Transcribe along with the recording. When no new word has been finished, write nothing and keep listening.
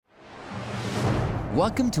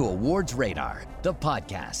Welcome to Awards Radar, the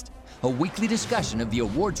podcast, a weekly discussion of the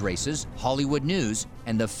awards races, Hollywood news,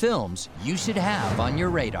 and the films you should have on your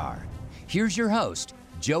radar. Here's your host,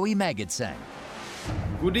 Joey Magidson.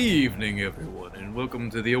 Good evening, everyone, and welcome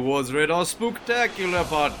to the Awards Radar Spooktacular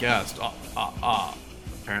podcast.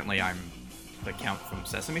 Apparently I'm the Count from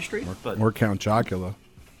Sesame Street, or Count Chocula.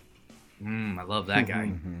 I love that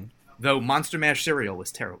guy. Though Monster Mash cereal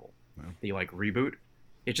was terrible. The reboot,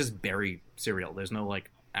 it's just berry cereal. There's no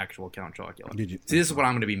actual Count Chocula. See, this is what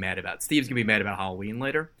I'm going to be mad about. Steve's going to be mad about Halloween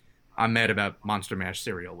later. I'm mad about Monster Mash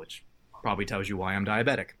cereal, which probably tells you why I'm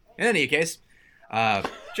diabetic. In any case,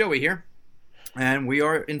 Joey here. And we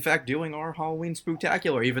are, in fact, doing our Halloween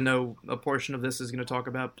Spooktacular, even though a portion of this is going to talk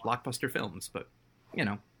about blockbuster films. But,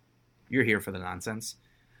 you're here for the nonsense.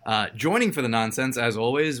 Joining for the nonsense, as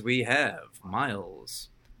always, we have Miles.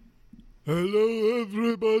 Hello,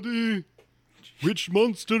 everybody. Which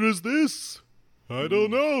monster is this? I don't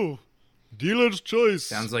know. Dealer's choice.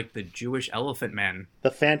 Sounds like the Jewish Elephant Man. The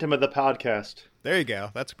Phantom of the podcast. There you go.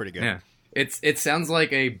 That's pretty good. Yeah. It sounds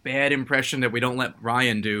like a bad impression that we don't let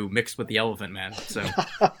Ryan do mixed with the Elephant Man. So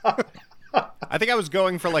I think I was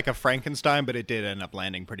going for a Frankenstein, but it did end up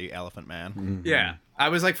landing pretty Elephant Man. Mm-hmm. Yeah. I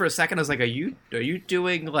was for a second, I was like, are you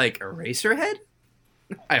doing Eraserhead?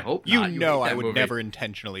 I hope not. I would never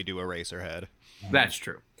intentionally do Eraserhead. That's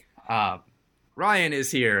true. Ryan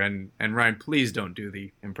is here, and Ryan, please don't do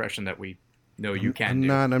the impression that we know you can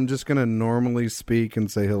do. I'm just going to normally speak and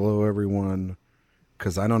say hello, everyone,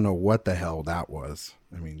 because I don't know what the hell that was.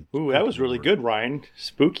 Ooh, that was really good, Ryan.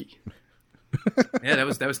 Spooky. Yeah,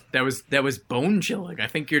 that was bone chilling. I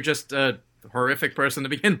think you're just a horrific person to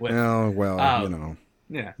begin with. Oh, well,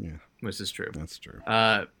 Yeah, this is true. That's true.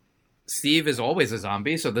 Steve is always a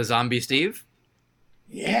zombie, so the zombie Steve.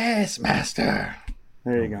 Yes, master.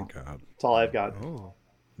 There you go. God. That's all I've got. Oh.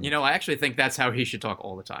 I actually think that's how he should talk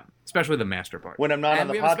all the time, especially the master part. When I'm not And on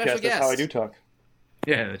the we have a special podcast, that's how I guest. do talk.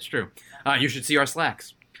 Yeah, that's true. You should see our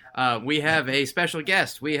Slacks. We have a special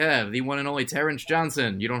guest. We have the one and only Terrence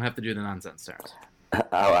Johnson. You don't have to do the nonsense, Terrence.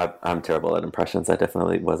 I'm terrible at impressions. I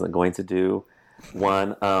definitely wasn't going to do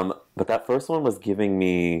one. But that first one was giving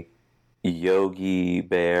me Yogi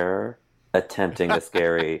Bear attempting a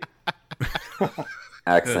scary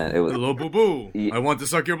accent. It was Hello, boo boo. I want to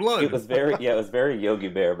suck your blood. it was very Yogi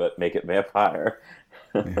Bear, but make it vampire.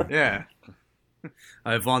 Yeah.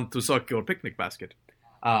 I want to suck your picnic basket.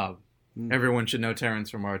 Everyone should know Terrence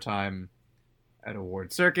from our time at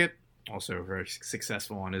Award Circuit. Also very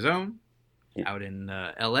successful on his own. Out in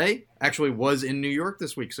L.A. Actually was in New York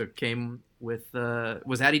this week, so came with...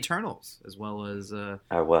 was at Eternals, as well as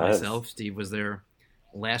I was. myself. Steve was there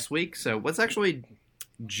last week. So let's actually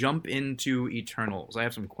jump into Eternals. I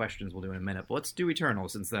have some questions we'll do in a minute, but let's do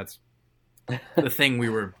Eternals, since that's the thing we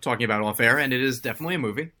were talking about off air, and it is definitely a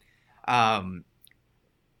movie.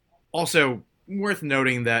 Also, worth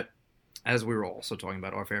noting that, as we were also talking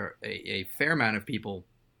about off air, a fair amount of people,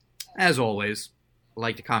 as always,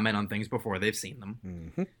 like to comment on things before they've seen them.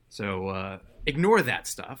 Mm-hmm. So ignore that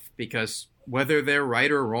stuff, because whether they're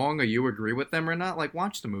right or wrong, or you agree with them or not,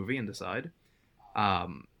 watch the movie and decide.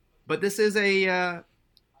 But this is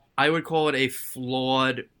I would call it a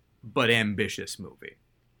flawed but ambitious movie.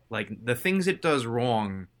 The things it does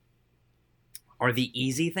wrong are the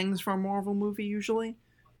easy things for a Marvel movie usually,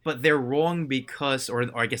 but they're wrong because,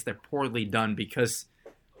 or I guess they're poorly done because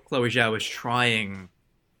Chloe Zhao is trying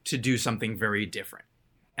to do something very different.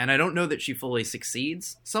 And I don't know that she fully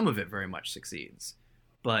succeeds. Some of it very much succeeds.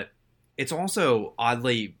 But it's also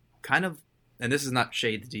oddly kind of, and this is not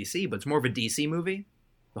shade to DC, but it's more of a DC movie.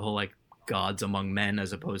 The whole gods among men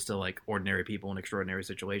as opposed to ordinary people in extraordinary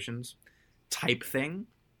situations type thing.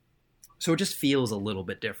 So it just feels a little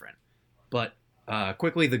bit different. But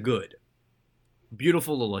quickly, the good.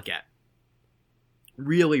 Beautiful to look at.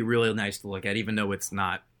 Really, really nice to look at, even though it's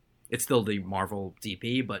still the Marvel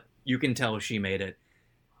DP, but you can tell she made it.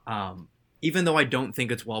 Even though I don't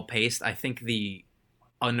think it's well paced, I think the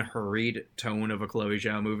unhurried tone of a Chloe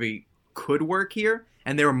Zhao movie could work here.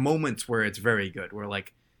 And there are moments where it's very good, where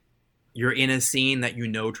you're in a scene that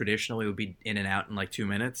traditionally would be in and out in 2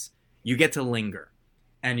 minutes. You get to linger,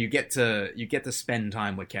 and you get to spend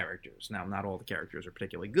time with characters. Now, not all the characters are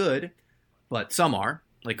particularly good, but some are.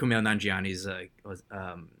 Like Kumail Nanjiani's,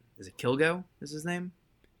 is it Kilgo? Is his name?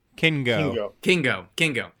 Kingo.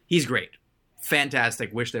 Kingo. He's great.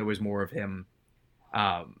 Fantastic. Wish there was more of him.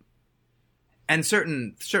 And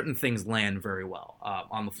certain things land very well.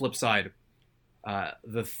 On the flip side,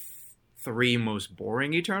 the three most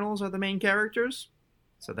boring Eternals are the main characters.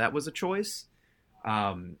 So that was a choice.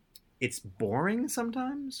 It's boring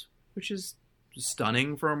sometimes, which is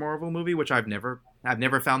stunning for a Marvel movie, which I've never I've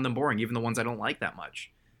never found them boring, even the ones I don't like that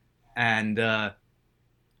much. And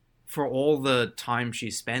for all the time she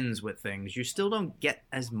spends with things, you still don't get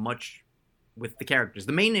as much with the characters.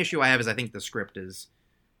 The main issue I have is I think the script is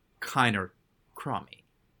kind of crummy.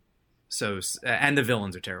 So, and the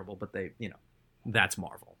villains are terrible, but they, that's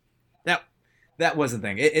Marvel. That was the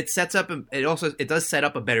thing. It sets up, it does set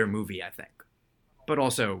up a better movie, I think. But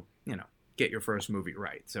also, get your first movie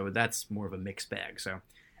right. So that's more of a mixed bag. So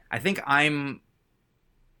I think I'm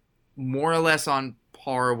more or less on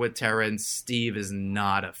par with Terrence. Steve is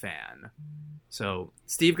not a fan. So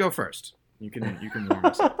Steve, go first. You can warm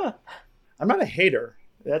us up. I'm not a hater.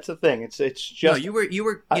 That's the thing. It's just no. You were.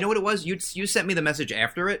 You know what it was? You sent me the message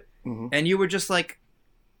after it, and you were just like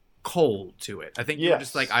cold to it. I think you were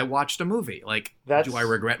just like, I watched a movie. Like, do I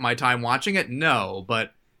regret my time watching it? No,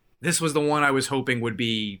 but this was the one I was hoping would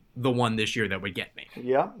be the one this year that would get me.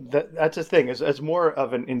 Yeah, that's the thing. It's more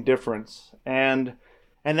of an indifference, and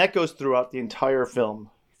that goes throughout the entire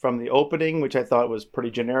film, from the opening, which I thought was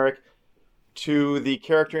pretty generic, to the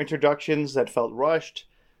character introductions that felt rushed,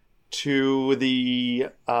 to the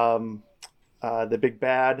big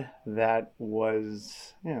bad that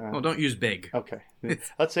was, Well, don't use big. Okay,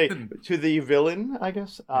 let's say to the villain, I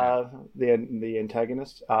guess, the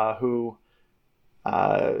antagonist, who,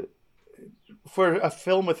 for a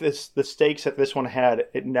film with the stakes that this one had,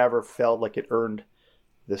 it never felt like it earned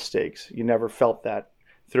the stakes. You never felt that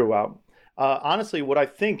throughout. Honestly, what I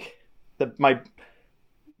think that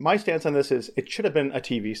my stance on this is, it should have been a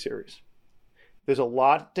TV series. There's a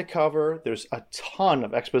lot to cover. There's a ton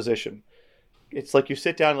of exposition. It's like you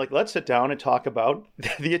sit down, let's sit down and talk about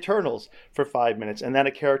the Eternals for 5 minutes. And then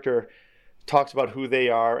a character talks about who they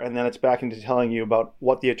are. And then it's back into telling you about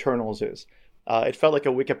what the Eternals is. It felt like a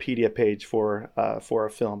Wikipedia page for a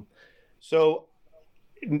film. So,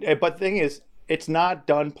 but the thing is, it's not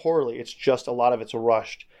done poorly. It's just a lot of it's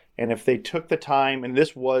rushed. And if they took the time, and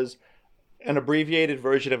this was an abbreviated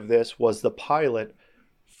version of this, was the pilot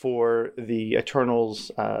for the Eternals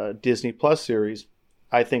Disney Plus series,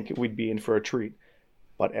 I think we'd be in for a treat.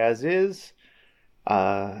 But as is,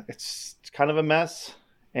 it's kind of a mess,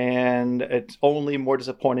 and it's only more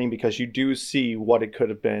disappointing because you do see what it could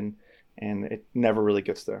have been, and it never really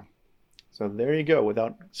gets there. So there you go,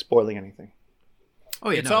 without spoiling anything. Oh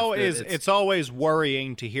yeah, it's always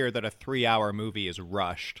worrying to hear that a 3-hour movie is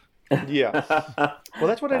rushed. Yeah. Well,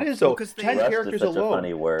 that's what it is, though. 10 characters alone,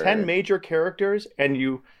 10 major characters, and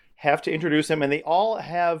you have to introduce them, and they all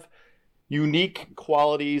have unique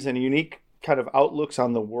qualities and unique kind of outlooks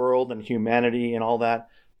on the world and humanity and all that.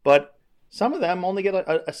 But some of them only get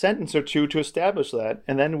a sentence or two to establish that,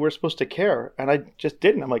 and then we're supposed to care. And I just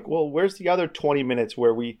didn't. I'm like, well, where's the other 20 minutes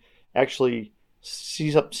where we actually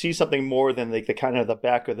see something more than the kind of the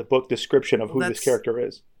back of the book description of who this character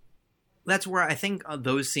is? That's where I think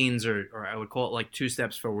those scenes are, or I would call it like 2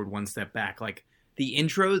 steps forward, 1 step back. Like the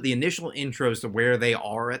initial intros to where they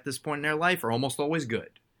are at this point in their life are almost always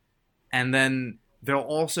good. And then there'll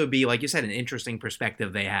also be, like you said, an interesting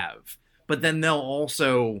perspective they have. But then they'll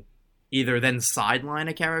also either then sideline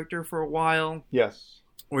a character for a while. Yes.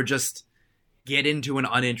 Or just get into an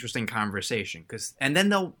uninteresting conversation. And then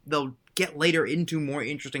they'll get later into more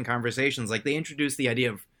interesting conversations. Like they introduce the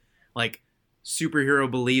idea of like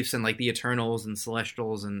superhero beliefs and like the Eternals and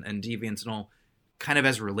Celestials and Deviants and all kind of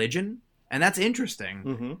as religion. And that's interesting.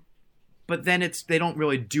 Mm-hmm. But then they don't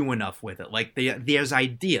really do enough with it. Like there's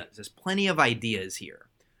ideas. There's plenty of ideas here.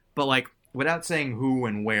 But like without saying who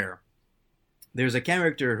and where, there's a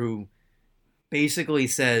character who basically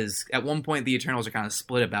says at one point the Eternals are kind of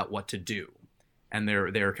split about what to do. And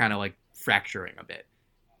they're kind of like fracturing a bit.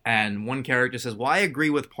 And one character says, well, I agree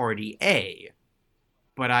with party A,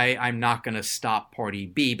 but I'm not going to stop party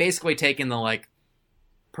B. Basically taking the like,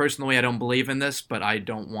 personally, I don't believe in this, but I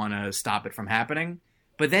don't want to stop it from happening.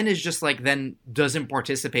 But then is just like, then doesn't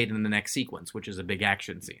participate in the next sequence, which is a big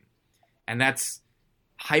action scene. And that's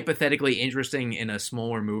hypothetically interesting in a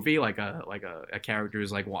smaller movie, like a character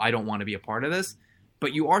who's like, well, I don't want to be a part of this.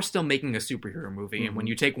 But you are still making a superhero movie. Mm-hmm. And when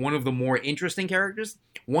you take one of the more interesting characters,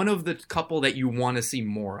 one of the couple that you want to see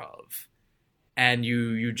more of, and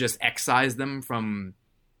you just excise them from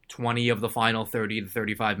 20 of the final 30 to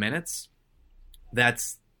 35 minutes,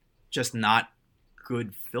 that's just not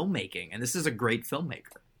good filmmaking. And this is a great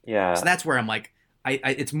filmmaker. Yeah. So that's where I'm like,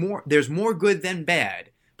 there's more good than bad,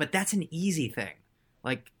 but that's an easy thing.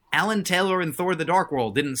 Like, Alan Taylor in Thor: The Dark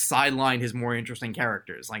World didn't sideline his more interesting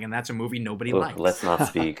characters. Like, and that's a movie nobody likes. Let's not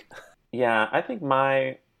speak. Yeah, I think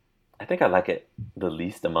I like it the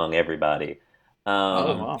least among everybody.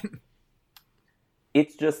 Wow.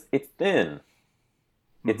 It's thin.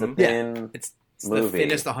 It's a thin. It's It's the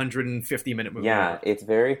thinnest 150-minute movie. Yeah, ever. it's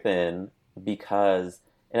very thin because,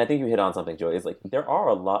 and I think you hit on something, Joey, is like there are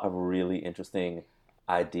a lot of really interesting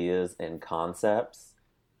ideas and concepts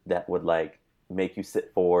that would like make you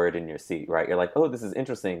sit forward in your seat, right? You're like, oh, this is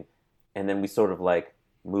interesting. And then we sort of like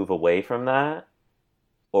move away from that,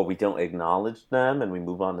 or we don't acknowledge them and we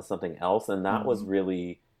move on to something else. And that was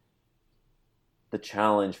really the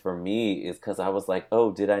challenge for me, is because I was like,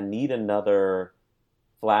 oh, did I need another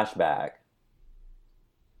flashback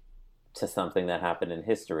to something that happened in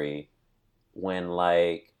history when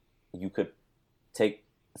like you could take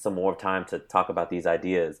some more time to talk about these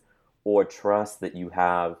ideas, or trust that you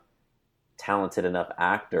have talented enough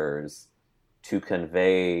actors to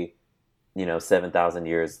convey, 7,000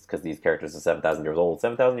 years, because these characters are 7,000 years old,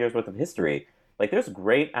 7,000 years worth of history. Like, there's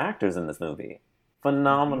great actors in this movie,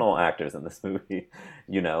 phenomenal actors in this movie,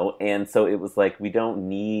 and so it was like, we don't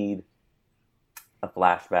need a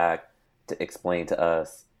flashback to explain to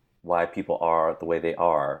us why people are the way they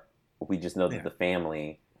are. We just know that the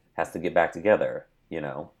family has to get back together,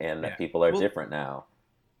 and that people are different now.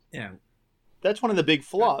 Yeah. That's one of the big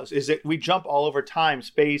flaws, is that we jump all over time,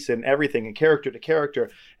 space, and everything, and character to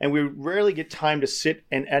character, and we rarely get time to sit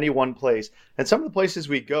in any one place. And some of the places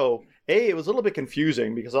we go, it was a little bit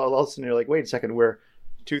confusing, because all of a sudden you're like, wait a second, we're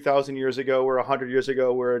 2,000 years ago, we're 100 years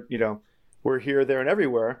ago, we're here, there, and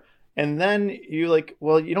everywhere. And then you like,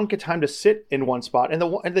 well, you don't get time to sit in one spot. And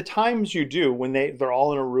the times you do, when they're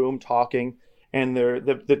all in a room talking, and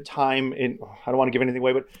the time in, I don't want to give anything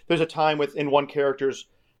away, but there's a time within one character's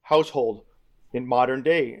household in modern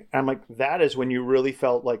day. And I'm like, that is when you really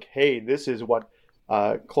felt like, hey, this is what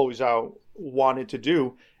Chloe Zhao wanted to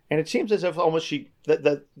do. And it seems as if almost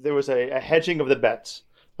that there was a hedging of the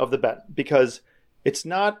bet, because it's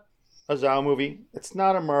not a Zhao movie, it's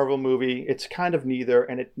not a Marvel movie, it's kind of neither,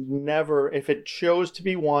 and it never, if it chose to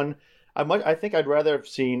be one, I think I'd rather have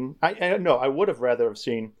seen, I would have rather have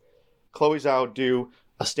seen Chloe Zhao do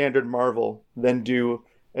a standard Marvel than do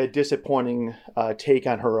a disappointing take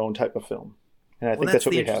on her own type of film. And I think that's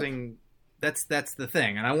what we have. That's the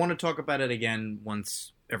thing. And I want to talk about it again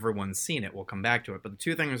once everyone's seen it. We'll come back to it. But the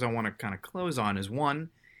two things I want to kind of close on is, one,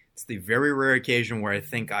 it's the very rare occasion where I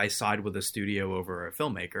think I side with a studio over a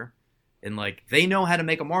filmmaker. And like, they know how to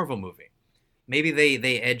make a Marvel movie. Maybe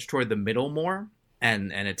they edge toward the middle more,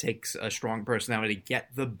 and it takes a strong personality to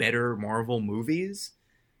get the better Marvel movies.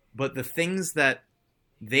 But the things that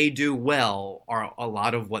they do well are a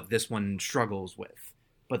lot of what this one struggles with.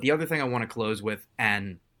 But the other thing I want to close with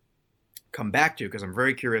and come back to, because I'm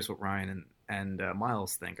very curious what Ryan and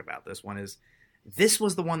Miles think about this one, is this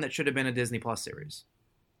was the one that should have been a Disney Plus series.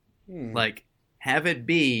 Like, have it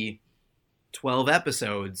be 12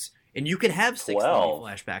 episodes, and you could have 6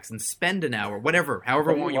 flashbacks and spend an hour,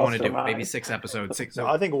 however long you want to do it. Maybe 6 episodes. No,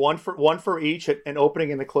 I think one for each, an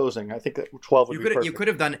opening and the closing. I think that 12 would be perfect. You could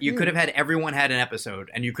have done. You could have had everyone had an episode,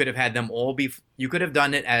 and you could have had them all be. You could have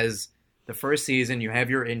done it as the first season. You have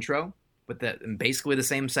your intro with basically the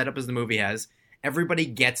same setup as the movie has. Everybody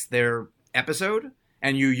gets their episode,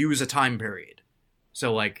 and you use a time period.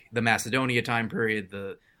 So like the Macedonia time period,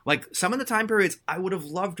 some of the time periods I would have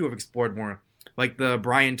loved to have explored more. Like the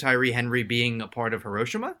Brian Tyree Henry being a part of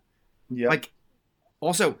Hiroshima. Yeah. Like,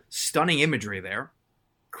 also, stunning imagery there.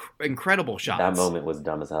 Incredible shots. That moment was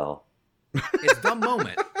dumb as hell. It's a dumb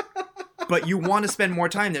moment. But you want to spend more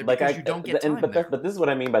time there because you don't get time there. But this is what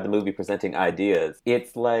I mean by the movie presenting ideas.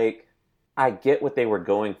 It's like, I get what they were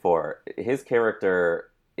going for. His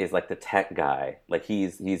character is like the tech guy. Like,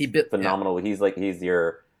 he's phenomenal. Yeah. He's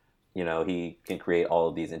your, he can create all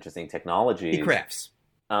of these interesting technologies. He crafts.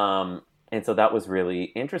 And so that was really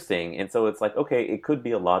interesting. And so it's like, okay, it could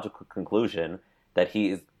be a logical conclusion that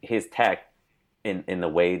his tech in the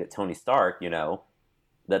way that Tony Stark,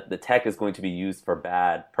 that the tech is going to be used for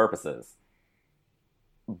bad purposes.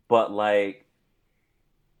 But like,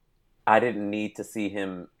 I didn't need to see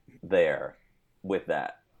him there with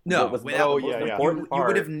that. No, you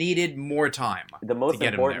would have needed more time. The most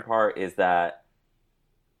important part is that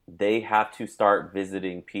they have to start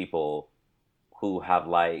visiting people who have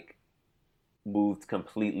like moved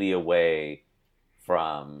completely away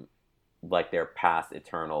from like their past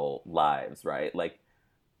eternal lives, right? Like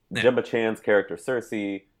Gemma Chan's character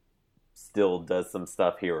Cersei still does some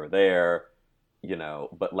stuff here or there,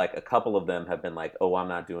 but like a couple of them have been like, oh, I'm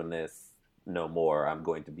not doing this no more. I'm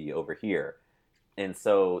going to be over here. And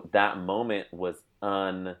so that moment was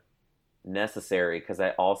unnecessary, because I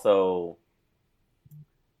also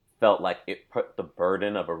felt like it put the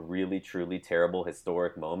burden of a really, truly terrible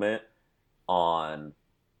historic moment on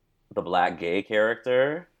the black gay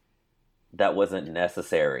character that wasn't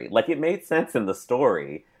necessary. Like, it made sense in the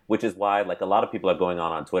story, which is why like a lot of people are going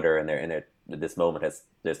on Twitter and they're this moment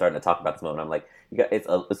they're starting to talk about this moment. I'm like, it's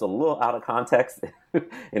a little out of context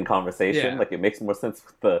in conversation. Yeah. Like it makes more sense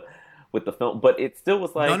with the film, but it still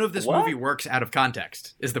was like, none of this what? movie works out of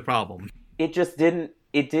context is the problem. It just didn't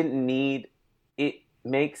need, it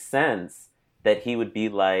makes sense that he would be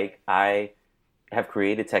like, I have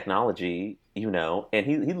created technology, and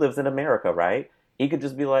he lives in America, right? He could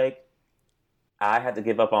just be like, I had to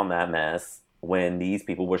give up on that mess when these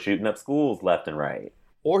people were shooting up schools left and right.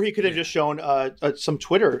 Or he could have just shown some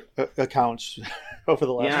Twitter accounts over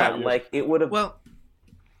the last 5 years. Like it would have. Well,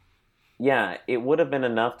 yeah, it would have been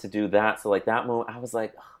enough to do that. So like that moment, I was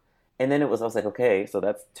like, ugh. And then I was like, okay, so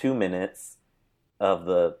that's 2 minutes of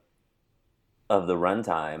the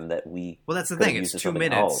runtime that we. Well, that's the could have thing. used It's for 2 something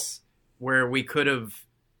minutes else. where we could have,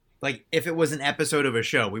 like, if it was an episode of a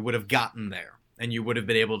show, we would have gotten there, and you would have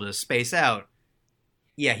been able to space out.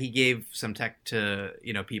 Yeah, he gave some tech to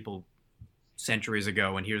people centuries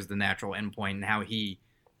ago, and here's the natural endpoint, and how he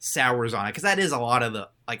sours on it, because that is a lot of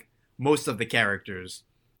most of the characters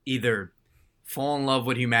either fall in love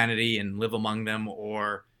with humanity and live among them,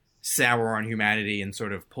 or sour on humanity and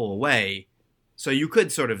sort of pull away. So you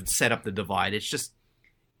could sort of set up the divide. It's just,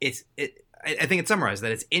 I think it's summarized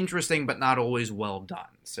that it's interesting, but not always well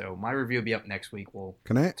done. So my review will be up next week. We'll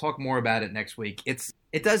talk more about it next week.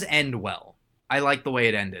 It does end well. I like the way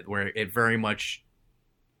it ended, where it very much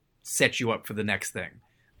sets you up for the next thing.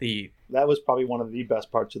 That was probably one of the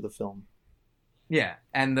best parts of the film. Yeah,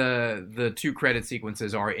 and the 2 credit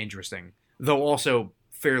sequences are interesting, though also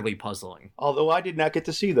fairly puzzling. Although I did not get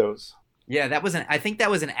to see those. Yeah, I think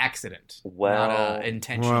that was an accident, Well, not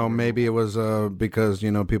intentional. Well, maybe it was because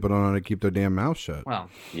people don't know how to keep their damn mouth shut. Well,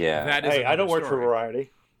 yeah. that is Hey, I don't work for story.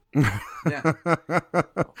 Variety. Yeah.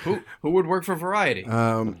 Who would work for Variety?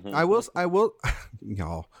 I will,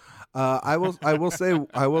 y'all. I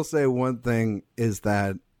will say one thing is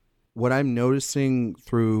that what I'm noticing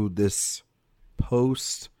through this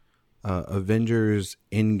post Avengers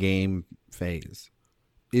Endgame phase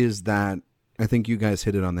is that, I think you guys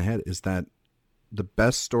hit it on the head, is that the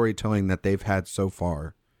best storytelling that they've had so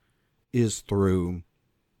far is through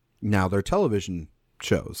now their television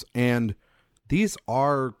shows. And these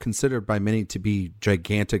are considered by many to be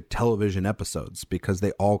gigantic television episodes because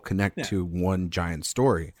they all connect to one giant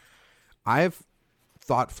story. I've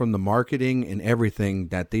thought from the marketing and everything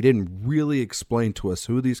that they didn't really explain to us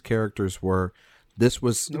who these characters were. It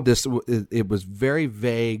was very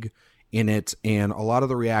vague in it, and a lot of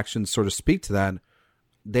the reactions sort of speak to that.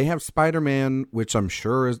 They have Spider-Man, which I'm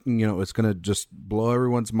sure is, it's going to just blow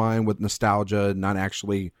everyone's mind with nostalgia, not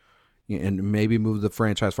actually, and maybe move the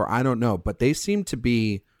franchise for, I don't know, but they seem to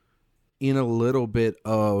be in a little bit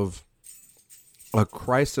of a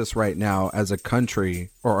crisis right now as a country,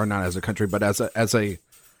 or not as a country, but as a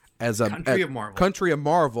country of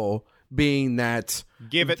Marvel, being that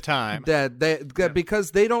Give it time. that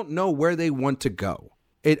because they don't know where they want to go.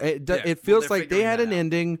 It feels like they had an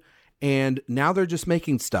ending, and now they're just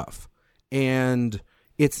making stuff, and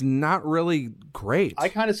it's not really great. I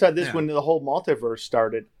kind of said this when the whole multiverse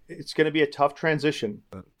started. It's going to be a tough transition.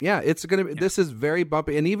 Yeah, it's going to be. This is very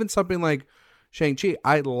bumpy, and even something like Shang-Chi,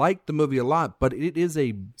 I like the movie a lot, but it is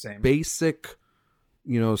a basic,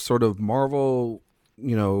 sort of Marvel,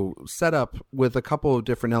 setup with a couple of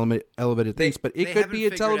different elevated things. But it could be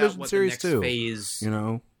a television series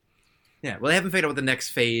too. Yeah, well, they haven't figured out what the next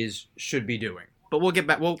phase should be doing. But we'll get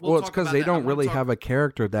back. Well, it's because they don't really have a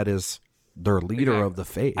character that is their leader of the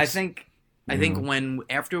phase. I think when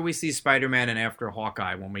after we see Spider-Man and after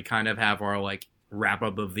Hawkeye, when we kind of have our wrap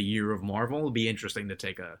up of the year of Marvel, it'll be interesting to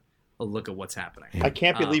take a look at what's happening. I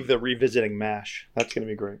can't believe they're revisiting MASH. That's going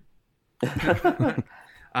to be great.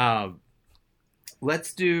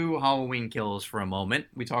 Let's do Halloween Kills for a moment.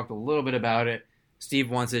 We talked a little bit about it.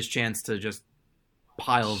 Steve wants his chance to just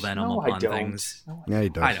pile venom upon things. Yeah, he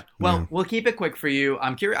does. I know. Well, we'll keep it quick for you.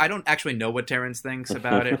 I'm curious. I don't actually know what Terrence thinks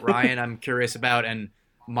about it. Ryan, I'm curious about, and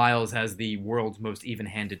Miles has the world's most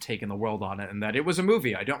even-handed take in the world on it, and that it was a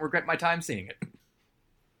movie. I don't regret my time seeing it.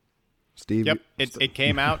 Steve? Yep, it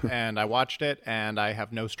came out, and I watched it, and I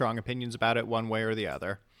have no strong opinions about it one way or the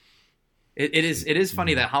other. It is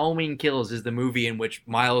funny that Halloween Kills is the movie in which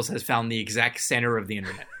Miles has found the exact center of the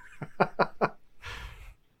internet.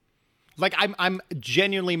 I'm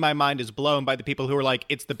genuinely, my mind is blown by the people who are like,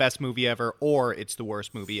 it's the best movie ever, or it's the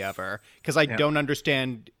worst movie ever. Because I don't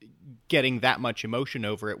understand getting that much emotion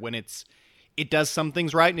over it when it does some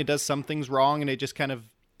things right and it does some things wrong, and it just kind of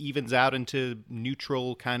evens out into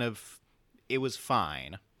neutral kind of, it was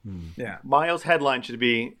fine. Yeah. Miles' headline should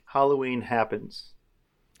be Halloween Happens.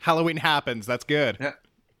 Halloween Happens. That's good. Yeah.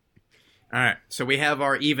 All right, so we have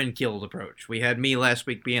our even-keeled approach. We had me last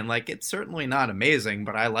week being like, it's certainly not amazing,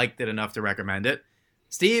 but I liked it enough to recommend it.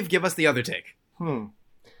 Steve, give us the other take.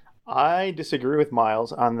 I disagree with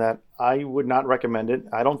Miles on that. I would not recommend it.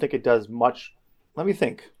 I don't think it does much. Let me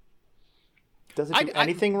think. Does it do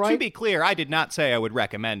anything right? To be clear, I did not say I would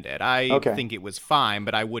recommend it. I think it was fine,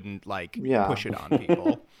 but I wouldn't push it on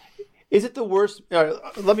people. Is it the worst?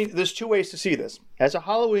 There's two ways to see this. As a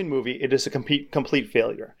Halloween movie, it is a complete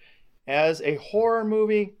failure. As a horror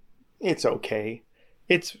movie, it's okay.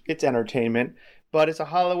 It's entertainment. But as a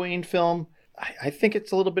Halloween film, I think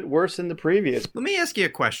it's a little bit worse than the previous. Let me ask you a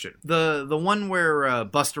question. The one where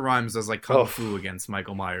Busta Rhymes does like kung fu against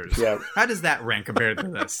Michael Myers. Yeah. How does that rank compared to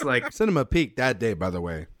this? Like, Cinema peaked that day, by the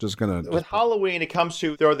way. With Halloween, it comes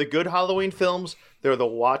to there are the good Halloween films, there are the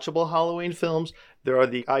watchable Halloween films, there are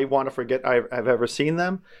the I want to forget I've ever seen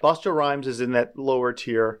them. Busta Rhymes is in that lower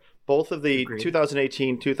tier. Both of the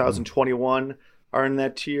 2018, 2021 are in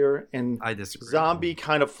that tier, and I disagree. Zombie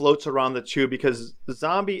kind of floats around the two because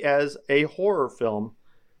Zombie as a horror film,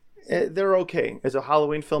 they're okay. As a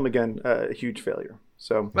Halloween film, again, a huge failure.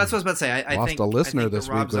 So that's what I was about to say. I lost think a listener the this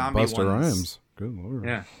Rob week with Zombie Busta ones- Rhymes. Good lord.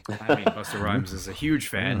 Yeah, I mean, Busta Rhymes is a huge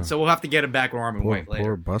fan, so we'll have to get him back arm and Poor, white later.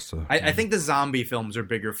 poor Busta. I think the zombie films are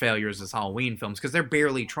bigger failures as Halloween films because they're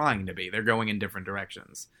barely trying to be. They're going in different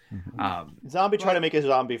directions. Zombie tried to make a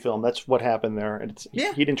zombie film. That's what happened there. And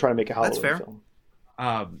he didn't try to make a Halloween That's fair.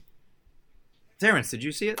 film. Terrence, did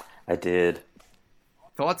you see it? I did.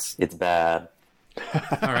 Thoughts? It's bad.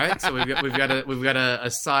 All right, so we've got a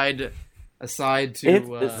side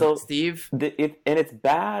to Steve. And it's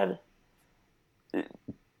bad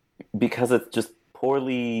because it's just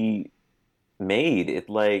poorly made.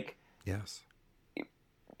 Yes.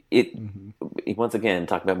 Once again,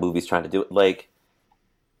 talking about movies trying to do it. Like,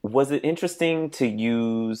 was it interesting to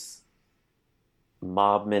use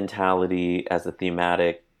mob mentality as a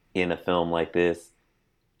thematic in a film like this?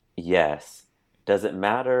 Yes. Does it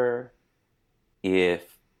matter in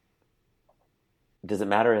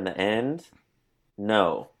the end?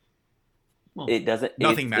 No. Well, it doesn't.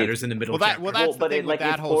 Nothing matters in the middle. That's the thing with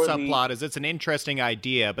that whole poorly... subplot is it's an interesting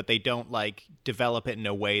idea, but they don't develop it in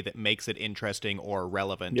a way that makes it interesting or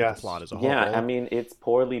relevant to the plot as a whole. Yeah, I mean, it's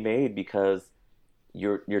poorly made because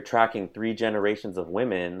you're tracking 3 generations of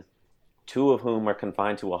women, 2 of whom are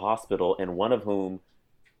confined to a hospital, and 1 of whom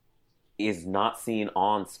is not seen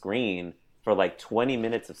on screen for 20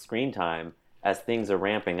 minutes of screen time as things are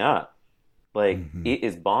ramping up. It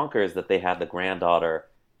is bonkers that they had the granddaughter.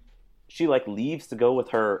 She leaves to go with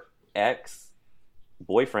her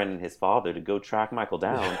ex-boyfriend and his father to go track Michael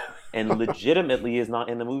down and legitimately is not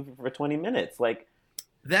in the movie for 20 minutes.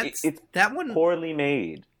 It's that one poorly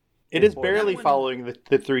made. It is barely following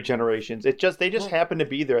the 3 generations. They just happen to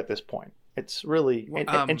be there at this point. It's really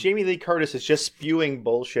and Jamie Lee Curtis is just spewing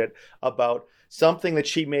bullshit about something that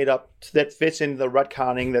she made up that fits in the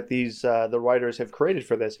retconning that these the writers have created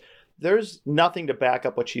for this. There's nothing to back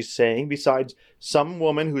up what she's saying besides some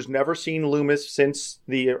woman who's never seen Loomis since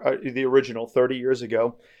the original 30 years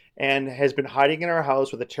ago and has been hiding in her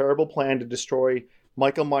house with a terrible plan to destroy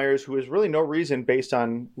Michael Myers, who has really no reason based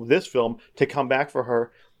on this film to come back for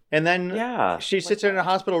her. And then she sits in a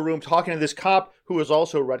hospital room talking to this cop who is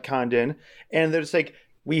also retconned in, and they're just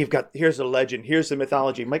here's the legend, here's the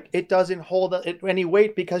mythology. I'm it doesn't hold any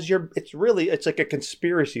weight because it's like a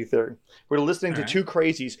conspiracy theory. We're listening to 2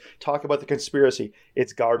 crazies talk about the conspiracy.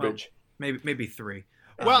 It's garbage. Well, maybe 3.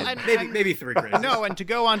 Well, and maybe 3 crazies. No, and to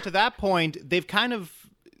go on to that point, they've kind of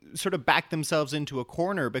sort of backed themselves into a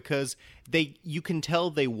corner because you can tell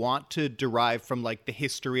they want to derive from the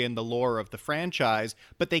history and the lore of the franchise,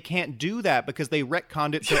 but they can't do that because they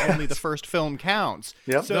retconned it so only the first film counts.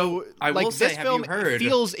 Yep. So I will say, this have film you heard...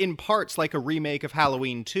 feels in parts like a remake of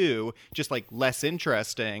Halloween 2, just less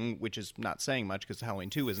interesting, which is not saying much because Halloween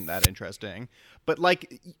 2 isn't that interesting. But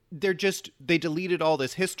they deleted all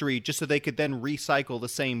this history just so they could then recycle the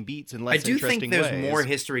same beats in less interesting ways. I do think there's more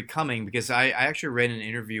history coming because I actually read an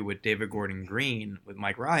interview with David Gordon Green with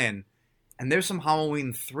Mike Ryan, and there's some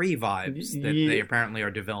Halloween 3 vibes that they apparently are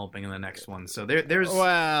developing in the next one. So there's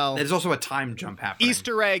also a time jump happening.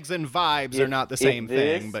 Easter eggs and vibes are not the same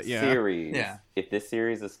thing, but If this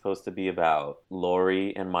series is supposed to be about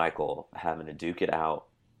Laurie and Michael having to duke it out,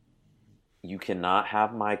 you cannot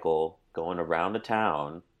have Michael going around the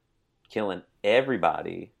town killing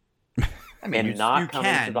everybody. And not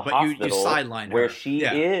coming to the hospital you sideline where her. she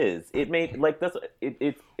is. It made that's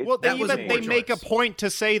it's Well, that was a poor they make a choice. point to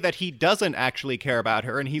say that he doesn't actually care about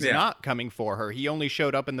her, and he's Yeah. not coming for her. He only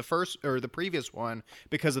showed up in the first or the previous one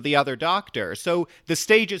because of the other doctor. So the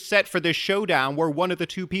stage is set for this showdown where one of the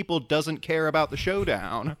two people doesn't care about the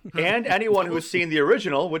showdown. And anyone who's seen the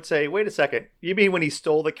original would say, wait a second, you mean when he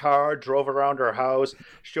stole the car, drove around her house,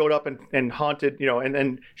 showed up and haunted, and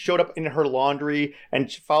then showed up in her laundry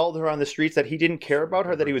and followed her on the streets, that he didn't care about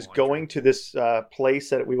her, that he was going to this place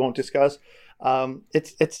that we won't discuss?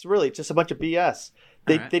 It's really just a bunch of BS.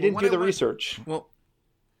 They All right. didn't Well, do the what I- research. Well,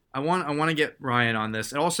 I want to get Ryan on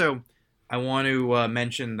this, and also I want to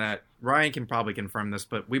mention that Ryan can probably confirm this,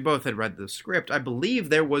 but we both had read the script. I believe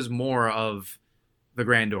there was more of the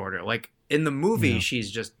granddaughter. Like in the movie, she's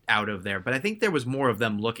just out of there, but I think there was more of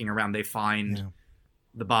them looking around. They find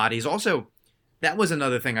the bodies. Also, that was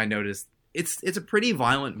another thing I noticed. It's a pretty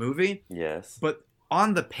violent movie, Yes. but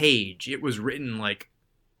on the page it was written like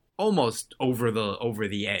almost over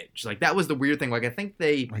the edge. Like that was the weird thing. Like I think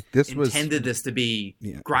they intended this to be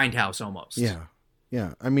Grindhouse almost.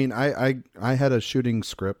 Yeah. I mean, I had a shooting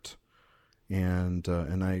script, and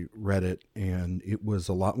I read it, and it was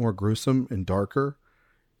a lot more gruesome and darker.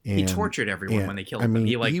 And, He tortured everyone when they killed I mean,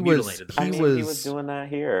 them. He mutilated them. He was doing that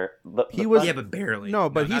here. Yeah, but barely. No,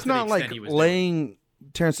 but he's not like laying.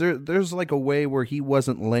 Terrence, there's like a way where he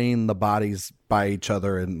wasn't laying the bodies by each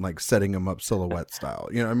other and like setting them up silhouette style.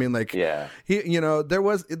 You know what I mean? Like, there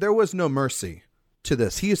was no mercy to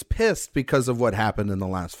this. He is pissed because of what happened in the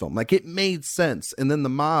last film. Like it made sense. And then the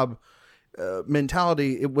mob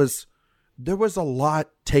mentality, there was a lot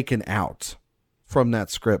taken out from that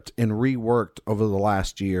script and reworked over the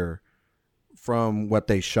last year from what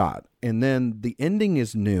they shot. And then the ending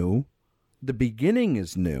is new. The beginning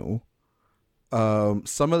is new.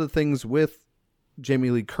 Some of the things with Jamie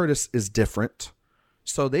Lee Curtis is different.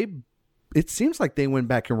 So it seems like they went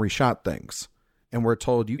back and reshot things and were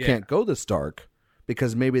told you can't go this dark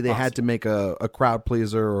because maybe they had to make a crowd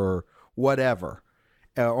pleaser or whatever,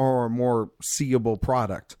 or a more seeable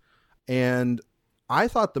product. And I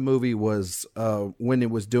thought the movie was, when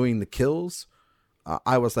it was doing the kills,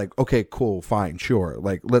 I was like, okay, cool, fine, sure.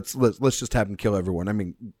 Like let's just have him kill everyone. I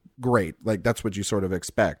mean, great. Like that's what you sort of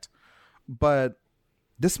expect. But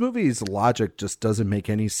this movie's logic just doesn't make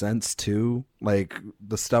any sense too. Like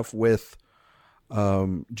the stuff with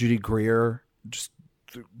Judy Greer just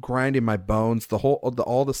grinding my bones.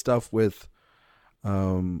 All the stuff with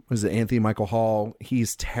was it Anthony Michael Hall?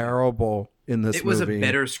 He's terrible in this movie. It was a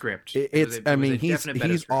better script.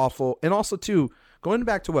 He's awful. And also too, going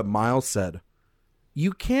back to what Miles said,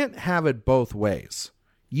 you can't have it both ways.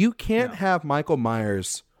 You can't have Michael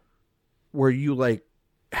Myers where you like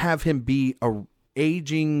have him be a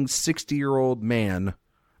aging 60-year-old man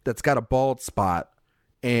that's got a bald spot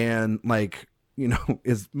and like,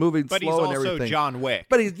 is moving slow and everything. But he's also John Wick.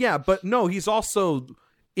 But he's also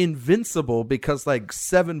invincible because like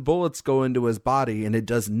 7 bullets go into his body and it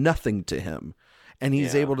does nothing to him. And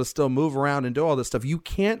he's able to still move around and do all this stuff. You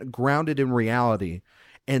can't ground it in reality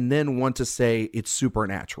and then want to say it's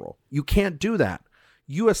supernatural. You can't do that.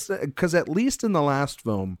 Because at least in the last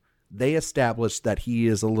film, they established that he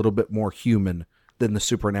is a little bit more human than the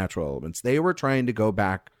supernatural elements. They were trying to go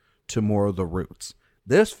back to more of the roots.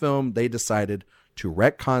 This film, they decided to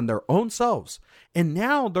retcon their own selves. And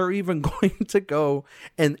now they're even going to go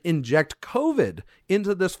and inject COVID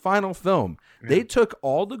into this final film. Yeah. They took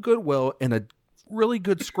all the goodwill and a really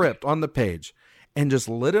good script on the page and just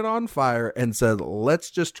lit it on fire and said, let's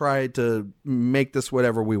just try to make this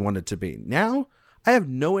whatever we want it to be. Now, I have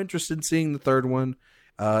no interest in seeing the third one.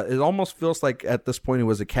 It almost feels like at this point it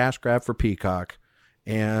was a cash grab for Peacock.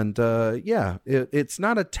 And it's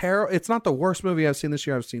not it's not the worst movie I've seen this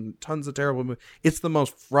year. I've seen tons of terrible movies. It's the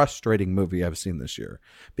most frustrating movie I've seen this year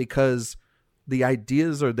because the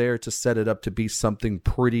ideas are there to set it up to be something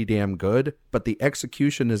pretty damn good, but the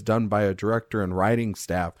execution is done by a director and writing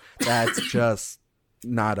staff that's just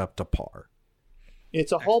not up to par.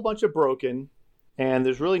 It's a whole bunch of broken, and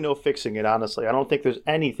there's really no fixing it, honestly. I don't think there's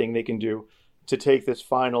anything they can do to take this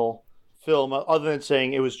final film other than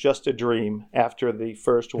saying it was just a dream after the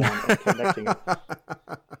first one and connecting it. All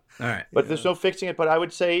right. But there's no fixing it. But I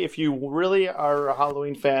would say if you really are a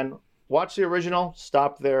Halloween fan, watch the original,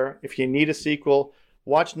 stop there. If you need a sequel,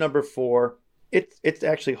 watch number 4. It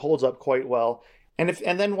actually holds up quite well. And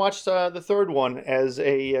then watch the third one as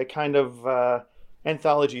a kind of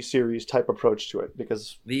anthology series type approach to it,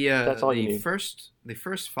 because that's all you need. The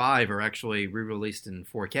first 5 are actually re-released in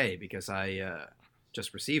 4K because I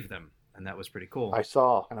just received them, and that was pretty cool. I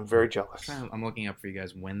saw, and I'm very jealous. I'm looking up for you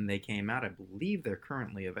guys when they came out. I believe they're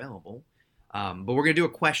currently available. But we're going to do a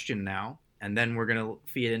question now, and then we're gonna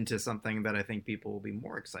feed into something that I think people will be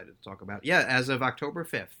more excited to talk about. Yeah, as of October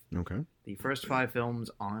 5th, Okay. the first 5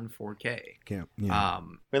 films on 4K. Can't. Yeah.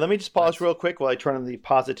 Wait, let me just pause real quick while I turn on the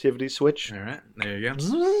positivity switch. All right, there you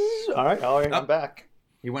go. All right, I'm back.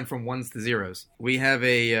 You went from ones to zeros. We have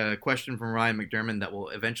a question from Ryan McDermott that will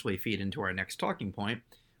eventually feed into our next talking point,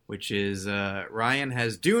 which is Ryan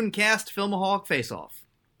has Dune cast Filmaholic Face Off.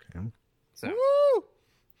 Okay. So,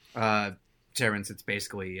 Terrence, it's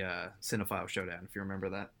basically Cinephile Showdown, if you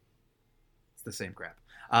remember that. It's the same crap.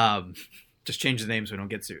 Just change the name so we don't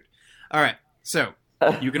get sued. All right, so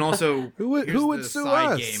you can also... Who would here's the sue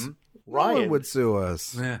side us? Game. Ryan Ryan would sue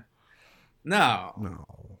us. No.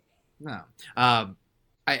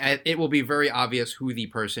 It will be very obvious who the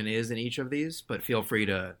person is in each of these, but feel free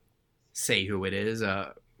to say who it is.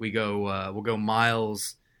 We'll go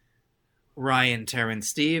Miles, Ryan, Terrence,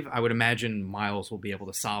 Steve. I would imagine Miles will be able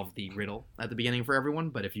to solve the riddle at the beginning for everyone,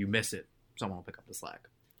 but if you miss it, someone will pick up the slack.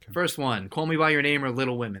 Okay. First one, Call Me By Your Name or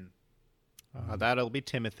Little Women? That'll be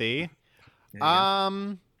Timothy.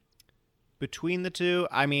 Between the two,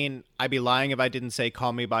 I mean, I'd be lying if I didn't say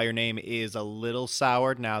Call Me By Your Name is a little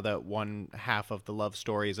soured now that one half of the love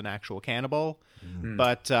story is an actual cannibal.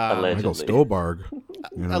 But Michael Stuhlbarg.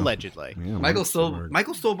 Allegedly. Yeah, Michael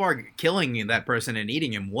Stuhlbarg killing that person and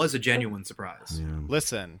eating him was a genuine surprise. Yeah.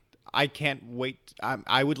 Listen, I can't wait.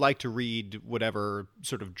 I would like to read whatever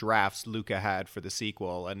sort of drafts Luca had for the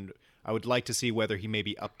sequel, and I would like to see whether he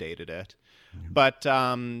maybe updated it. But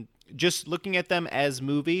just looking at them as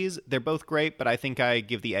movies, they're both great, but I think I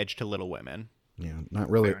give the edge to Little Women. Yeah, not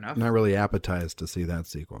really appetized to see that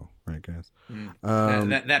sequel, right, guys?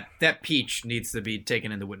 That peach needs to be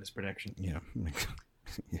taken into witness protection. Yeah,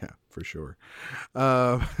 yeah, for sure.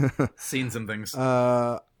 Seen some things.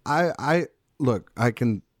 I look. I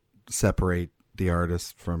can separate the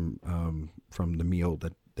artist from the meal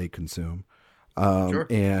that they consume. Sure.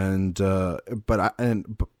 But I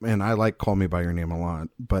like Call Me By Your Name a lot,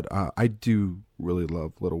 but I do really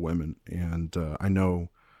love Little Women, and I know,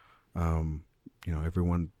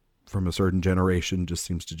 everyone from a certain generation just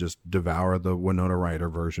seems to just devour the Winona Ryder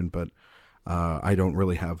version, but I don't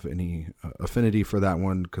really have any affinity for that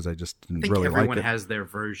one because I just didn't really like it. Everyone has their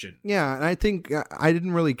version. Yeah, and I think I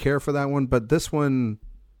didn't really care for that one, but this one,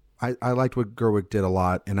 I liked what Gerwig did a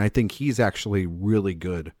lot, and I think he's actually really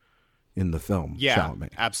good in the film. Yeah,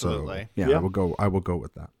 Chalamet. absolutely. So, yeah, I will go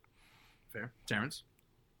with that. Fair. Terrence?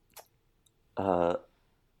 I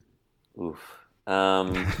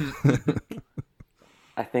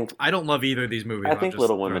think I don't love either of these movies. I think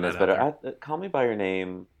Little Women is better. Call Me By Your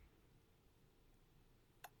Name.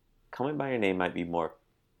 Call Me By Your Name might be more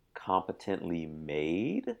competently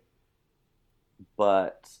made,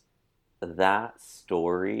 but that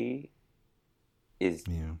story is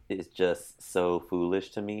just so foolish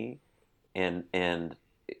to me, and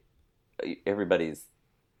everybody's,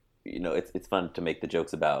 it's fun to make the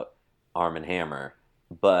jokes about Arm and Hammer,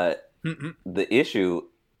 but the issue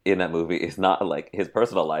in that movie is not like his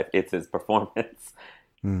personal life, it's his performance.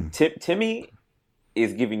 Timmy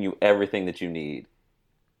is giving you everything that you need,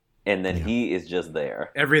 and then he is just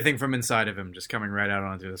there. Everything from inside of him just coming right out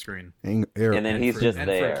onto the screen. And then he's just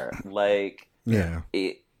there. Like,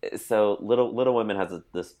 so Little Women has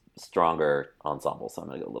this stronger ensemble, so I'm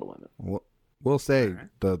going to go Little Women. We'll say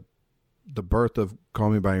the birth of Call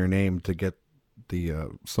Me By Your Name to get the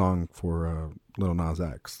song for Lil Nas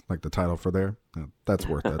X, like the title for there. That's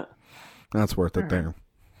worth it. That's worth it there.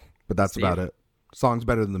 But that's about it. Song's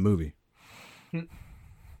better than the movie. I'm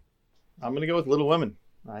going to go with Little Women.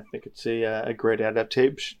 I think it's a great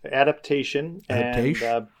adaptation. Adaptation?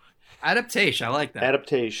 Adaptation, I like that.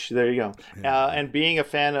 Adaptation, there you go. And being a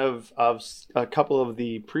fan of a couple of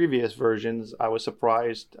the previous versions, I was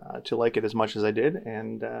surprised to like it as much as I did,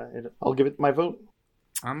 and I'll give it my vote.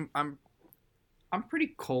 I'm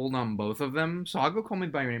pretty cold on both of them, so I'll go Call Me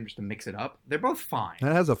By Your Name just to mix it up. They're both fine.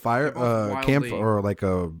 That has a fire camp or like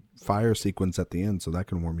a fire sequence at the end, so that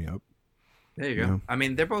can warm me up. There you go. Yeah. I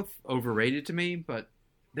mean, they're both overrated to me, but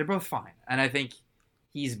they're both fine, and I think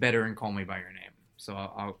he's better in Call Me By Your Name. So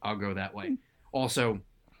I'll go that way. Also,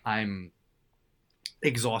 I'm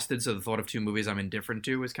exhausted, so the thought of two movies I'm indifferent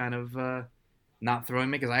to is kind of not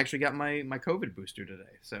throwing me, because I actually got my COVID booster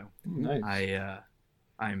today. So nice.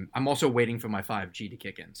 I'm also waiting for my 5G to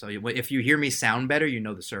kick in. So if you hear me sound better, you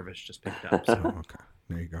know the service just picked up. So. Okay,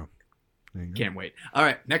 there you go. Can't wait. All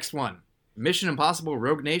right, next one: Mission Impossible: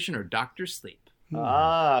 Rogue Nation or Doctor Sleep?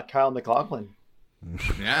 Kyle MacLachlan.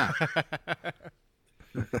 Yeah.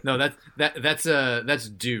 No, that's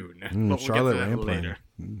Dune. But we'll Charlotte get to that later.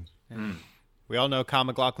 We all know Kyle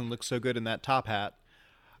MacLachlan looks so good in that top hat.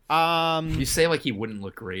 You say like he wouldn't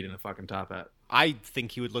look great in a fucking top hat. I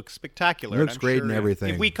think he would look spectacular. He looks great in if-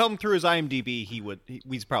 everything. If we comb through his IMDb,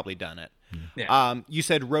 he's probably done it. Yeah. You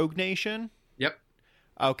said Rogue Nation? Yep.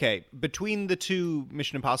 Okay. Between the two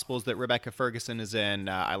Mission Impossibles that Rebecca Ferguson is in,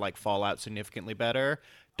 I like Fallout significantly better.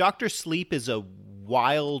 Dr. Sleep is a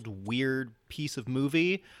wild, weird piece of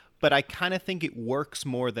movie, but I kind of think it works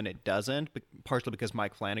more than it doesn't, partially because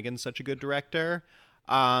Mike Flanagan's such a good director.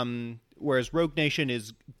 Whereas Rogue Nation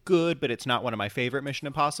is good, but it's not one of my favorite Mission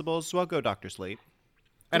Impossibles, so I'll go Dr. Sleep.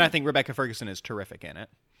 And I think Rebecca Ferguson is terrific in it.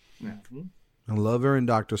 I love her in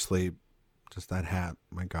Doctor Sleep. Just that hat,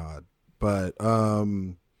 my God. But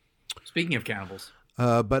Speaking of cannibals.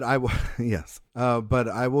 but I will yes. But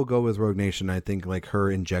I will go with Rogue Nation. I think like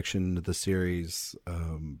her injection into the series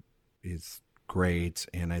is great,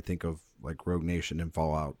 and I think of like Rogue Nation and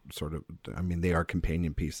Fallout sort of. I mean, they are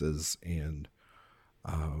companion pieces, and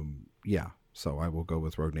yeah. So I will go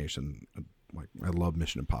with Rogue Nation. Like I love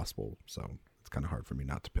Mission Impossible, so it's kind of hard for me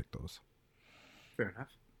not to pick those. Fair enough.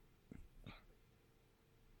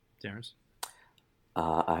 Terrence?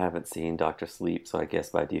 I haven't seen Doctor Sleep, so I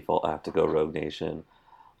guess by default I have to go Rogue Nation.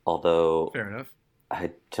 Although Fair enough.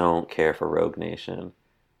 I don't care for Rogue Nation.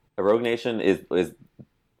 Rogue Nation is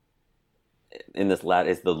in this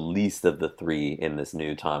is the least of the three in this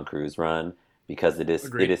new Tom Cruise run because it is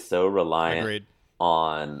so reliant Agreed.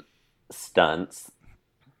 on stunts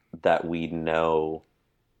that we know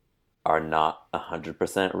are not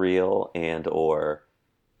 100% real and or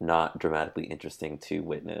not dramatically interesting to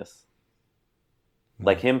witness.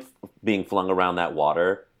 Like him being flung around that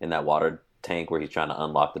water in that water tank where he's trying to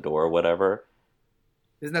unlock the door or whatever.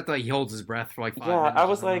 Isn't that like he holds his breath for like 5 Yeah, minutes? I or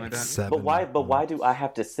was something like, that? but why do I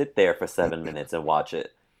have to sit there for 7 minutes and watch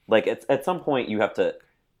it? Like at some point you have to.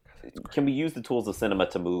 Can we use the tools of cinema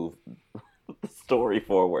to move the story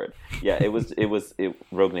forward? Yeah,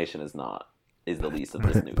 Rogue Nation is the least of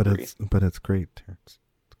this new three. But it's great, Terrence.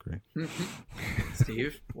 It's great.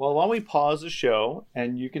 Steve? Well, why don't we pause the show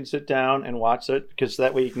and you can sit down and watch it because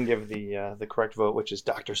that way you can give the correct vote, which is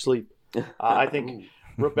Doctor Sleep. I think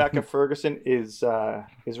Rebecca Ferguson is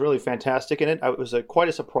really fantastic in it. It was quite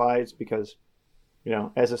a surprise because,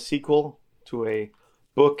 as a sequel to a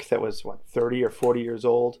book that was 30 or 40 years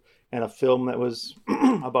old and a film that was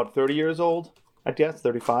about 30 years old, I guess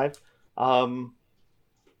 35.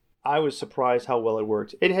 I was surprised how well it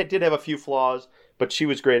worked. It did have a few flaws, but she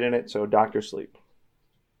was great in it. So Doctor Sleep.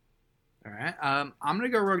 All right. I'm going to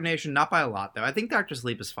go Rogue Nation, not by a lot, though. I think Dr.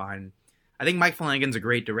 Sleep is fine. I think Mike Flanagan's a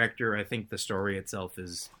great director. I think the story itself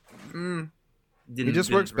is... He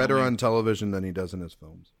just works better on television than he does in his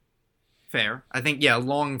films. Fair. I think,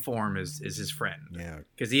 long form is his friend. Yeah.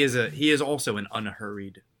 Because he is also an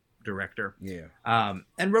unhurried director. Yeah.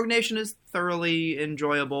 And Rogue Nation is thoroughly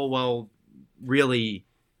enjoyable while really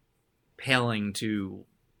paling to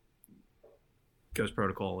Ghost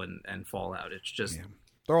Protocol and Fallout. It's just... Yeah.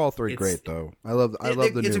 They're all three great, though. I love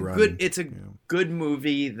the new run. It's a good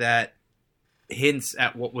movie that hints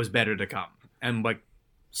at what was better to come, and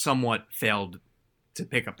somewhat failed to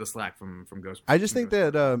pick up the slack from Ghost. I just think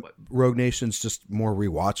that Rogue Nation's just more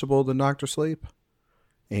rewatchable than Doctor Sleep,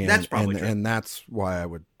 and that's probably true. And that's why I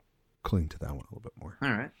would cling to that one a little bit more.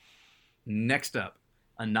 All right. Next up,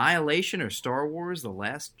 Annihilation or Star Wars: The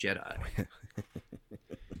Last Jedi.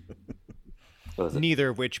 Neither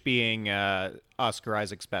of which being Oscar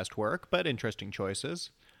Isaac's best work, but interesting choices.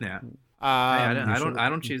 Yeah, I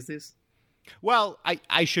don't choose these. Well,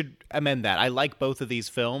 I should amend that. I like both of these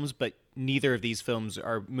films, but neither of these films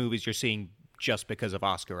are movies you're seeing just because of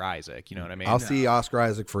Oscar Isaac. You know what I mean? I'll see Oscar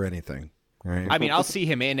Isaac for anything. Right? I mean, I'll see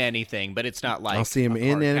him in anything, but it's not like I'll see him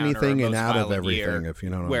in anything and out of everything. If you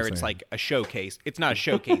know what where I'm saying. It's like a showcase. It's not a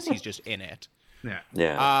showcase. He's just in it.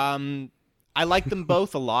 Yeah. I like them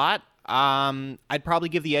both a lot. I'd probably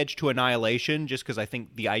give the edge to Annihilation just because I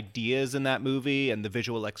think the ideas in that movie and the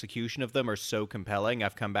visual execution of them are so compelling.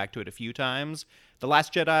 I've come back to it a few times. The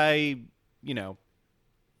Last Jedi,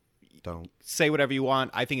 don't say whatever you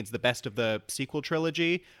want. I think it's the best of the sequel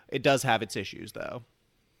trilogy. It does have its issues, though.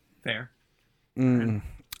 Fair.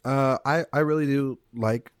 I really do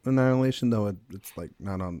like Annihilation, though it's like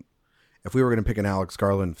not on. If we were going to pick an Alex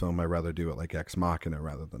Garland film, I'd rather do it like Ex Machina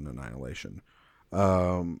rather than Annihilation.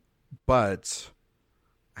 But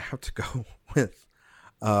I have to go with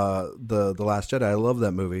the Last Jedi. I love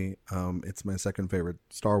that movie. It's my second favorite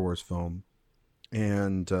Star Wars film,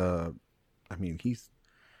 and I mean he's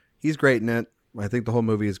great in it. I think the whole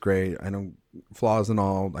movie is great. I know flaws and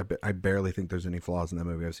all. I barely think there's any flaws in that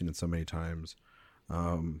movie. I've seen it so many times.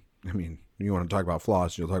 I mean, you want to talk about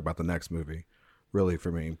flaws, you'll talk about the next movie. really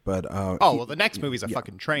for me. But oh well, the next movie's a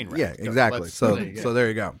fucking train wreck. Yeah, exactly. So there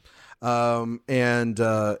you go. And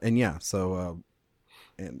yeah, so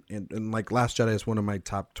and like Last Jedi is one of my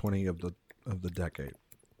top 20 of the decade,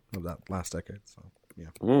 of that last decade. So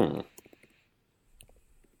yeah.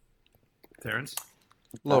 Terrence?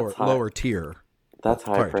 Lower tier. That's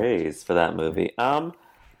high praise for that movie.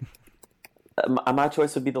 My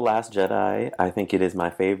choice would be The Last Jedi. I think it is my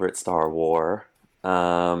favorite Star Wars.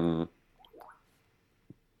 But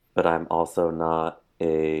I'm also not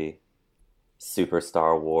a super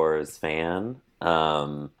Star Wars fan.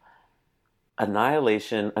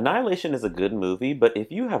 Annihilation is a good movie, but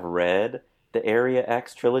if you have read the Area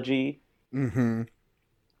X trilogy, it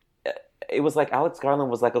was like Alex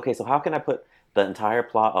Garland was like, okay, so how can I put the entire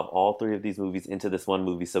plot of all three of these movies into this one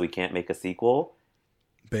movie so we can't make a sequel?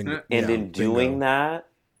 Bingo. And in doing that,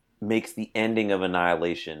 makes the ending of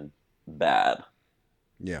Annihilation bad.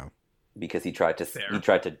 Yeah, because he tried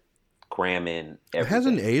to cram in everything. It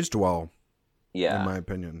hasn't aged well. Yeah, in my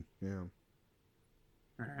opinion. Yeah.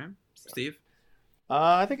 All right, Steve.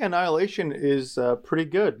 I think Annihilation is pretty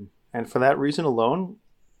good, and for that reason alone,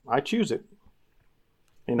 I choose it.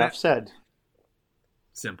 Enough said.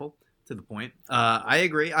 Simple, to the point. I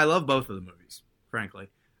agree. I love both of the movies, frankly.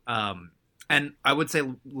 And I would say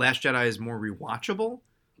Last Jedi is more rewatchable,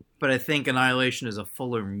 but I think Annihilation is a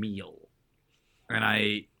fuller meal.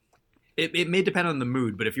 And it may depend on the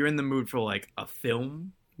mood, but if you're in the mood for like a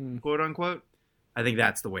film, quote unquote, I think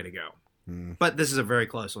that's the way to go. But this is a very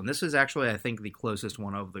close one. This is actually, I think, the closest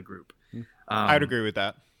one of the group. I'd agree with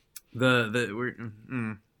that.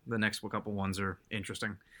 The next couple ones are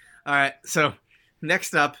interesting. All right, so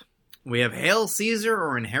next up, we have Hail Caesar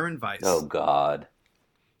or Inherent Vice. Oh, God.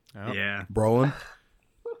 Oh. Yeah. Brolin.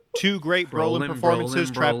 Two great Brolin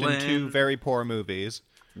performances trapped in two very poor movies.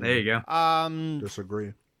 There you go.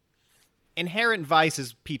 Disagree. Inherent Vice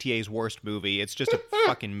is PTA's worst movie. It's just a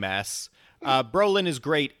fucking mess. Brolin is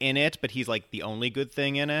great in it, but he's like the only good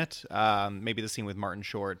thing in it. Maybe the scene with Martin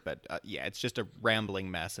Short, but yeah, it's just a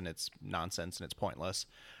rambling mess, and it's nonsense, and it's pointless.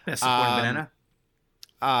 Best supporting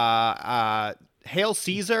banana. Hail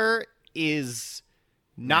Caesar is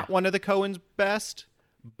not one of the Coens' best,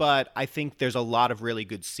 but I think there's a lot of really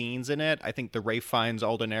good scenes in it. I think the Ralph Fiennes,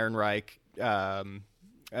 Alden Ehrenreich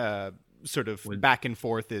sort of back and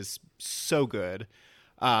forth is so good.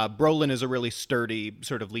 Brolin is a really sturdy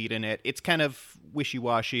sort of lead in it. It's kind of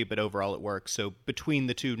wishy-washy, but overall it works. So between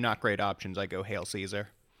the two not great options, I go Hail Caesar.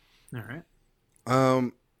 All right.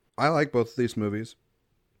 I like both of these movies.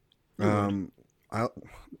 They're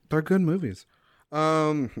good movies.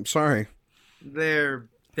 I'm sorry. They're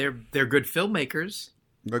good filmmakers.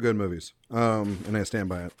 They're good movies. And I stand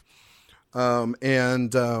by it. They're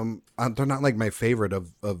not like my favorite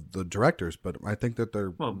of the directors, but I think that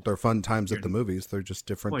they're fun times at the movies. They're just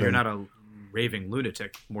different. Well, you're not a raving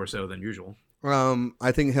lunatic, more so than usual.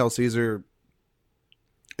 I think Hail Caesar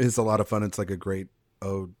is a lot of fun. It's like a great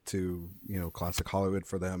ode to, classic Hollywood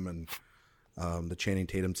for them, and the Channing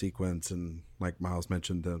Tatum sequence, and like Miles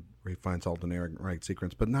mentioned, the Ralph Fiennes, Alden Ehrenreich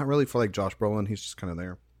sequence, but not really for like Josh Brolin. He's just kind of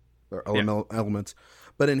there. There are elements,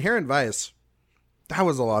 but Inherent Vice, that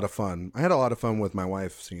was a lot of fun. I had a lot of fun with my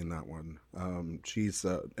wife seeing that one. She's,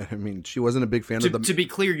 she wasn't a big fan of the. To be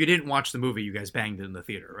clear, you didn't watch the movie. You guys banged it in the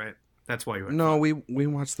theater, right? That's why you went. No, we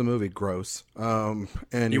watched the movie Gross. And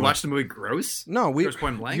you watched the movie Gross? No, Gross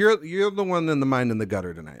Point Blank? You're the one in the mind in the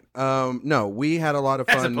gutter tonight. No, we had a lot of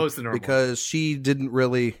fun as opposed to normal. Because she didn't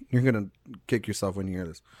really. You're gonna kick yourself when you hear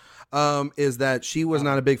this. Is that she was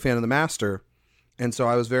not a big fan of The Master. And so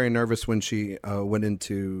I was very nervous when she went in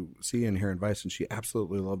to see Inherent Vice, and she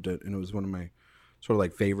absolutely loved it. And it was one of my sort of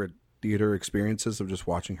like favorite theater experiences of just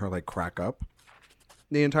watching her like crack up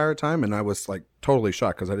the entire time. And I was like totally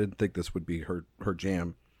shocked because I didn't think this would be her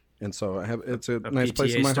jam. And so it's a nice PTA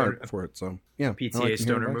place in my heart for it. So yeah, PTA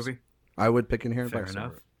stoner movie. I would pick Inherent Fair Vice.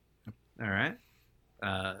 Enough. All right.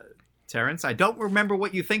 Terrence, I don't remember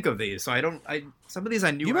what you think of these, so some of these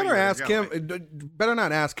I knew. You better ask him. Better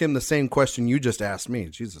not ask him the same question you just asked me.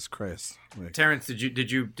 Jesus Christ, Terrence,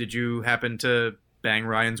 did you happen to bang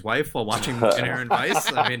Ryan's wife while watching Inherent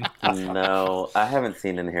Vice? I mean, no, I haven't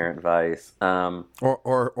seen Inherent Vice.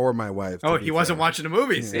 Or my wife. Oh, he wasn't watching the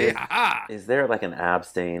movies. Is there like an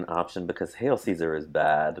abstain option? Because Hail Caesar is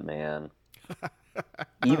bad, man.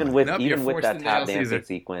 Even with that tap dancing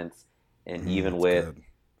sequence, and even with. Good.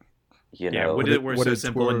 We're so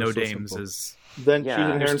simple and no dames is. Then choose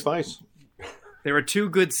Inherent Vice. There are two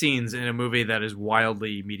good scenes in a movie that is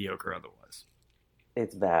wildly mediocre otherwise.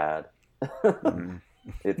 It's bad.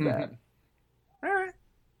 It's bad. All right.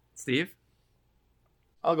 Steve?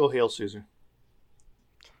 I'll go Hail Caesar.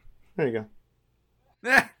 There you go.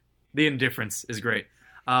 The indifference is great.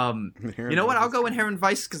 You know what? I'll go Inherent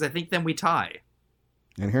Vice because I think then we tie.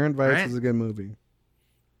 Inherent Vice Right? is a good movie.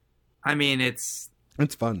 I mean, it's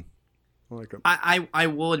fun. I like it. I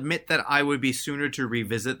will admit that I would be sooner to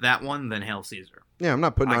revisit that one than Hail Caesar. Yeah, I'm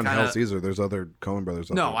not putting I on kinda- Hail Caesar. There's other Coen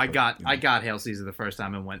brothers. out No, there, I but, got you know. I got Hail Caesar the first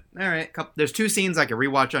time and went, all right. There's 2 scenes I can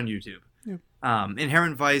rewatch on YouTube. Yeah.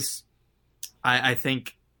 Inherent Vice, I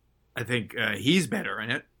think he's better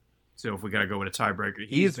in it. So if we got to go with a tiebreaker,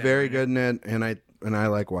 He's better very in it. good in it, and I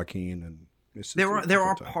like Joaquin. And it's just There a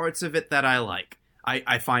are good time. parts of it that I like.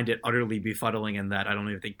 I find it utterly befuddling in that I don't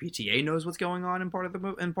even think PTA knows what's going on in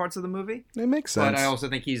parts of the movie. It makes sense. But I also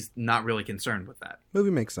think he's not really concerned with that.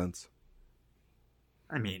 Movie makes sense.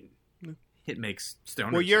 I mean, it makes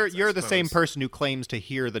stoner Well, you're sense, I the same suppose. person who claims to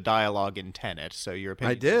hear the dialogue in Tenet, so your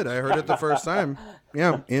opinion. I did. I heard it the first time.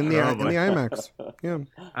 Yeah, in the Oh, boy. IMAX. Yeah,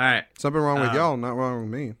 All right. something wrong with Um, y'all, not wrong with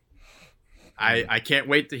me. I can't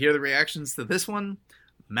wait to hear the reactions to this one.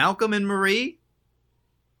 Malcolm and Marie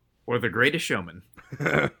or The Greatest Showman?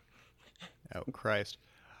 Oh Christ.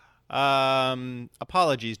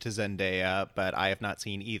 Apologies to Zendaya, but I have not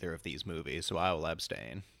seen either of these movies, so I will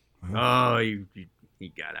abstain. Oh, you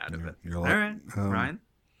got out of it. You're All like- right, Ryan.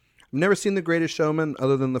 I've never seen The Greatest Showman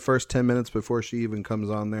other than the first 10 minutes before she even comes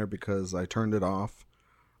on there because I turned it off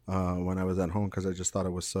when I was at home because I just thought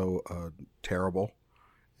it was so terrible.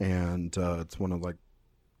 And it's one of like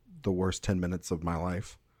the worst 10 minutes of my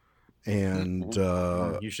life. And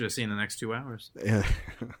You should have seen the next 2 hours. yeah,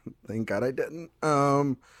 thank God I didn't.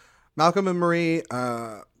 Malcolm and Marie,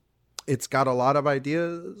 it's got a lot of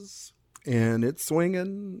ideas and it's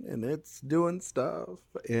swinging and it's doing stuff.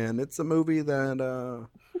 And it's a movie that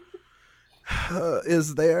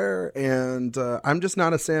is there. And I'm just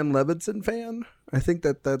not a Sam Levinson fan. I think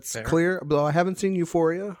that's Fair. clear. Though I haven't seen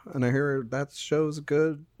Euphoria and I hear that show's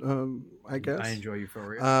good, I guess. I enjoy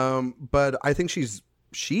Euphoria. But I think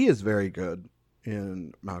she is very good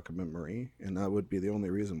in Malcolm and Marie, and that would be the only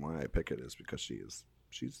reason why I pick it is because she's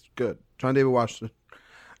good. John David Washington,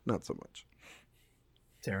 not so much.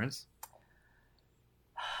 Terrence?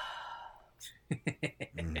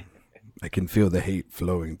 I can feel the hate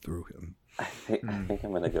flowing through him. I think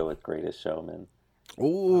I'm going to go with Greatest Showman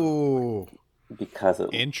Oh, because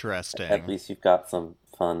at Interesting. least you've got some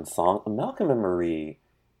fun song. Malcolm and Marie.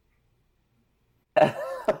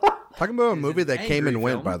 talking about a movie that an came and angry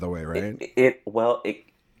went, film. by the way, right?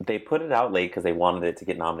 They put it out late because they wanted it to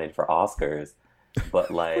get nominated for Oscars, but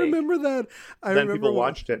like I remember that. Then people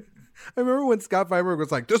watched it. I remember when Scott Feinberg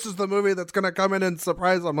was like, "This is the movie that's gonna come in and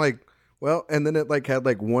surprise." I'm like, well, and then it like had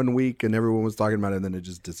like 1 week, and everyone was talking about it, and then it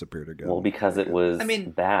just disappeared again. well because it was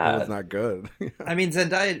it bad. was not good. I mean,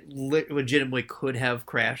 Zendaya legitimately could have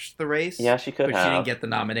crashed the race. Yeah, she could but have. she didn't get the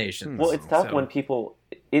nomination. Well, it's tough So- when people.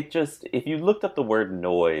 If you looked up the word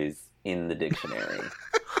noise in the dictionary,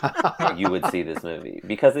 you would see this movie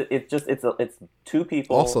because it's 2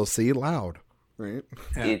 people. Also, see loud, right?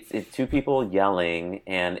 Yeah. It's 2 people yelling,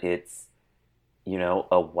 and it's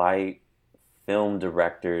a white film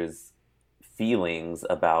director's feelings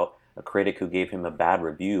about a critic who gave him a bad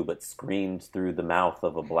review but screamed through the mouth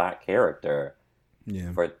of a black character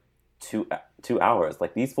Yeah. for 2 hours.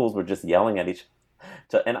 Like these fools were just yelling at each.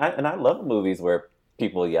 And I love movies where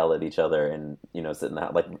people yell at each other and sitting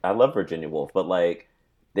out. Like I love Virginia Woolf, but like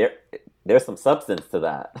there's some substance to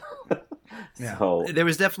that. Yeah. So There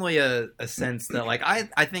was definitely a sense that, like,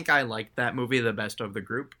 I think I liked that movie the best of the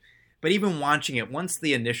group. But even watching it, once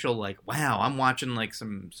the initial, like, wow, I'm watching, like,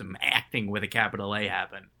 some acting with a capital A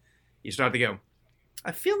happen, you start to go,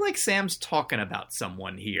 I feel like Sam's talking about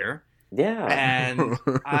someone here. yeah,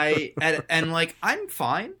 And like, I'm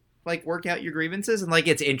fine. Like, work out your grievances. And, like,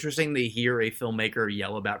 it's interesting to hear a filmmaker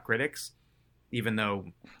yell about critics, even though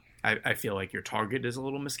I feel like your target is a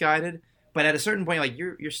little misguided. But at a certain point, like,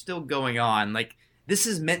 you're still going on. Like, this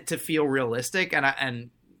is meant to feel realistic, and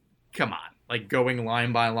come on, like, going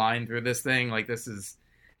line by line through this thing, like,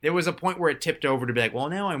 there was a point where it tipped over to be like, well,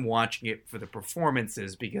 now I'm watching it for the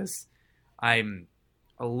performances because I'm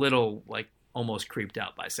a little, like, almost creeped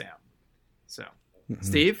out by Sam. So,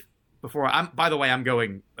 Steve, by the way, I'm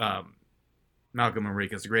going Malcolm and Marie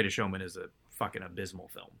because The Greatest Showman is a fucking abysmal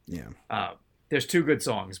film. Yeah. There's 2 good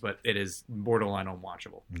songs, but it is borderline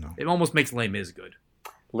unwatchable. No. It almost makes Les Mis good.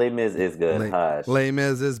 Les Mis is good. Hush. Les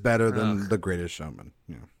Mis is better than Ugh. The Greatest Showman.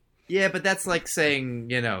 Yeah. Yeah, but that's like saying,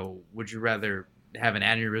 would you rather have an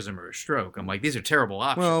aneurysm or a stroke? I'm like, these are terrible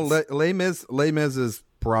options. Well, Les Mis is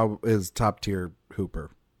top tier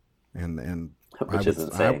Hooper, and Which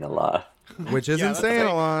isn't saying a lot. which isn't Yeah, that's saying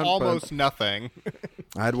a lot. almost nothing.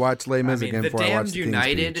 I'd watch Les Mis I mean, again The before I watch Damned The King's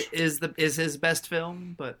United Speech. is his best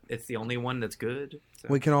film, but it's the only one that's good. So.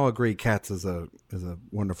 We can all agree Cats is a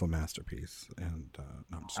wonderful masterpiece. And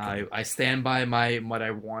no, I'm just kidding. I stand by what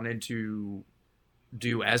I wanted to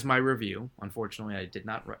do as my review. Unfortunately, I did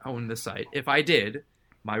not own the site. If I did,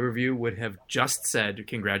 my review would have just said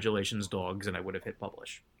 "Congratulations, dogs," and I would have hit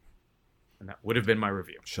publish, and that would have been my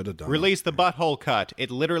review. Should have done Release that. the butthole cut.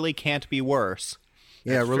 It literally can't be worse.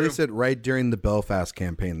 Yeah, That's release true. it right during the Belfast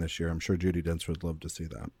campaign this year. I'm sure Judi Dench would love to see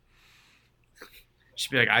that. She'd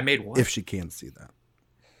be like, "I made what?" If she can see that.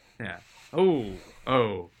 Yeah. Oh.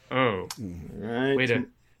 All right. Way to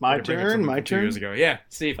my bring up turn. something My from 2 turn. years ago. Yeah.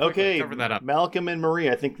 Steve. quickly, Okay, Cover that up. Malcolm and Marie.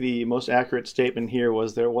 I think the most accurate statement here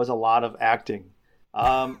was there was a lot of acting.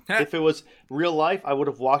 If it was real life, I would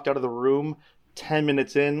have walked out of the room 10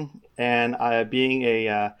 minutes in, and being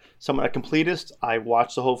a completist, I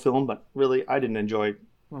watched the whole film, but really, I didn't enjoy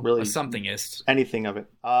really A somethingist. anything of it.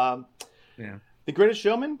 Yeah. The Greatest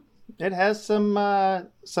Showman. It has some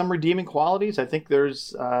redeeming qualities. I think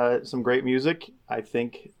there's some great music. I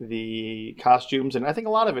think the costumes, and I think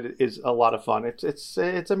a lot of it is a lot of fun. It's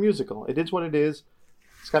a musical. It is what it is.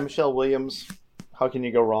 It's got Michelle Williams. How can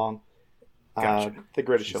you go wrong? Gotcha. The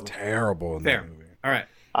Greatest She's Showman. terrible in Fair. that movie. All right.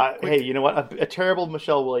 Hey, you know what? A terrible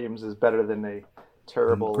Michelle Williams is better than a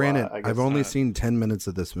terrible. Granted, I guess, I've only seen 10 minutes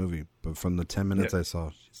of this movie, but from the 10 minutes I saw,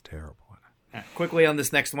 she's terrible. All right, quickly on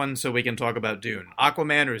this next one, so we can talk about Dune,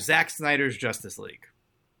 Aquaman, or Zack Snyder's Justice League.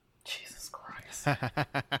 Jesus Christ.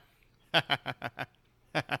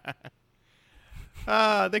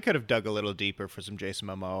 They could have dug a little deeper for some Jason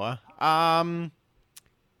Momoa.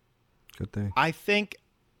 Good thing. I think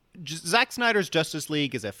Zack Snyder's Justice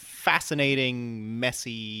League is a fascinating,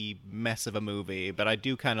 messy mess of a movie, but I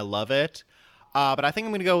do kind of love it. But I think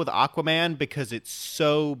I'm going to go with Aquaman because it's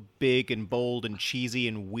so big and bold and cheesy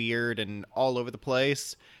and weird and all over the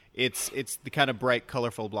place. It's the kind of bright,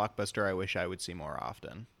 colorful blockbuster I wish I would see more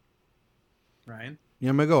often. Ryan? Yeah,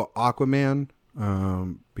 I'm going to go Aquaman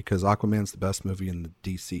because Aquaman's the best movie in the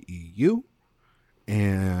DCEU.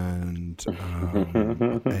 And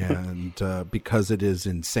because it is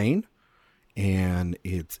insane and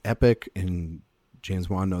it's epic and James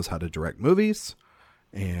Wan knows how to direct movies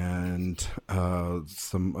and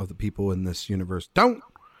some of the people in this universe don't.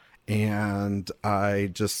 And I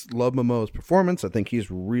just love Momoa's performance. I think he's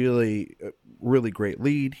really great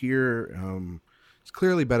lead here. He's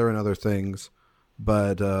clearly better in other things,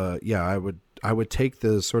 but yeah, I would take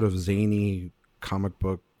the sort of zany comic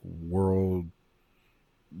book world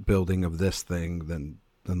building of this thing than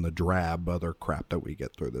the drab other crap that we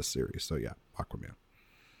get through this series. So yeah, Aquaman.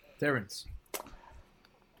 Terrence?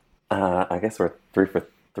 I guess we're 3 for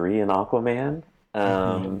 3 in Aquaman.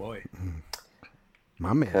 Oh, boy.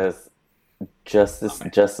 My man. Because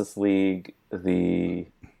Justice League, oh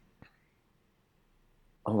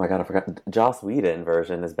my god, I forgot. Joss Whedon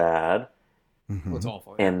version is bad, Well, it's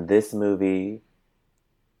awful. and this movie,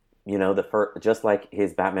 just like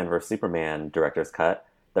his Batman vs Superman director's cut,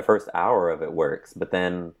 the first hour of it works, but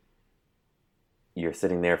then you're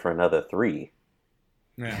sitting there for another 3.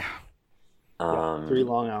 Yeah. 3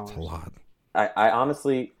 long hours. It's a lot. I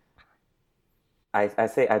honestly,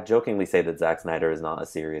 I jokingly say that Zack Snyder is not a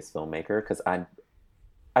serious filmmaker because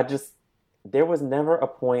there was never a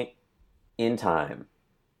point in time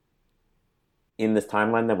in this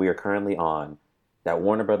timeline that we are currently on that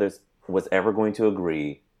Warner Brothers was ever going to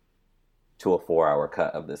agree to a 4-hour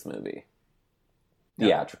cut of this movie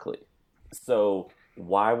theatrically. So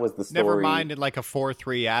why was the story? Never mind in like a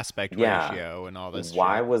 4:3 aspect Yeah. ratio and all this.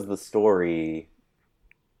 Why shit. was the story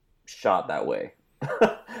shot that way?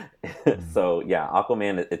 So yeah,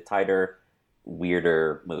 Aquaman, a tighter,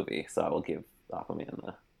 weirder movie. So I will give Aquaman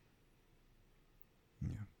the.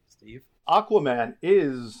 Steve? Aquaman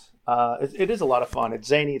is it is a lot of fun. It's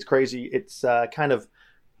zany. It's crazy. It's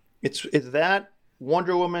it's that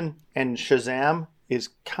Wonder Woman and Shazam is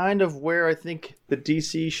kind of where I think the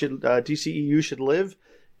DCEU should live.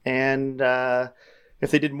 And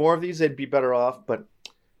if they did more of these, they'd be better off. But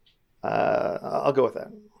I'll go with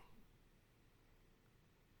that.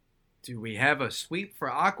 Do we have a sweep for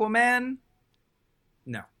Aquaman?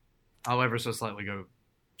 No. I'll ever so slightly go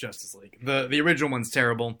Justice League. The original one's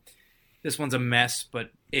terrible. This one's a mess,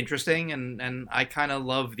 but interesting, and I kind of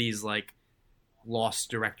love these like lost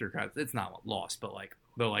director cuts. It's not lost, but like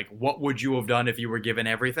what would you have done if you were given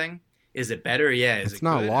everything? Is it better? Yeah. Is It's it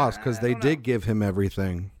not good? lost because I they don't know. did give him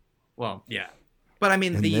everything. Well, yeah, but I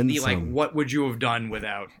mean And the then like some. what would you have done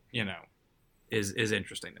without is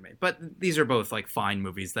interesting to me. But these are both like fine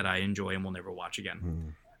movies that I enjoy and will never watch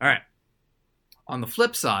again. All right. On the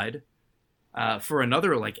flip side, For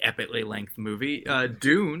another like epically length movie,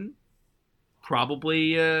 Dune,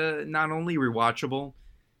 probably not only rewatchable,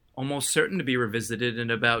 almost certain to be revisited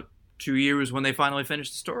in about 2 years when they finally finish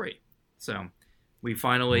the story. So we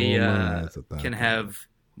finally can have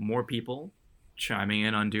more people chiming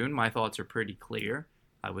in on Dune. My thoughts are pretty clear.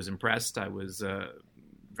 I was impressed. I was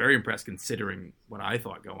very impressed considering what I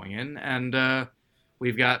thought going in. And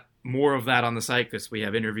we've got more of that on the site because we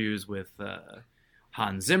have interviews with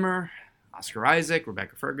Hans Zimmer, Oscar Isaac,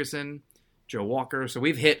 Rebecca Ferguson, Joe Walker. So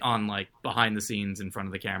we've hit on like behind the scenes in front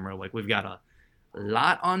of the camera. Like we've got a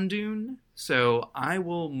lot on Dune. So I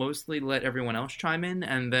will mostly let everyone else chime in,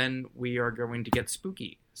 and then we are going to get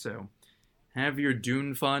spooky. So have your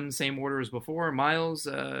Dune fun, same order as before. Miles,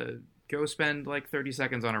 go spend like 30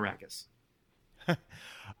 seconds on Arrakis.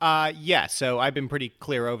 Yeah, so I've been pretty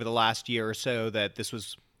clear over the last year or so that this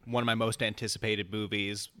was one of my most anticipated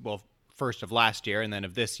movies. Well, first of last year and then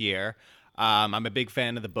of this year. I'm a big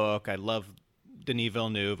fan of the book. I love Denis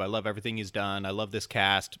Villeneuve. I love everything he's done. I love this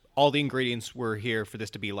cast. All the ingredients were here for this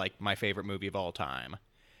to be like my favorite movie of all time.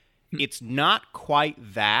 It's not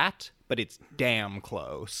quite that, but it's damn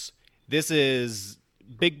close. This is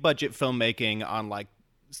big budget filmmaking on like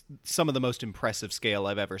some of the most impressive scale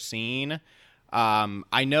I've ever seen.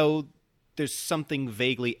 I know there's something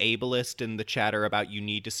vaguely ableist in the chatter about you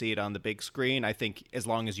need to see it on the big screen. I think as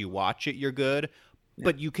long as you watch it, you're good. Yeah.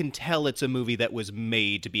 But you can tell it's a movie that was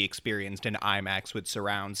made to be experienced in IMAX with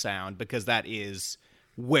surround sound because that is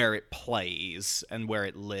where it plays and where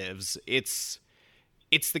it lives. It's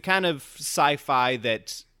the kind of sci-fi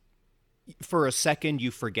that for a second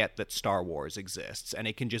you forget that Star Wars exists and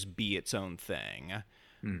it can just be its own thing.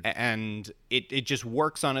 And it just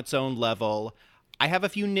works on its own level. I have a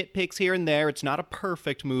few nitpicks here and there. It's not a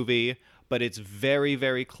perfect movie, but it's very,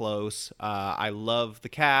 very close. I love the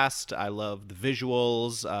cast. I love the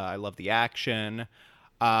visuals. I love the action.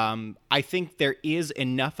 I think there is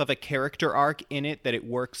enough of a character arc in it that it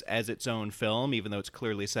works as its own film, even though it's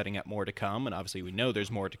clearly setting up more to come. And obviously we know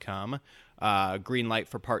there's more to come. Green light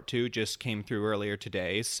for part 2 just came through earlier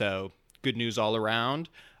today, so good news all around.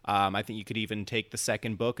 I think you could even take the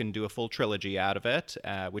second book and do a full trilogy out of it,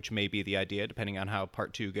 which may be the idea, depending on how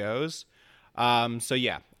part 2 goes. So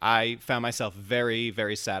yeah, I found myself very,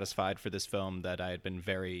 very satisfied for this film that I had been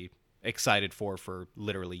very excited for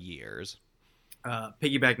literally years.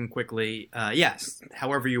 Piggybacking quickly, yes,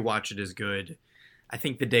 however you watch it is good. I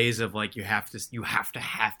think the days of like you have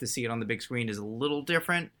to see it on the big screen is a little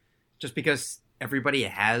different, just because everybody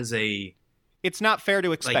has a. It's not fair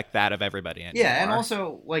to expect that of everybody anymore. Yeah, and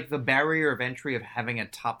also, like, the barrier of entry of having a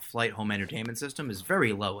top-flight home entertainment system is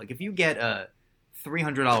very low. Like, if you get a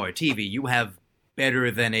 $300 TV, you have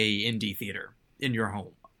better than a indie theater in your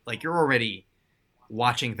home. Like, you're already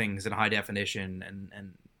watching things in high definition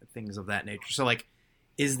and things of that nature. So, like,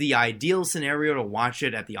 is the ideal scenario to watch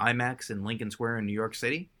it at the IMAX in Lincoln Square in New York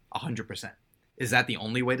City? 100%. Is that the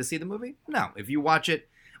only way to see the movie? No. If you watch it...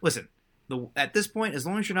 Listen... At this point, as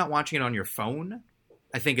long as you're not watching it on your phone,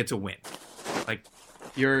 I think it's a win. Like,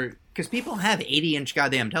 because people have 80-inch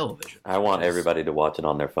goddamn television. I want everybody to watch it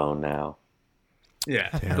on their phone now. Yeah,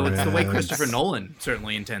 it's the way Christopher Nolan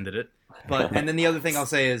certainly intended it. But and then the other thing I'll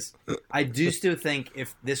say is, I do still think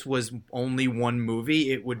if this was only one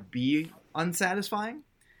movie, it would be unsatisfying.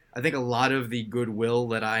 I think a lot of the goodwill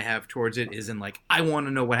that I have towards it is in like, I want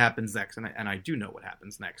to know what happens next, and I do know what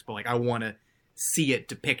happens next, but like I want to see it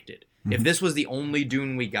depicted. If this was the only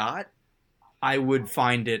Dune we got, I would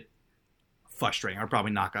find it frustrating. I'd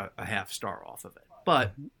probably knock a half star off of it.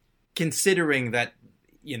 But considering that,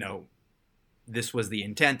 you know, this was the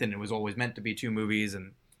intent and it was always meant to be 2 movies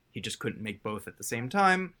and he just couldn't make both at the same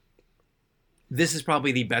time, this is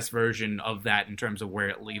probably the best version of that in terms of where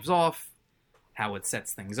it leaves off, how it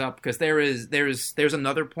sets things up. Because there's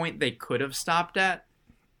another point they could have stopped at,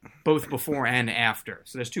 both before and after.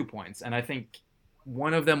 So there's 2 points. And I think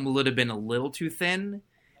one of them would have been a little too thin,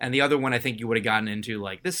 and the other one I think you would have gotten into,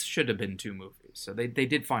 like, this should have been 2 movies. So they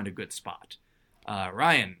did find a good spot.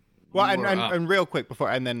 Ryan. Well, and real quick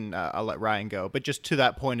before, and then I'll let Ryan go, but just to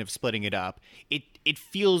that point of splitting it up, it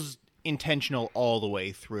feels intentional all the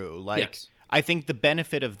way through. Like, yes. I think the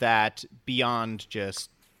benefit of that beyond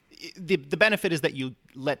just... The benefit is that you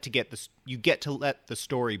get to let the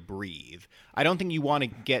story breathe. I don't think you want to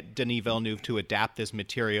get Denis Villeneuve to adapt this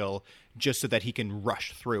material just so that he can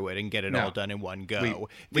rush through it and get it all done in one go.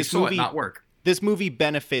 We saw it not work. This movie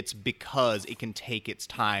benefits because it can take its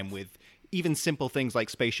time with even simple things like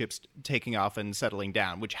spaceships taking off and settling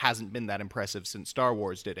down, which hasn't been that impressive since Star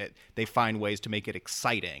Wars did it. They find ways to make it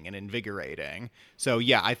exciting and invigorating. So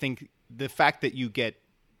yeah, I think the fact that you get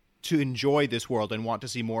to enjoy this world and want to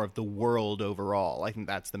see more of the world overall. I think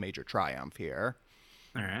that's the major triumph here.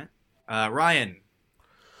 All right. Ryan,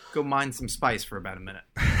 go mine some spice for about a minute.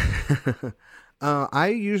 I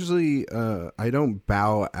usually I don't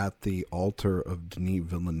bow at the altar of Denis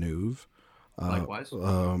Villeneuve. Likewise.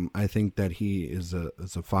 I think that he is a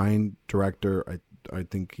fine director. I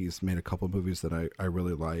think he's made a couple of movies that I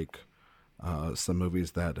really like. Some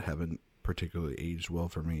movies that haven't particularly aged well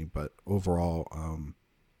for me, but overall,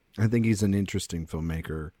 I think he's an interesting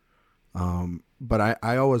filmmaker. But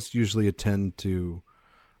I always usually tend to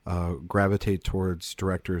gravitate towards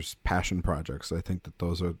directors' passion projects. I think that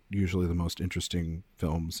those are usually the most interesting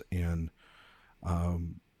films, and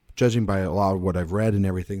judging by a lot of what I've read and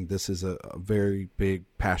everything, this is a very big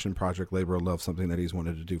passion project, labor of love, something that he's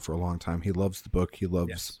wanted to do for a long time. He loves the book. He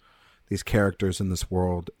loves these characters in this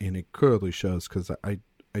world, and it clearly shows, because I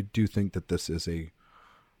do think that this is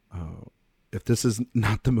if this is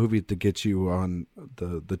not the movie to get you on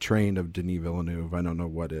the train of Denis Villeneuve, I don't know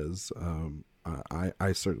what is.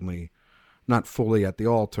 I certainly not fully at the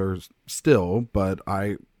altar still, but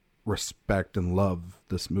I respect and love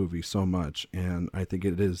this movie so much, and I think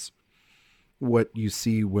it is what you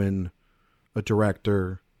see when a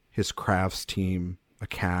director, his crafts team, a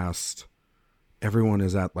cast, everyone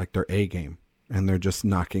is at like their A game, and they're just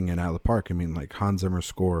knocking it out of the park. I mean, like Hans Zimmer's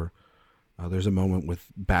score, there's a moment with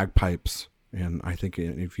bagpipes, and I think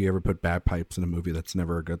if you ever put bagpipes in a movie, that's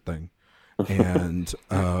never a good thing. And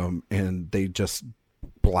and they just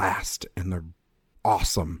blast, and they're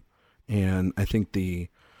awesome. And I think the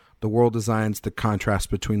world designs, the contrast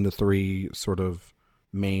between the three sort of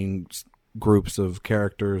main groups of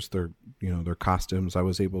characters, their costumes. I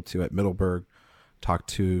was able to, at Middleburg, talk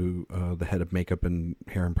to the head of makeup and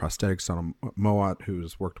hair and prosthetics, Donald Mowat,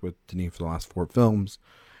 who's worked with Denis for the last 4 films,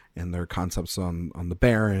 and their concepts on the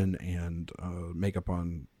Baron, and makeup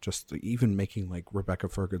on just even making like Rebecca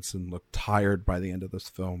Ferguson look tired by the end of this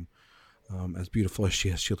film. As beautiful as she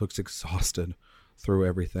is, she looks exhausted through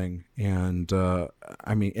everything. And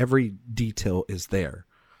I mean, every detail is there.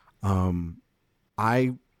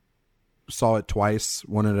 I saw it twice,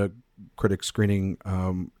 one at a critic screening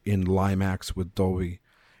in LIMAX with Dolby,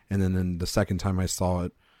 and then the second time I saw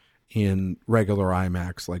it in regular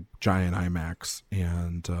IMAX, like giant IMAX.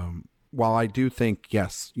 And while I do think,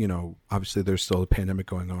 yes, obviously there's still a pandemic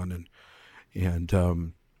going on, and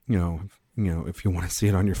if you want to see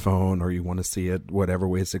it on your phone, or you want to see it whatever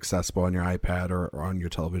way it's accessible on your iPad or on your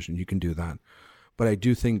television, you can do that. But I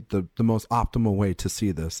do think the most optimal way to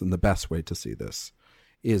see this, and the best way to see this,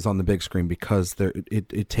 is on the big screen, because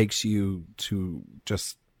it takes you to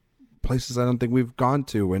just places I don't think we've gone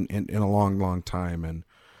to in a long, long time. And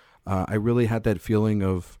I really had that feeling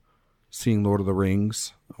of seeing Lord of the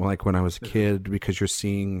Rings, like when I was a kid, because you're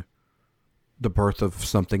seeing the birth of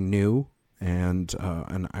something new. And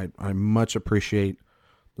I much appreciate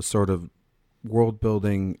the sort of world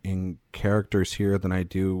building in characters here than I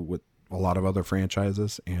do with a lot of other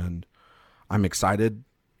franchises. And I'm excited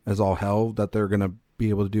as all hell that they're going to be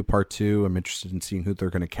able to do part 2. I'm interested in seeing who they're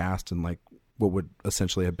going to cast in like what would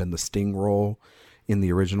essentially have been the Sting role in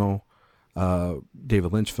the original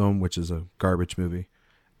David Lynch film, which is a garbage movie.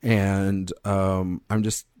 And I'm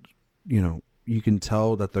just, you can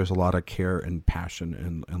tell that there's a lot of care and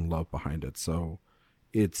passion and love behind it. So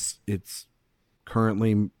it's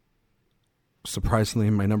currently, surprisingly,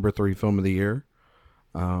 my number 3 film of the year.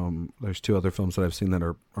 There's 2 other films that I've seen that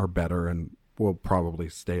are better and will probably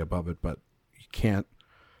stay above it, but you can't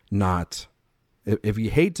not, if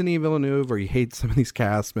you hate Denis Villeneuve, or you hate some of these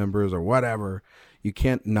cast members or whatever, you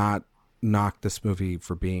can't not knock this movie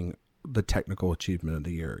for being the technical achievement of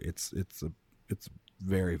the year. It's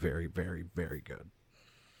very, very, very, very good.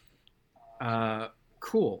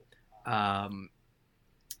 Cool.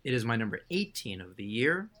 It is my number 18 of the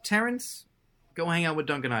year. Terrence, go hang out with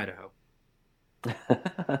Duncan, Idaho.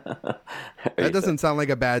 That doesn't sound like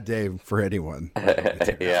a bad day for anyone.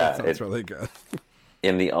 Yeah, it's really good.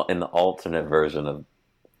 In the alternate version of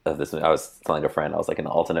this movie, I was telling a friend, I was like, in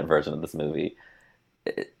the alternate version of this movie,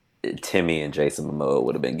 Timmy and Jason Momoa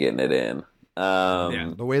would have been getting it in.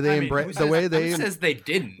 The way they embrace, the way they says they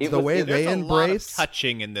didn't. The way they embrace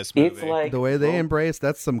touching in this movie. It's like the way they embrace.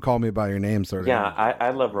 That's some Call Me by Your Name sort of. Yeah, I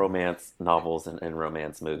love romance novels and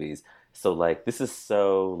romance movies. So like, this is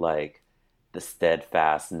so like the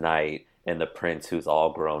steadfast knight and the prince who's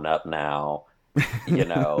all grown up now,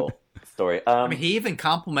 story. I mean, he even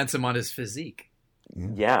compliments him on his physique.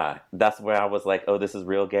 Yeah, that's where I was like, oh, this is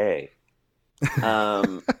real gay.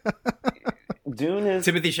 Dune is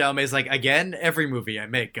Timothée Chalamet's like, again, every movie I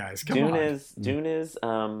make, guys, come on. Dune is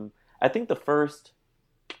I think the first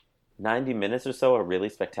 90 minutes or so are really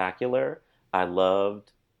spectacular. I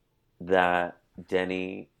loved that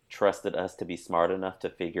Denny trusted us to be smart enough to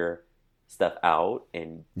figure stuff out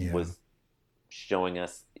and was showing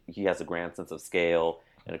us he has a grand sense of scale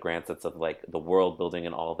and a grand sense of like the world building,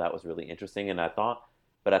 and all of that was really interesting. And I thought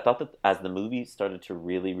that as the movie started to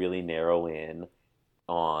really, really narrow in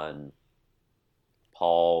on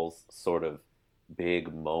Paul's sort of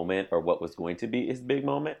big moment, or what was going to be his big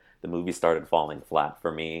moment, the movie started falling flat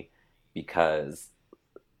for me, because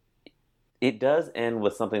it does end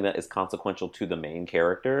with something that is consequential to the main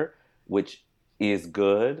character, which is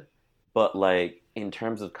good, but like in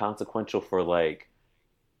terms of consequential for like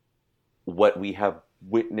what we have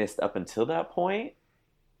witnessed up until that point,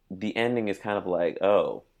 the ending is kind of like,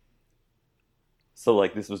 oh, so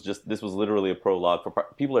like this was literally a prologue for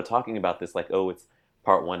people are talking about this like, oh, it's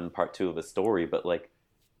part 1 and part 2 of a story, but like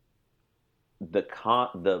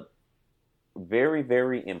the very,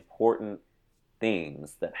 very important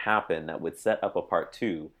things that happened that would set up a part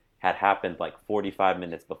 2 had happened like 45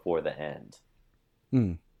 minutes before the end.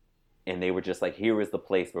 And they were just like, here is the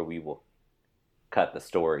place where we will cut the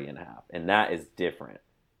story in half. And that is different,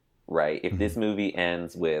 right? If this movie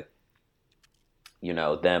ends with, you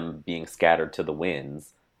know, them being scattered to the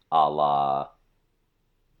winds, a la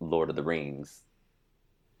Lord of the Rings,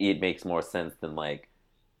 it makes more sense than like,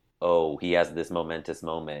 oh, he has this momentous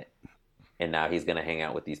moment and now he's going to hang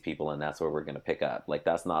out with these people and that's where we're going to pick up. Like,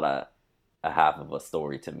 that's not a half of a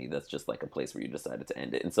story to me. That's just like a place where you decided to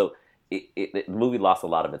end it. And so the movie lost a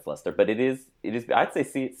lot of its luster, but it is, I'd say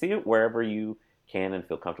see it wherever you can and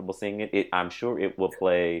feel comfortable seeing it. I'm sure it will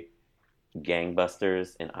play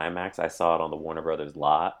gangbusters in IMAX. I saw it on the Warner Brothers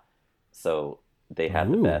lot, so they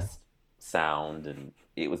had the best sound, and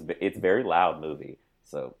it's a very loud movie.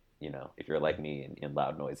 So, you know, if you're like me and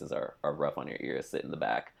loud noises are rough on your ears, sit in the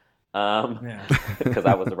back. Because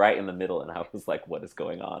I was right in the middle and I was like, what is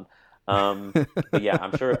going on? But yeah,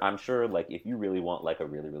 I'm sure like if you really want like a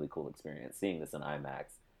really, really cool experience, seeing this in IMAX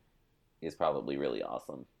is probably really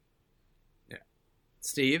awesome. Yeah.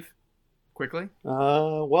 Steve, quickly?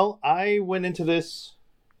 Well, I went into this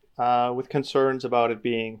with concerns about it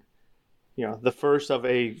being, you know, the first of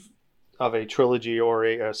a trilogy or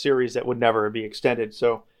a series that would never be extended.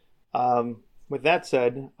 So with that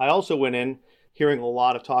said, I also went in hearing a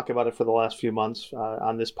lot of talk about it for the last few months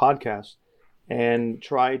on this podcast, and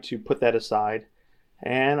tried to put that aside.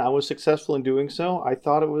 And I was successful in doing so. I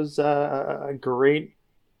thought it was a great...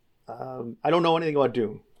 I don't know anything about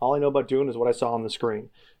Dune. All I know about Dune is what I saw on the screen.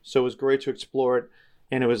 So it was great to explore it.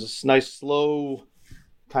 And it was a nice, slow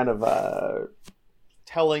kind of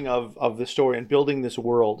telling of the story and building this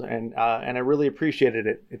world. And I really appreciated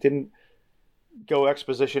it. It didn't go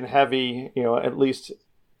exposition heavy, you know, at least...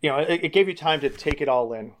 You know, it gave you time to take it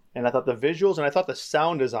all in. And I thought the visuals and I thought the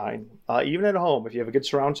sound design, even at home, if you have a good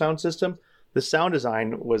surround sound system, the sound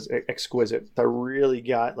design was exquisite. I really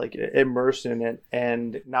got like immersed in it.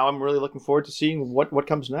 And now I'm really looking forward to seeing what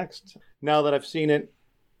comes next. Now that I've seen it,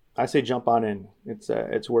 I say jump on in.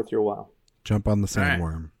 It's worth your while. Jump on the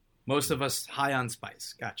sandworm. Right. Most of us high on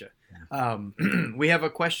spice. Gotcha. We have a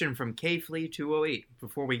question from KFlea208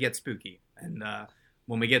 before we get spooky. And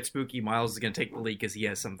when we get spooky, Miles is going to take the lead because he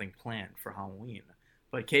has something planned for Halloween.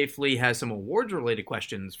 But KFlea has some awards-related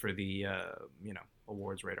questions for the,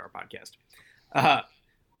 Awards Radar podcast.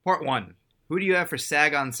 Part 1, who do you have for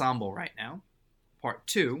SAG Ensemble right now? Part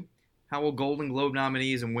 2, how will Golden Globe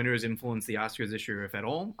nominees and winners influence the Oscars this year, if at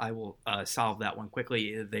all? I will solve that one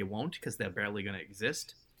quickly. They won't, because they're barely going to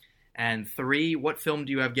exist. And 3, what film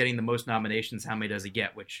do you have getting the most nominations? How many does it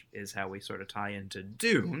get? Which is how we sort of tie into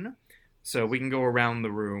Dune. So we can go around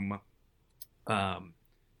the room.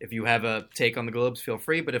 If you have a take on the Globes, feel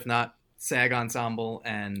free. But if not, SAG Ensemble.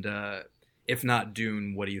 And if not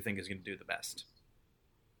Dune, what do you think is going to do the best?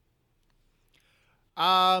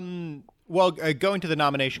 Well, going to the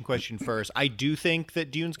nomination question first, I do think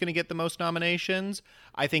that Dune's going to get the most nominations.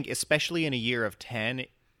 I think especially in a year of 10,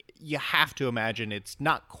 you have to imagine it's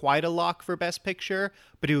not quite a lock for Best Picture,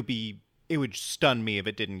 but it would stun me if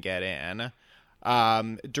it didn't get in.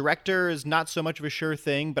 Director is not so much of a sure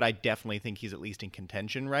thing, but I definitely think he's at least in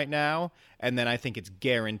contention right now. And then I think it's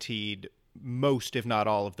guaranteed most, if not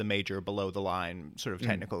all, of the major below the line sort of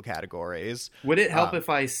technical categories. Would it help if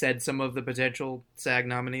I said some of the potential SAG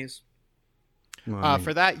nominees?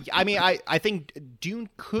 For that, I mean, I think Dune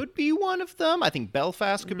could be one of them. I think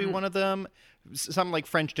Belfast could be one of them. Something like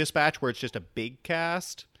French Dispatch, where it's just a big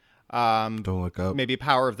cast. Don't Look Up. Maybe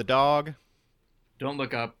Power of the Dog. Don't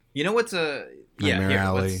Look Up. You know what's a... Nightmare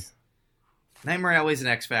Alley. Nightmare Alley's an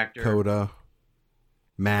X Factor. Coda.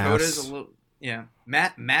 Mass. Coda's a little... Yeah,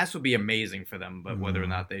 Mass would be amazing for them, but whether or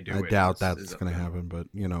not they do, I doubt that's going to happen. But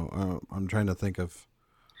I'm trying to think of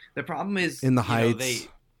the problem is in the Heights.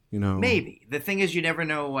 Maybe the thing is you never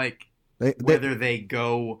know, like whether they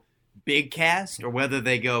go big cast or whether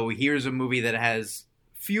they go here's a movie that has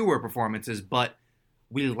fewer performances, but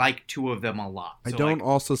we like two of them a lot. I don't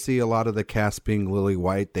also see a lot of the cast being Lily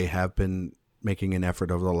White. They have been making an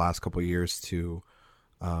effort over the last couple of years to.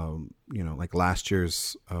 Like last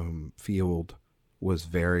year's Field was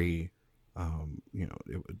very,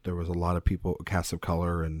 there was a lot of people, cast of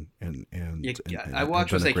color, and I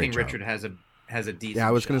watched say King Richard has a decent. Yeah,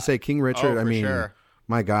 I was going to say King Richard. I mean, sure.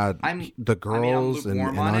 My God, the girls and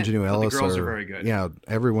Ingenue Ellis the girls are very good. Yeah,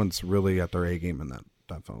 everyone's really at their A game in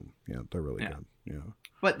that film. Yeah, they're really good. Yeah,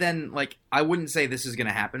 but then like I wouldn't say this is going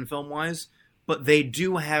to happen film wise, but they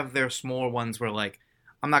do have their smaller ones where like.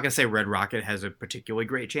 I'm not going to say Red Rocket has a particularly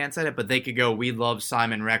great chance at it, but they could go, we love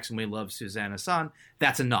Simon Rex and we love Susanna Son.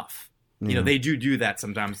 That's enough. Yeah. They do that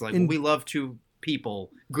sometimes. Like, we love two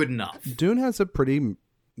people. Good enough. Dune has a pretty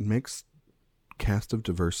mixed cast of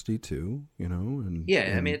diversity too, and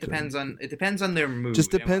yeah, I mean, it depends on their mood.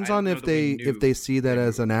 Just depends on if they see that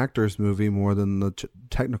as an actor's movie more than the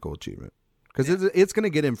technical achievement. Because it's going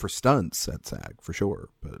to get in for stunts at SAG for sure.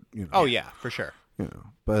 But oh yeah, for sure.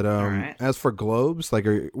 But right. As for Globes, like,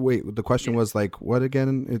 the question was like, what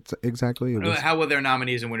again? It's exactly. How will their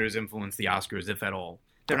nominees and winners influence the Oscars, if at all?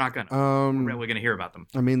 They're not gonna. We're really gonna hear about them.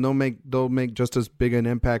 I mean, they'll make just as big an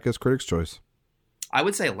impact as Critics' Choice. I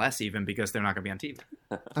would say less even because they're not gonna be on TV.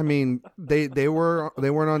 I mean, they weren't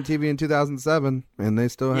on TV in 2007, and they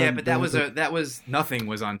still have. Yeah, but nothing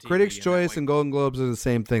was on TV. Critics' Choice and Golden Globes are the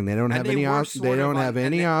same thing. They don't have any. They don't have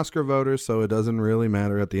any Oscar voters, so it doesn't really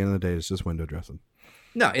matter. At the end of the day, it's just window dressing.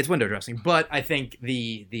 No, it's window dressing, but I think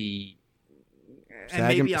the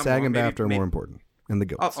SAG and BAFTA are more important, and the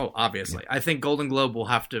guilds. Oh, obviously, yeah. I think Golden Globe will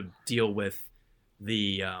have to deal with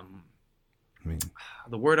the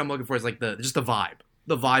the word I'm looking for is like the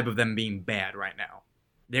vibe of them being bad right now.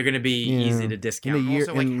 They're going to be easy to discount.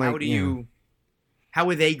 How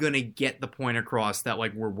are they going to get the point across that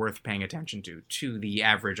like we're worth paying attention to the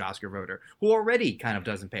average Oscar voter who already kind of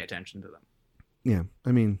doesn't pay attention to them? Yeah,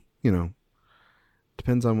 I mean,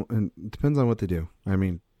 depends on what they do. I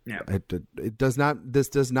mean, yeah. It does not. This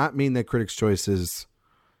does not mean that Critics' Choice is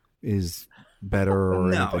better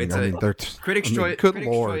or anything. Critics' Choice. Good Critics'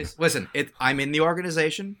 Lord! Choice, listen, I'm in the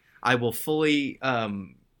organization. I will fully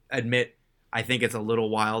admit. I think it's a little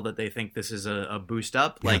wild that they think this is a boost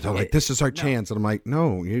up. Yeah, they're like, this is our chance, and I'm like,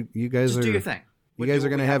 no, you guys just do your thing. You guys are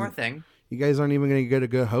going to have our thing. You guys aren't even going to get a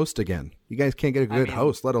good host again. You guys can't get a good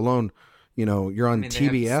host, let alone. You're on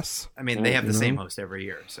TBS. They have the same host every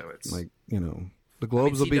year, so it's like the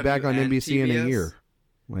Globes will be back on NBC TBS, in a year.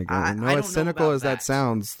 Like, as cynical as that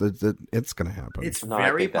sounds, that it's going to happen. It's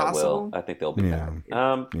very possible. I think they'll be back.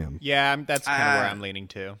 Yeah, that's kind of where I'm leaning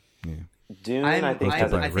to. Yeah. Dune, I think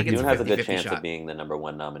has a good chance shot of being the number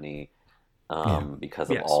one nominee because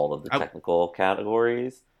of all of the technical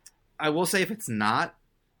categories. I will say if it's not,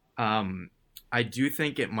 I do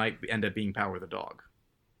think it might end up being Power of the Dog.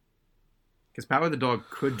 Because Power of the Dog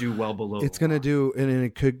could do well below. It's going to do, and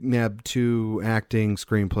it could nab 2 acting,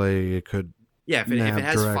 screenplay. It could. Yeah, if it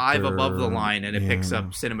has director, 5 above the line and it picks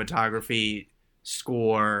up cinematography,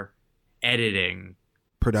 score, editing,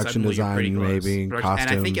 production design, maybe costumes,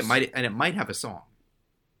 and I think it might have a song.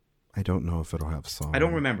 I don't know if it'll have a song. I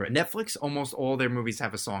don't remember. Netflix, almost all their movies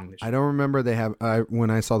have a song this year. I don't remember they have.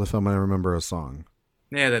 When I saw the film, I remember a song.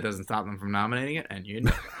 Yeah, that doesn't stop them from nominating it, and you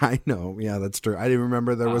know. I know. Yeah, that's true. I didn't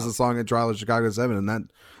remember there was a song in Trial of Chicago 7, and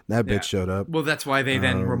that bitch showed up. Well, that's why they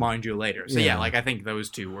then remind you later. So I think those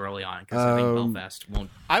two were early on, because I think Belfast won't.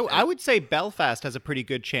 I would say Belfast has a pretty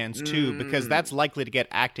good chance too, because that's likely to get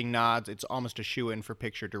acting nods. It's almost a shoe-in for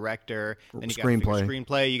picture director. Then you got to figure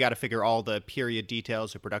screenplay. You got to figure all the period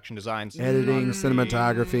details of production designs, editing,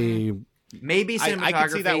 cinematography. Maybe cinematography. I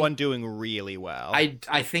could see that one doing really well.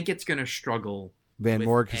 I think it's going to struggle. Van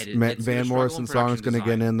Morrison's song is going to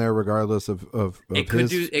get in there regardless of it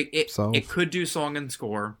his could do song and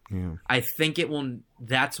score. Yeah. I think it will.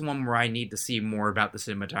 That's one where I need to see more about the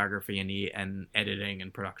cinematography and editing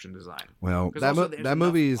and production design. Well,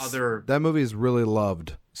 that movie's really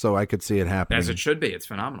loved, so I could see it happening. As it should be. It's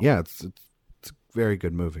phenomenal. Yeah, it's a very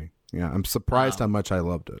good movie. Yeah, I'm surprised how much I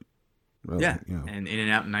loved it. Really, and in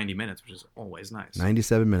and out in 90 minutes, which is always nice.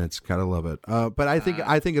 97 minutes, gotta love it. But I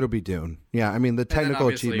think it'll be Dune. Yeah, I mean the technical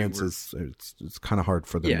achievements it's kind of hard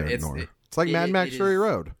for them to ignore. It's like Mad Max Fury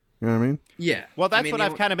Road. You know what I mean? Yeah. Well, that's what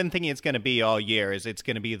I've kind of been thinking it's going to be all year. Is it's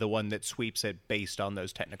going to be the one that sweeps it based on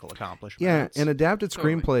those technical accomplishments. Yeah, and adapted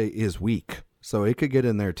screenplay is weak, so it could get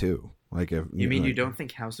in there too. Like if You mean like, you don't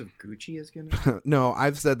think House of Gucci is gonna? No,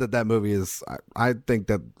 I've said that movie is. I think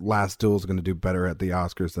that Last Duel is going to do better at the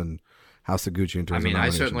Oscars than House of Gucci in terms I mean, of I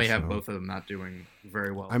nominations, certainly have so. both of them not doing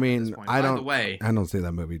very well. I mean, at this point. I By don't. the way, I don't see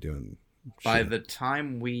that movie doing. by shit. the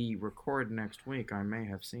time we record next week, I may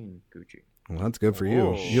have seen Gucci. Well, that's good for you.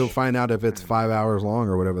 Oh. You'll find out if it's 5 hours long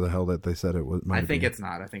or whatever the hell that they said it was. I think it's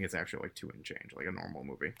not. I think it's actually like 2 and change, like a normal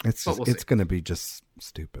movie. It's But just, we'll it's see. going to be just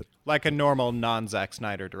stupid. Like a normal non-Zack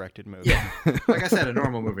Snyder directed movie. Yeah, like I said, a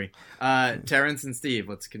normal movie. Terrence and Steve,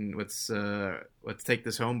 let's take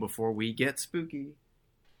this home before we get spooky.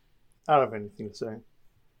 I don't have anything to say.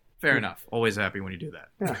 Fair enough. Always happy when you do that.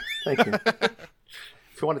 Yeah, thank you.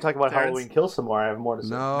 If you want to talk about Terrence? Halloween Kills some more, I have more to say.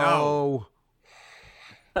 No.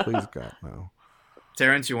 Please, God, no.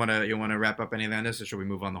 Terrence, you wanna wrap up any of this, or should we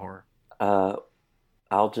move on to horror?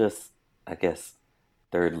 I'll just, I guess,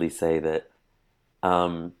 thirdly say that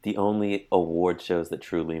the only award shows that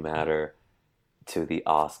truly matter to the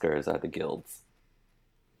Oscars are the guilds.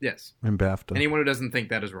 Yes. And BAFTA. Anyone who doesn't think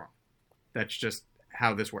that is wrong. That's just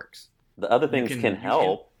how this works. The other things you can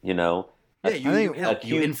help, you know. Yeah, A you think help. a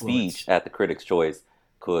You cute influence. speech at the Critics' Choice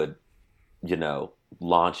could, you know,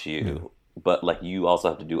 launch you. But like you also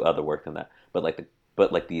have to do other work than that. But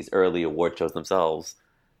like these early award shows themselves,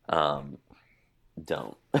 don't.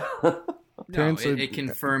 No, Terrence, it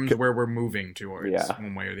confirms where we're moving towards, Yeah.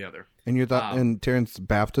 one way or the other. And you thought, and Terrence,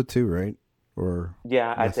 BAFTA too, right? Or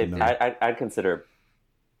Yeah, I'd yes say and no? I'd consider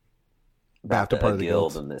BAFTA part a of the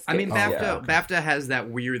guild guilds. in this. I mean, case. BAFTA Yeah. BAFTA has that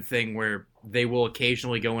weird thing where they will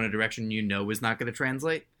occasionally go in a direction you know is not going to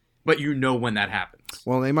translate, but you know when that happens.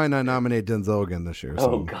 Well, they might not nominate Denzel again this year. Oh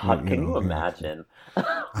So, God, can you know, imagine?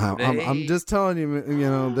 I'm just telling you, you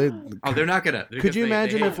know, they. Oh, they're not gonna. Could you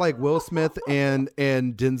imagine if like Will Smith and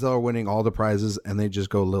Denzel are winning all the prizes and they just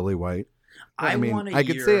go Lily White? I mean, want a I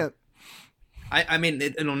could year- see it. I mean,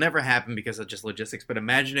 it'll never happen because of just logistics. But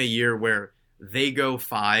imagine a year where they go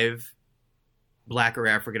 5 Black or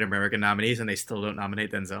African American nominees and they still don't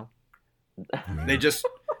nominate Denzel. They just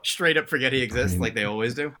straight up forget he exists, like they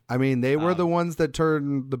always do. I mean, they were the ones that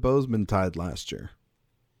turned the Bozeman tide last year.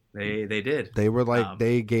 They did. They were like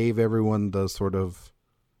they gave everyone the sort of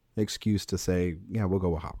excuse to say, "Yeah, we'll go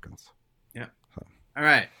with Hopkins." Yeah. All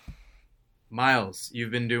right, Miles,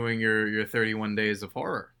 you've been doing your 31 days of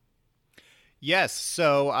horror. Yes,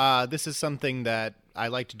 so this is something that I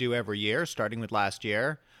like to do every year, starting with last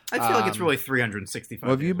year. I feel like it's really 365.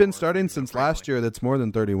 Well, if days you've of been horror, starting so since frankly. last year, that's more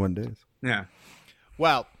than 31 days. Yeah,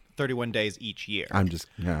 Well, 31 days each year. I'm just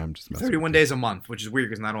messing. 31 days a month, which is weird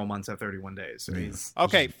because not all months have 31 days. So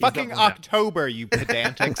Okay, fucking doubling down. October, you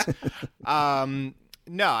pedantics.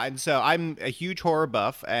 No, and so I'm a huge horror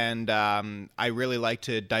buff, and I really like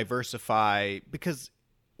to diversify because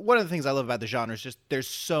one of the things I love about the genre is just there's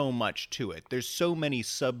so much to it. There's so many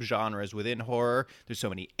subgenres within horror. There's so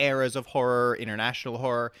many eras of horror, international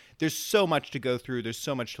horror. There's so much to go through. There's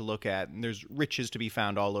so much to look at, and there's riches to be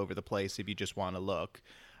found all over the place if you just want to look.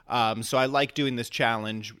 So I like doing this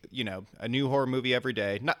challenge, you know, a new horror movie every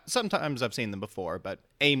day. Not sometimes I've seen them before, but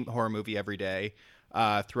a horror movie every day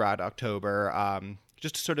throughout October,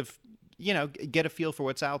 just to sort of, you know, get a feel for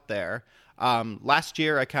what's out there. Last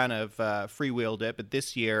year I kind of freewheeled it, but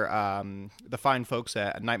this year the fine folks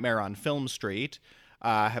at Nightmare on Film Street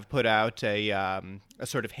have put out a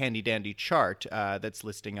sort of handy-dandy chart that's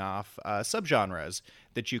listing off subgenres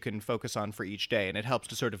that you can focus on for each day, and it helps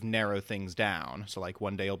to sort of narrow things down. So, like,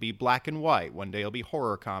 one day it'll be black and white, one day it'll be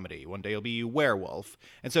horror comedy, one day it'll be werewolf,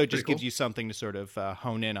 and so it just gives you something to sort of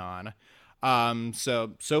hone in on.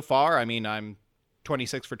 So far, I mean, I'm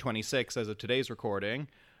 26 for 26 as of today's recording.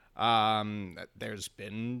 There's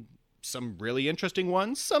been some really interesting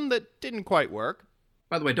ones, some that didn't quite work.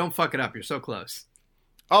 By the way, don't fuck it up. You're so close.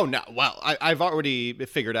 Oh, no. Well, I've already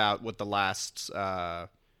figured out what the last,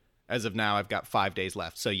 as of now, I've got 5 days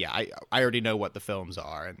left. So, yeah, I already know what the films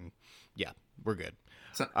are. And, yeah, we're good.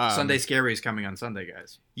 Sunday Scary is coming on Sunday,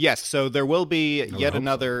 guys. Yes, so there will be yet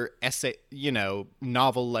another essay, you know,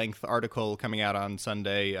 novel-length article coming out on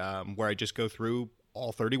Sunday where I just go through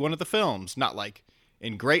all 31 of the films. Not, like,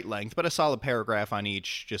 in great length, but a solid paragraph on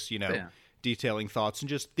each, just, you know, detailing thoughts and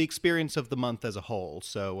just the experience of the month as a whole.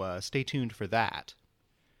 So stay tuned for that.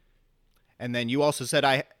 And then you also said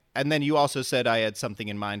I had something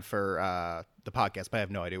in mind for the podcast, but I have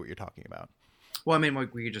no idea what you're talking about. Well, I mean,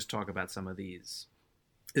 like, we could just talk about some of these.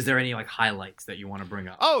 Is there any, like, highlights that you want to bring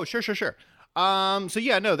up? Oh, sure. So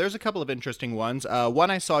yeah, no, there's a couple of interesting ones. One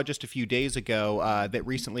I saw just a few days ago that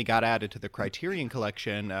recently got added to the Criterion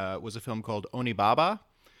Collection was a film called Onibaba,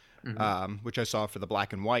 which I saw for the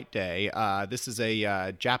Black and White Day. This is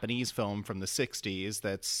a Japanese film from the 60s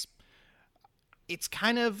that's it's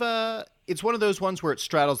kind of it's one of those ones where it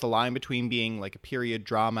straddles the line between being like a period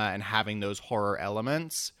drama and having those horror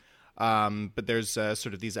elements. But there's sort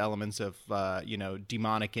of these elements of,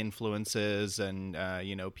 demonic influences and,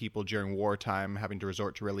 people during wartime having to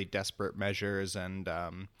resort to really desperate measures. And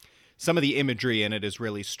some of the imagery in it is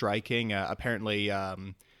really striking. Apparently,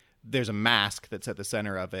 there's a mask that's at the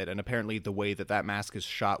center of it. And apparently the way that mask is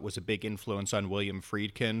shot was a big influence on William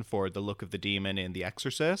Friedkin for the look of the demon in The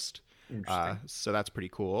Exorcist. So that's pretty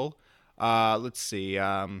cool. Let's see.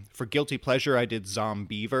 For Guilty Pleasure, I did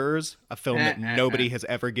Zombievers, a film that nobody has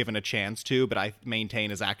ever given a chance to, but I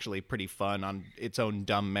maintain is actually pretty fun on its own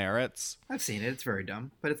dumb merits. I've seen it. It's very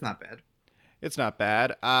dumb, but it's not bad. It's not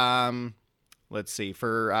bad. Let's see.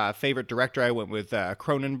 For favorite director, I went with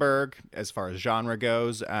Cronenberg as far as genre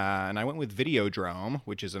goes, and I went with Videodrome,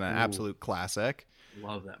 which is an absolute classic.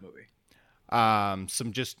 Love that movie.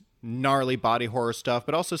 Some just gnarly body horror stuff,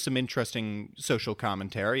 but also some interesting social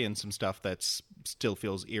commentary and some stuff that still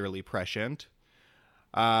feels eerily prescient.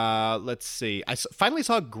 Let's see. I finally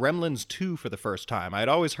saw Gremlins 2 for the first time. I had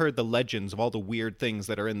always heard the legends of all the weird things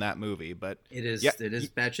that are in that movie, but it is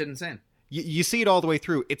batshit insane. You see it all the way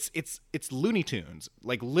through. It's Looney Tunes,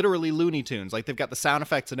 like literally Looney Tunes. Like they've got the sound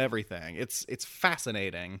effects and everything. It's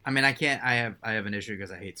fascinating. I mean, I have an issue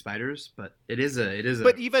because I hate spiders, but it is a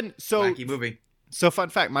but even so wacky movie. So fun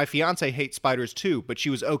fact, my fiance hates spiders too, but she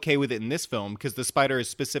was okay with it in this film because the spider is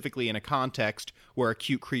specifically in a context where a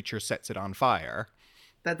cute creature sets it on fire.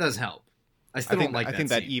 That does help. I think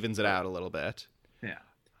that evens it out a little bit. Yeah.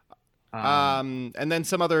 And then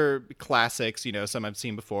some other classics, some I've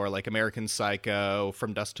seen before, like American Psycho,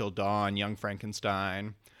 From Dusk Till Dawn, Young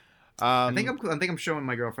Frankenstein. I think I'm showing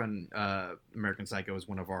my girlfriend American Psycho as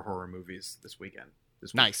one of our horror movies this weekend.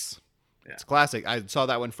 Nice. Yeah. It's classic. I saw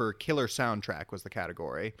that one for Killer Soundtrack was the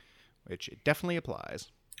category, which it definitely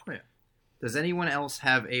applies. Oh, yeah. Does anyone else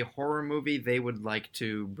have a horror movie they would like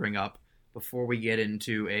to bring up before we get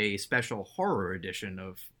into a special horror edition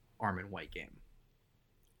of Armin White Game?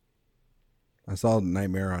 I saw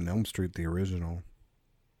Nightmare on Elm Street, the original.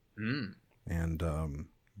 And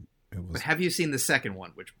it was. But have you seen the second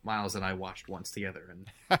one, which Miles and I watched once together?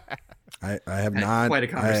 And I have had not. Quite a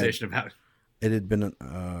conversation about. It had been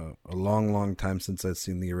a long, long time since I'd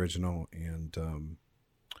seen the original, and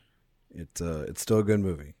it's still a good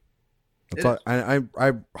movie.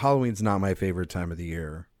 Halloween's not my favorite time of the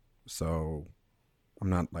year, so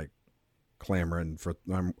I'm not like clamoring for.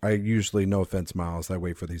 I usually, no offense, Miles, I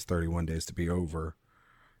wait for these 31 days to be over,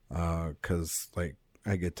 because like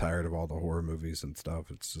I get tired of all the horror movies and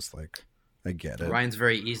stuff. It's just like. I get it. Ryan's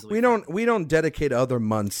very easily. We don't dedicate other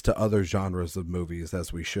months to other genres of movies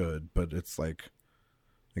as we should, but it's like,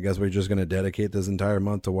 I guess we're just going to dedicate this entire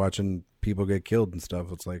month to watching people get killed and stuff.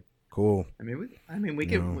 It's like, cool. I mean, we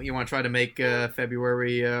could. You want to try to make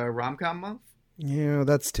February rom-com month? Yeah,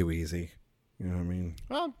 that's too easy. You know what I mean?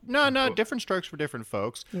 Well, no, different strokes for different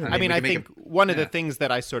folks. Yeah. I think one of the things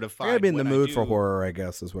that I sort of find, I gotta be in the mood for horror, I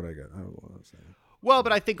guess, is what I got. I don't want to say. Well,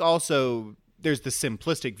 but I think also there's the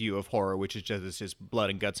simplistic view of horror, which is just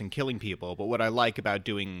blood and guts and killing people. But what I like about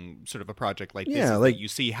doing sort of a project like this is that you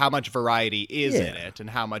see how much variety is in it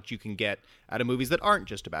and how much you can get out of movies that aren't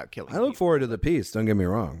just about killing people. I look forward to the piece, don't get me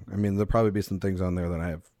wrong. I mean, there'll probably be some things on there that I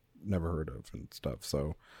have never heard of and stuff.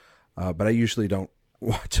 So, but I usually don't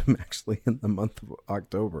watch them actually in the month of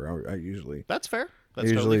October. I usually... That's fair.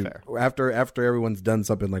 That's totally fair. After everyone's done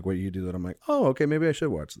something like what you do, that I'm like, oh, okay, maybe I should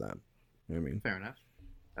watch that. You know what I mean? Fair enough.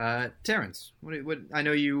 Terrence, what I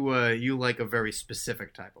know you like a very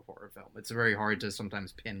specific type of horror film. It's very hard to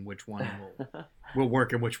sometimes pin which one will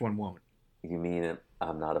work and which one won't. You mean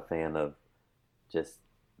I'm not a fan of just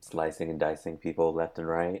slicing and dicing people left and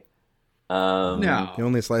right? No. The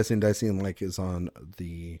only slicing and dicing like is on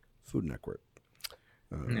the Food Network.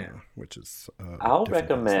 Which is I'll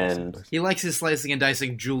recommend. He likes his slicing and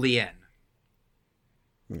dicing julienne.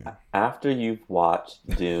 Yeah. After you've watched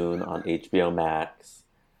Dune on HBO Max,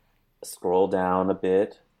 scroll down a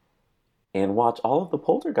bit and watch all of the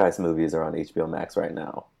Poltergeist movies are on HBO Max right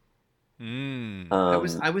now. I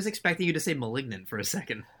was expecting you to say Malignant for a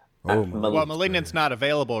second. Oh, well, Malignant's not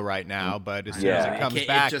available right now, but as soon as it comes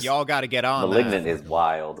back, y'all got to get on. Malignant is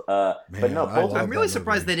wild. But no, I'm really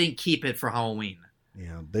surprised they didn't keep it for Halloween.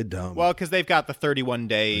 Yeah, they dumb. Well, because they've got the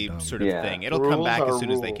 31-day sort of thing. It'll come back as soon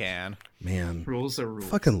as they can. Man, rules are rules.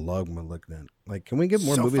 Fucking love Malignant. Like, can we get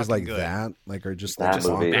more movies like that? Like, or just like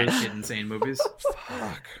batshit insane movies.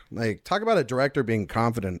 Fuck. Like, talk about a director being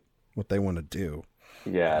confident what they want to do.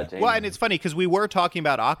 Yeah, James. Well, and it's funny because we were talking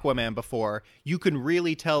about Aquaman before. You can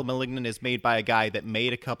really tell Malignant is made by a guy that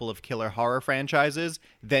made a couple of killer horror franchises,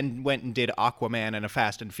 then went and did Aquaman and a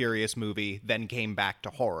Fast and Furious movie, then came back to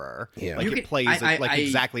horror. Yeah. Like You plays can-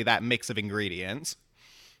 exactly that mix of ingredients.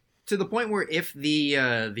 To the point where if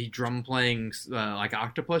the drum playing like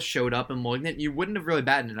octopus showed up in Malignant, you wouldn't have really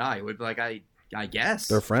batted an eye. It would be like, I guess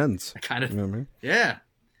They're friends. I kind of You know what I mean? yeah.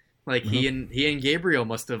 Like he and Gabriel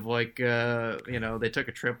must have like they took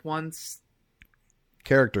a trip once.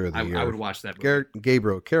 Character of the year. I would watch that movie.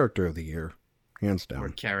 Gabriel, character of the year, hands Or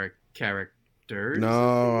down. characters.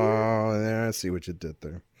 No, I see what you did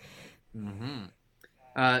there.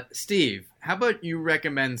 Steve, how about you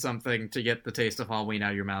recommend something to get the taste of Halloween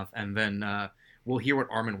out of your mouth, and then we'll hear what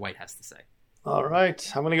Armin White has to say. All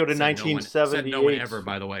right, I'm going to go to Said 1978. Said no one ever,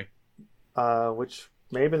 by the way. Which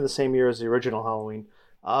may have been the same year as the original Halloween.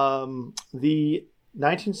 The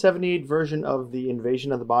 1978 version of the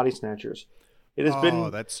Invasion of the Body Snatchers. It has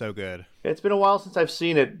been That's so good. It's been a while since I've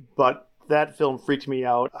seen it, but that film freaked me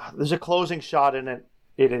out. There's a closing shot in it.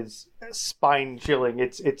 It is spine chilling.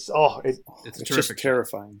 It's It's It's terrific. just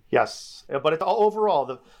terrifying. yes, but it's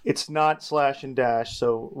overall it's not slash and dash.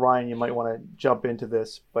 So Ryan, you might want to jump into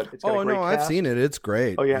this, but it's got Oh a great no, I've cast. seen it. It's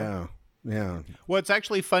great. Oh, yeah? Yeah. Well, it's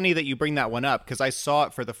actually funny that you bring that one up because I saw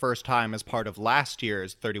it for the first time as part of last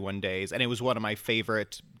year's 31 Days, and it was one of my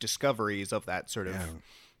favorite discoveries of that sort of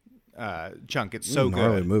chunk. It's so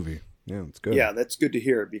Gnarly good. movie. Yeah, it's good. Yeah, that's good to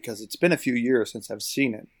hear because it's been a few years since I've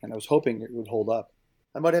seen it, and I was hoping it would hold up.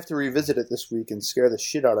 I might have to revisit it this week and scare the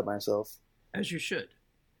shit out of myself. As you should.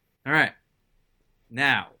 All right.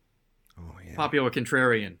 Now, Oh yeah. popular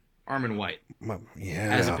contrarian, Armin White, Yeah.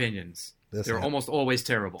 has opinions. They're almost always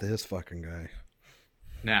terrible. This fucking guy.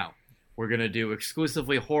 Now, we're going to do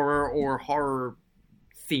exclusively horror or horror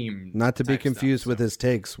themed. Not to be type confused stuff, with so. his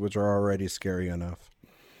takes, which are already scary enough.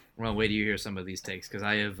 Well, wait till you hear some of these takes because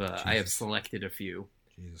I have selected a few.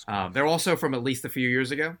 Jesus. They're also from at least a few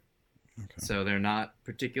years ago, Okay. so they're not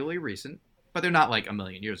particularly recent, but they're not like a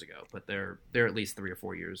million years ago. But they're at least 3 or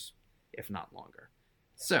 4 years, if not longer.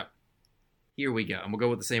 So here we go, and we'll go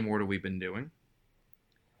with the same order we've been doing.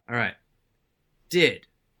 All right. Did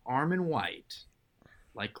Armin White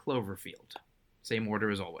like Cloverfield? Same order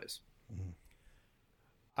as always.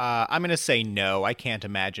 I'm going to say no. I can't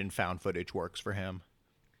imagine found footage works for him.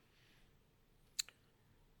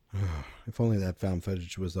 If only that found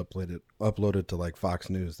footage was uploaded to like Fox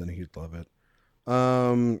News, then he'd love it.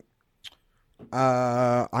 I'm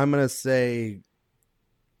gonna say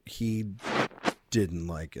he didn't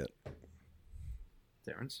like it.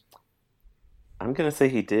 Terrence? I'm going to say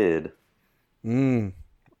he did. I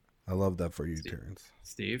love that for you, Terrence.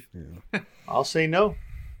 Steve? Yeah. I'll say no.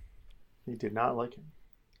 He did not like it.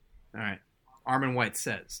 All right. Armin White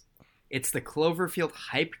says, it's the Cloverfield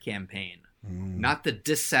hype campaign, not the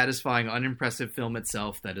dissatisfying, unimpressive film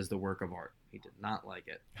itself that is the work of art. He did not like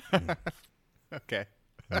it. Okay.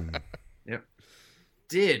 Yep.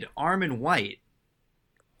 Did Armin White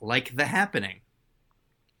like The Happening?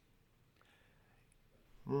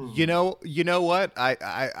 You know what?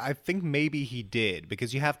 I think maybe he did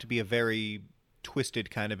because you have to be a very twisted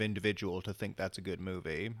kind of individual to think that's a good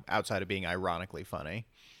movie outside of being ironically funny.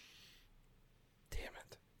 Damn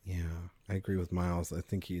it. Yeah, I agree with Miles. I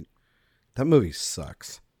think that movie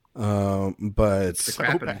sucks. But The So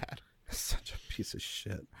Crapping. bad. such a piece of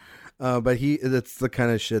shit. But that's the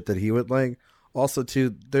kind of shit that he would like. Also,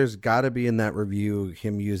 too, there's got to be in that review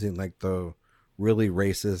him using like the really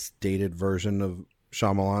racist dated version of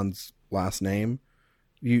Shyamalan's last name.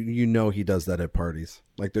 You know he does that at parties.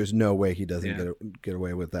 Like there's no way he doesn't get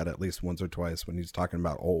away with that at least once or twice when he's talking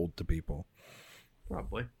about old to people.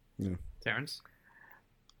 Probably. Yeah. Terrence?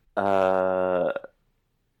 I'm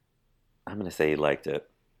going to say he liked it.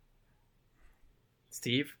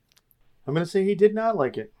 Steve? I'm going to say he did not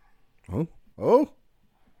like it. Oh,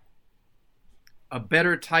 A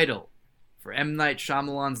better title for M. Night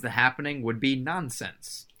Shyamalan's The Happening would be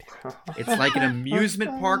Nonsense. It's like an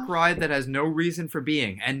amusement park ride that has no reason for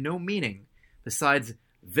being and no meaning besides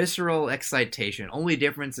visceral excitation. Only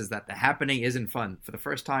difference is that The Happening isn't fun. For the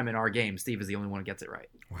first time in our game, Steve is the only one who gets it right.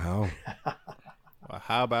 wow. Well,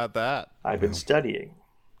 how about that? I've been studying.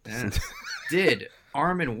 Yeah. Did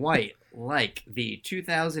Armin White like the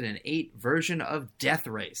 2008 version of Death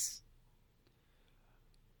Race?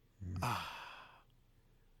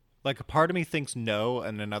 Like a part of me thinks no,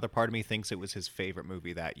 and another part of me thinks it was his favorite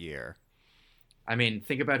movie that year. I mean,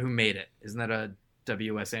 think about who made it. Isn't that a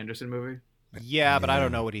W.S. Anderson movie? Yeah, but I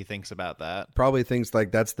don't know what he thinks about that. Probably thinks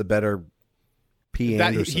like that's the better P.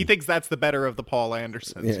 Anderson. He thinks that's the better of the Paul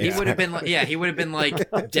Andersons. Yeah. He would have been like, he would have been like,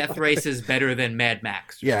 Death Race is better than Mad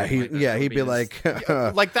Max. or Yeah, something like that. he'd be like,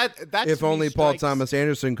 Like that. if to me only Paul strikes- Thomas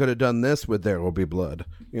Anderson could have done this with There Will Be Blood.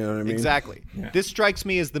 You know what I mean? Exactly. This strikes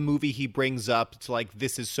me as the movie he brings up to like,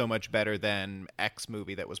 this is so much better than X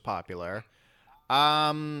movie that was popular.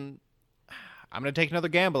 I'm going to take another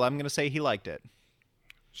gamble. I'm going to say he liked it.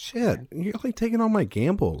 Shit, you're like taking all my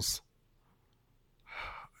gambles.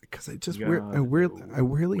 Because I just I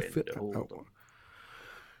weirdly feel.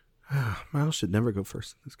 Miles should never go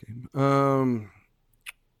first in this game.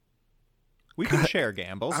 We can share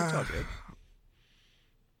gambles. It's all good.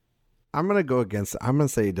 I'm gonna go against it. I'm gonna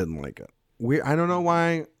say he didn't like it. I don't know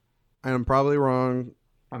why. I'm probably wrong.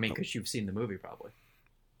 I mean, because you've seen the movie probably.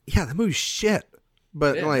 Yeah, the movie's shit.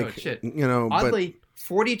 But Yeah, no, like, it's shit. you know, Oddly,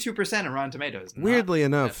 42% on Rotten Tomatoes. but weirdly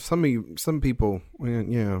enough, some people,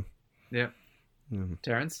 yeah. Yeah.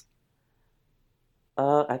 Terrence?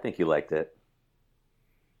 I think you liked it.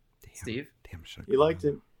 Steve? Damn, You liked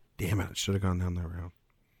it. Damn it! I should have gone down that route.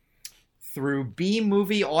 Through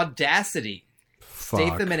B-movie audacity, Fuck.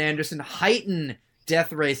 Statham and Anderson heighten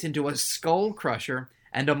Death Race into a skull crusher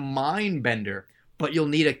and a mind bender, but you'll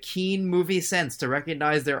need a keen movie sense to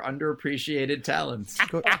recognize their underappreciated talents.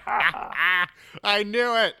 I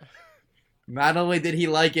knew it. Not only did he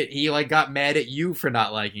like it, he got mad at you for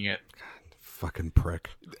not liking it. Fucking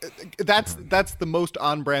prick. That's the most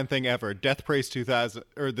on-brand thing ever. Death Race 2000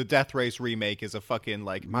 or the Death Race remake is a fucking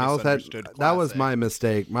like Miles had misunderstood that was classic. my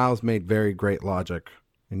mistake. Miles made very great logic,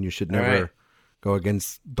 and you should All never right. go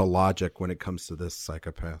against the logic when it comes to this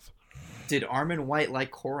psychopath. Did Armin White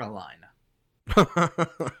like Coraline?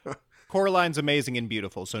 Coraline's amazing and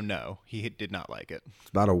beautiful, so no, he did not like it. It's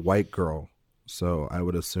about a white girl, so I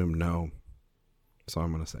would assume no. So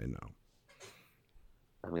I'm gonna say no.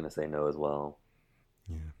 I'm going to say no as well.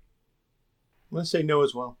 I'm going to say no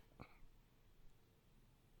as well.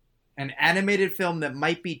 An animated film that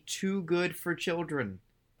might be too good for children.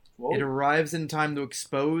 Whoa. It arrives in time to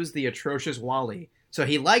expose the atrocious Wall-E. So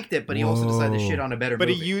he liked it, but he also decided to shit on a better But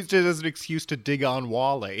movie. he used it as an excuse to dig on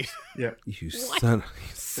Wally. Yeah. You son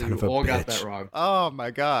So of you a all bitch. got that wrong. Oh my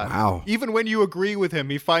god! Wow. Even when you agree with him,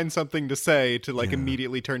 he finds something to say to like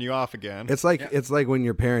immediately turn you off again. It's like when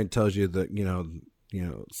your parent tells you that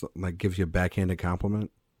like gives you a backhanded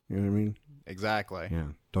compliment. You know what I mean? Exactly. Yeah.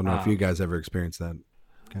 Don't know if you guys ever experienced that.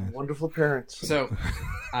 Guys. Wonderful parents. So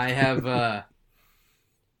I have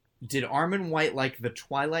did Armin White like the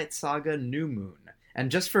Twilight Saga New Moon? And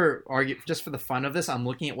just for the fun of this, I'm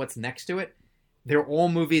looking at what's next to it. They're all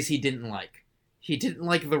movies he didn't like. He didn't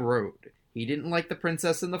like The Road. He didn't like The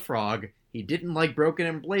Princess and the Frog. He didn't like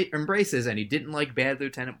Broken Embraces, and he didn't like Bad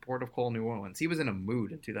Lieutenant Port of Call New Orleans. He was in a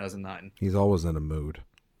mood in 2009. He's always in a mood.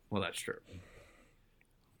 Well, that's true.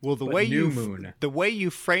 Well, the But way New Moon. the way you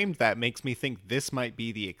framed that makes me think this might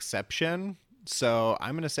be the exception. So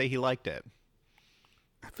I'm going to say he liked it.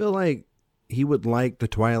 I feel like he would like the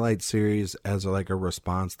Twilight series as like a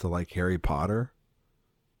response to like Harry Potter,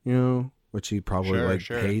 which he probably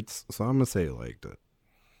Sure. hates. So I'm gonna say he liked it.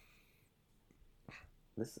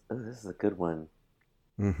 This is a good one.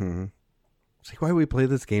 Mm-hmm. See why we play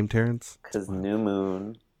this game, Terrence? Because New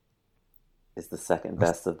Moon is the second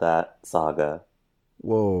best of that saga.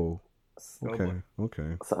 Whoa. Oh, Okay.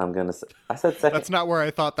 Okay. So I'm going to say... I said second. That's not where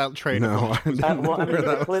I thought that trade. No. I didn't Well, I know mean, where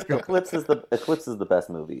that was going. Eclipse is the best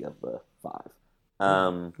movie of the five.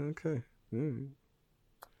 Okay. Mm.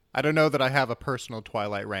 I don't know that I have a personal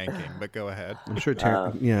Twilight ranking, but go ahead. I'm sure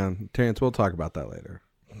Terrence. Terrence. We'll talk about that later.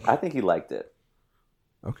 I think he liked it.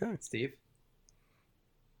 Okay. Steve?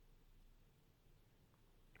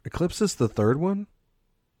 Eclipse is the third one.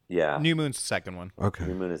 Yeah. New Moon's the second one. Okay.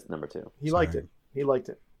 New Moon is number 2. He liked it. He liked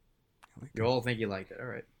it. You all think you liked it. All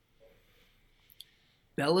right.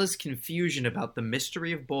 Bella's confusion about the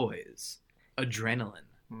mystery of boys, adrenaline,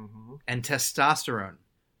 and testosterone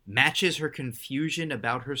matches her confusion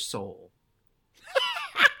about her soul.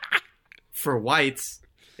 For Whites,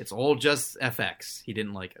 it's all just FX. He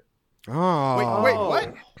didn't like it. Oh. Wait,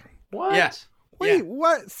 what? What? Yeah. Wait. Yeah.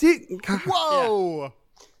 What? See. Whoa!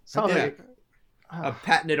 Sounds Yeah. like A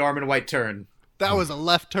patented Armin White turn. That was a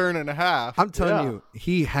left turn and a half. I'm telling Yeah. you,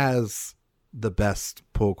 he has the best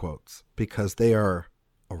pull quotes because they are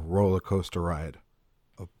a roller coaster ride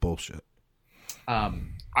of bullshit.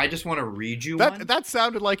 I just want to read you one. That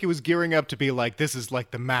sounded like it was gearing up to be like, this is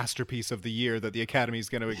like the masterpiece of the year that the Academy's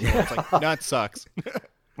going to ignore. It's like, no, it sucks.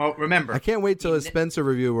 Well, remember, I can't wait till his Spencer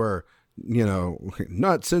review where,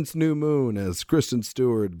 not since New Moon has Kristen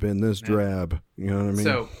Stewart been this drab. You know what I mean?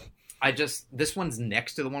 So, this one's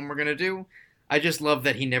next to the one we're going to do. I just love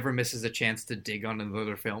that he never misses a chance to dig on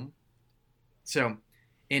another film. So,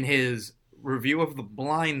 in his review of The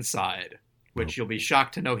Blind Side, which you'll be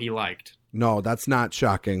shocked to know he liked. No, that's not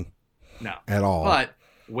shocking. No. At all. But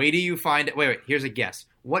wait till you find it. Wait, here's a guess.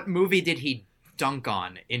 What movie did he dunk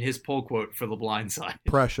on in his pull quote for The Blind Side?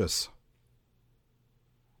 Precious.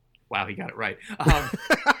 Wow, he got it right.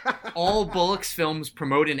 All Bullock's films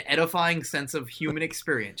promote an edifying sense of human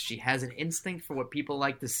experience. She has an instinct for what people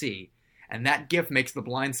like to see, and that gift makes The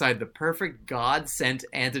Blind Side the perfect God-sent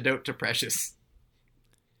antidote to Precious.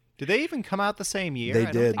 Did they even come out the same year? They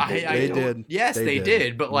I don't did. think They did. Yes, they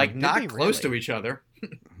did, but like Did not they close really? to each other.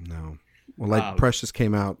 No. Well, like Precious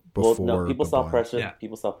came out before. Well, no, people The saw Blind. Precious. Yeah.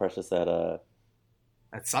 People saw Precious at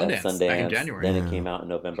At Sundance, back in January. Then Yeah. it came out in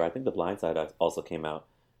November. I think The Blind Side also came out.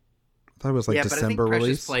 I thought it was like yeah, December but I think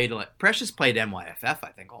release. Precious played NYFF, I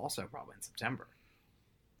think, also probably in September.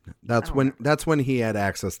 That's when he had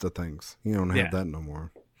access to things. You don't have Yeah. that no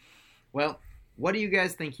more. Well, what do you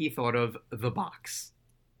guys think he thought of The Box?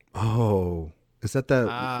 Oh, is that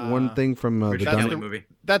one thing from the Richard Donnie? Kelly movie.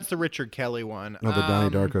 That's the Richard Kelly one. Oh, the Donnie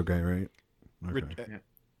Darko guy, right? Ri- Okay.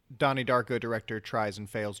 Donnie Darko director tries and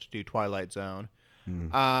fails to do Twilight Zone.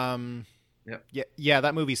 Yep. Yeah,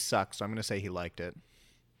 that movie sucks. So I'm going to say he liked it.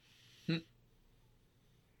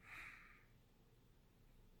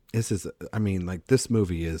 This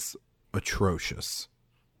movie is atrocious.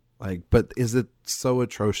 But is it so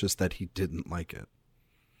atrocious that he didn't like it?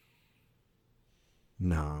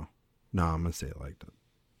 No, I'm gonna say I liked it.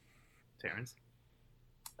 Terrence?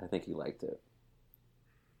 I think he liked it.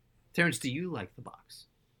 Terrence, do you like The Box?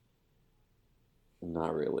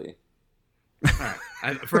 Not really. All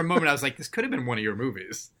right. For a moment, I was like, this could have been one of your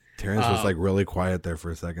movies. Terrence was like really quiet there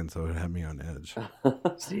for a second, so it had me on edge.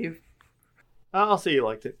 Steve? I'll say you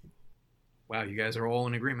liked it. Wow, you guys are all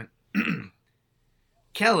in agreement.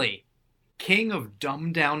 Kelly, king of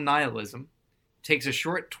dumbed down nihilism, takes a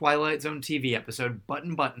short Twilight Zone TV episode,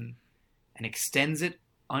 Button Button, and extends it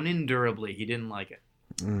unendurably. He didn't like it.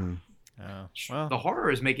 Mm. Oh, well. The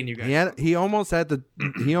horror is making you guys... He almost had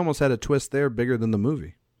a twist there bigger than the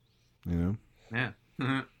movie. You know?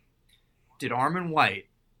 Yeah. Did Armin White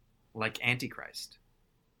like Antichrist?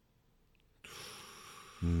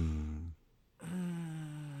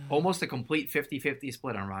 Almost a complete 50-50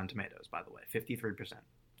 split on Rotten Tomatoes, by the way. 53%.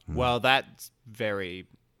 Well, that's very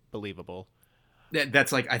believable.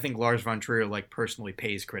 That's like, I think Lars von Trier like personally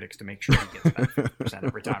pays critics to make sure he gets about 50%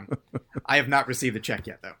 every time. I have not received the check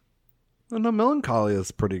yet, though. Well, no, Melancholia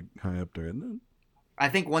is pretty high up there, isn't I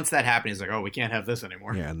think once that happened, he's like, oh, we can't have this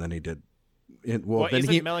anymore. it? Yeah, and then he did.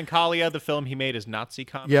 Isn't Melancholia the film he made as Nazi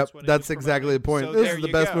comments? Yep, when it that's was exactly the promoted? point. So This there is the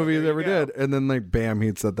you best go, movie he there ever you go. did. And then, like, bam,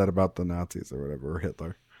 he'd said that about the Nazis or whatever, or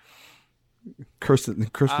Hitler. Kirsten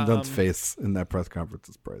Dunst's face in that press conference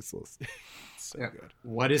is priceless. So Yeah. good.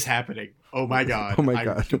 What is happening? Oh my god. Oh my I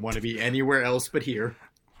God. don't want to be anywhere else but here.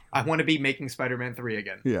 I want to be making Spider-Man 3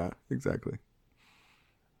 again. Yeah, exactly.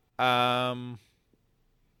 Fucking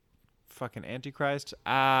Antichrist.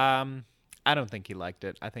 I don't think he liked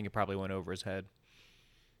it. I think it probably went over his head.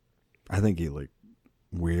 I think he, like,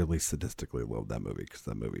 weirdly sadistically loved that movie because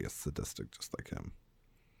that movie is sadistic just like him.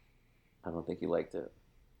 I don't think he liked it.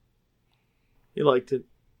 He liked it.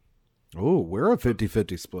 Oh, we're a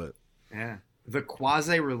 50-50 split. Yeah. The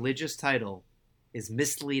quasi-religious title is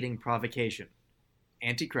Misleading Provocation.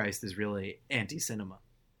 Antichrist is really anti-cinema.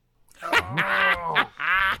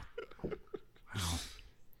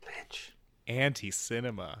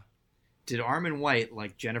 Anti-cinema. Did Armin White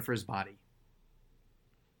like Jennifer's Body?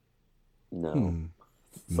 No.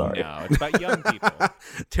 Sorry. No, it's about young people.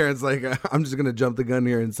 Terrence, like, I'm just going to jump the gun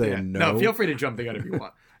here and say no. No, feel free to jump the gun if you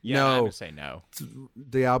want. Yeah, No. I'm gonna say no.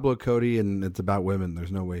 Diablo Cody, and it's about women.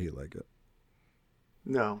 There's no way he'd like it.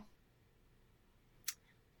 No.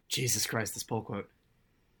 Jesus Christ, this poll quote.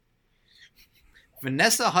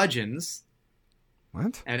 Vanessa Hudgens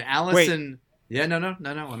What? and Allison... Yeah, no,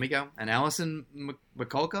 let me go. And Allison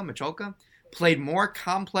Michalka played more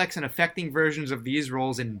complex and affecting versions of these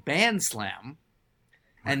roles in Band Slam,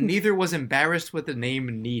 and neither was embarrassed with the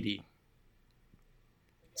name Needy.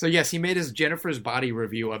 So yes, he made his Jennifer's Body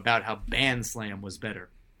review about how Band Slam was better.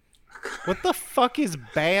 What the fuck is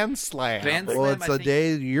Band Slam? Band Well, Slam, it's I a think-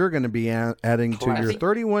 day you're going to be adding to your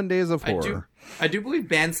 31 days of horror. I do believe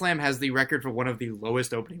Band Slam has the record for one of the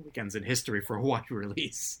lowest opening weekends in history for a Hawaii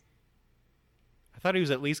release. I thought he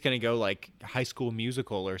was at least gonna go like High School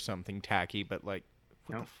Musical or something tacky, but like,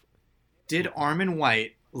 what No. the Did Armin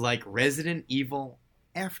White like Resident Evil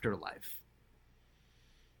Afterlife?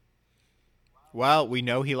 Well, we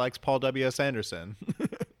know he likes Paul W.S. Anderson.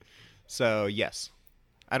 So, yes.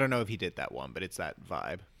 I don't know if he did that one, but it's that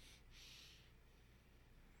vibe.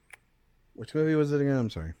 Which movie was it again? I'm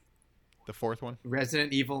sorry. The fourth one?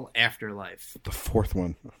 Resident Evil Afterlife. The fourth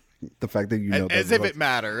one. The fact that you know as if it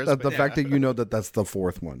matters. The fact that you know that that's the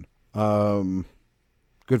fourth one.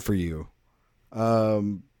 Good for you.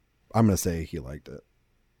 I'm gonna say he liked it,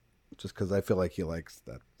 just because I feel like he likes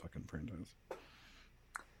that fucking franchise.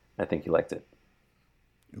 I think he liked it.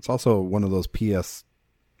 It's also one of those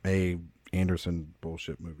PSA Anderson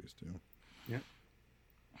bullshit movies too. Yeah.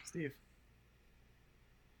 Steve.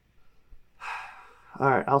 All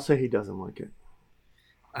right, I'll say he doesn't like it.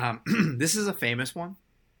 This is a famous one.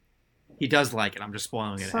 He does like it. I'm just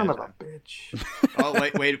spoiling it. Son of a bitch. Oh,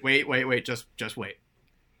 wait. Just wait.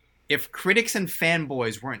 If critics and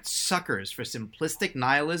fanboys weren't suckers for simplistic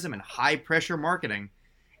nihilism and high-pressure marketing,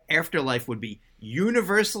 Afterlife would be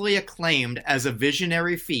universally acclaimed as a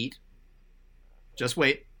visionary feat. Just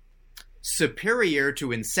wait. Superior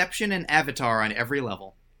to Inception and Avatar on every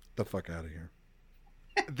level. The fuck out of here.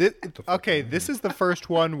 This is the first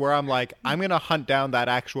one where I'm like, I'm going to hunt down that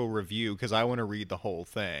actual review because I want to read the whole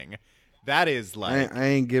thing. That is like... I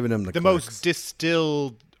ain't giving him the clicks. most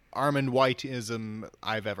distilled Armand Whiteism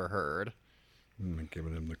I've ever heard. I'm not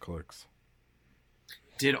giving him the clicks.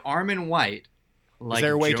 Did Armand White like... Is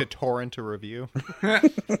there a way to torrent a review?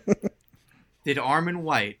 Did Armand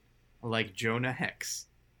White like Jonah Hex?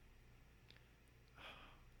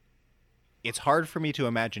 It's hard for me to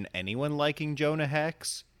imagine anyone liking Jonah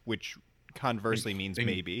Hex, which conversely means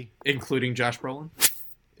maybe. Including Josh Brolin?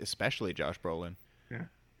 Especially Josh Brolin. Yeah.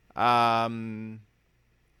 I'm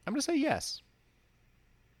going to say yes.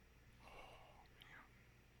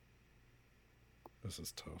 This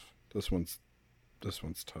is tough. This one's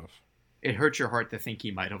tough. It hurts your heart to think he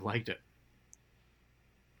might have liked it.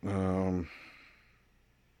 Go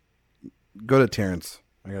to Terrence.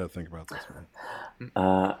 I gotta think about this one.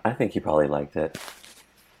 I think he probably liked it.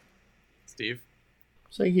 Steve?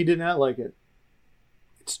 Saying he did not like it.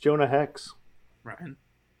 It's Jonah Hex. Ryan?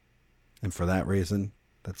 And for that reason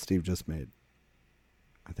that Steve just made,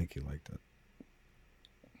 I think he liked it.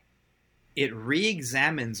 It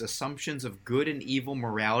re-examines assumptions of good and evil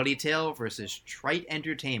morality tale versus trite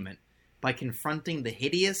entertainment by confronting the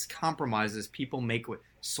hideous compromises people make with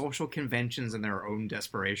social conventions and their own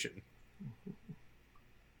desperation.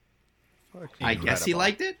 I guess he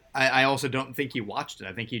liked it. I also don't think he watched it.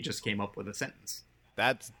 I think he just came up with a sentence.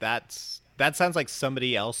 That sounds like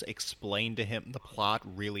somebody else explained to him the plot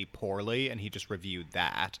really poorly, and he just reviewed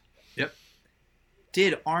that. Yep.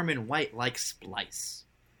 Did Armand White like Splice?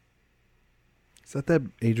 Is that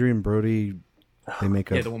Adrian Brody? They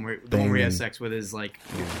make a the one where he has sex with his like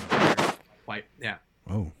white. Yeah.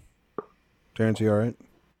 Oh, Terrence, you all right?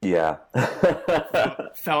 Yeah.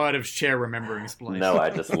 Fell out of his chair remembering Splice. No, I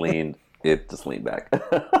just leaned. It just leaned back.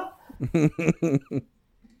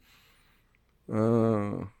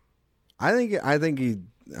 I think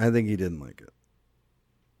he didn't like it.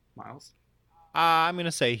 Miles? I'm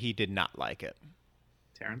gonna say he did not like it.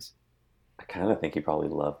 Terrence? I kind of think he probably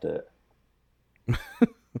loved it.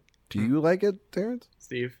 Do you like it, Terrence?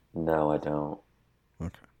 Steve? No, I don't.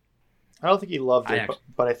 Okay. I don't think he loved it,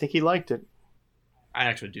 but I think he liked it. I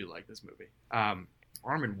actually do like this movie.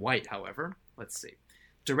 Armand White, however, let's see.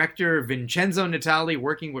 Director Vincenzo Natali,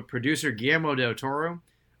 working with producer Guillermo del Toro,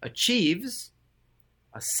 achieves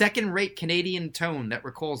a second-rate Canadian tone that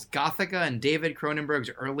recalls Gothica and David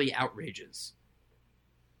Cronenberg's early outrages.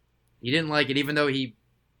 He didn't like it, even though he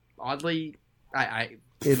oddly...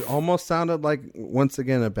 It almost sounded like, once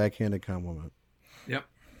again, a backhanded compliment. Yep.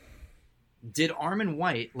 Did Armand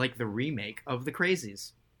White like the remake of The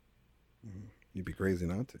Crazies? You'd be crazy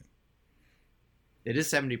not to. It is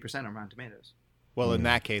 70% on Rotten Tomatoes. Well, in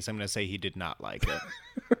that case, I'm going to say he did not like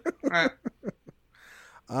it.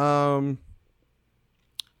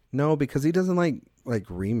 No, because he doesn't like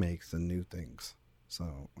remakes and new things.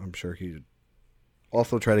 So I'm sure he'd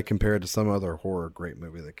also try to compare it to some other horror great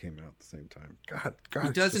movie that came out at the same time. God, he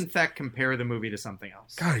does in fact compare the movie to something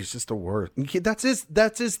else. God, he's just a worst. That's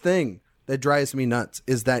his thing that drives me nuts.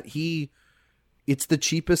 Is that it's the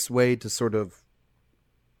cheapest way to sort of,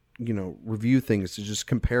 review things, to just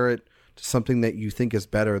compare it to something that you think is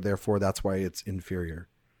better. Therefore, that's why it's inferior.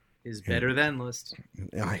 Is better than list.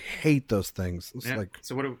 I hate those things. It's like,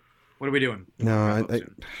 so what are we doing? No,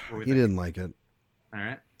 he didn't like it. All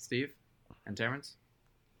right, Steve and Terrence.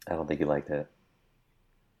 I don't think he liked it.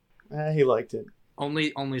 He liked it.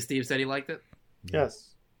 Only Steve said he liked it?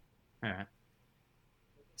 Yes. All right.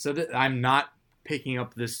 So I'm not picking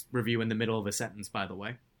up this review in the middle of a sentence, by the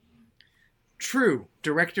way. True,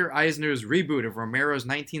 director Eisner's reboot of Romero's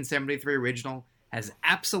 1973 original has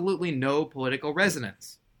absolutely no political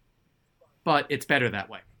resonance. But it's better that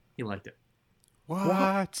way. He liked it.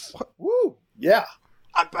 What? Woo! Yeah.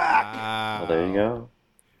 I'm back. Wow. Well, there you go.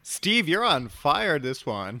 Steve, you're on fire this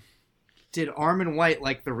one. Did Armin White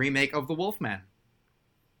like the remake of The Wolfman?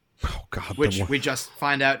 Oh God, Which we just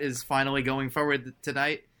find out is finally going forward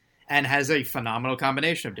tonight and has a phenomenal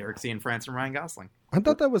combination of Derek Cian France and Ryan Gosling. I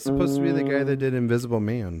thought that was supposed to be the guy that did Invisible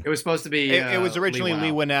Man. It was supposed to be. It was originally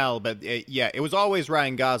Lee Winnell. Winnell, but it was always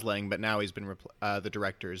Ryan Gosling, but now he's been the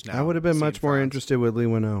director is now. I would have been Cian much more France. interested with Lee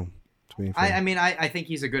Winnell. To be fair. I mean, I think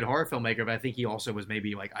he's a good horror filmmaker, but I think he also was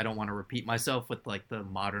maybe like, I don't want to repeat myself with like the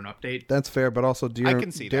modern update. That's fair, but also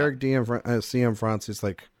can see Derek C.M. France is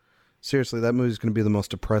like, seriously, that movie's going to be the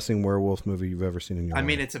most depressing werewolf movie you've ever seen in your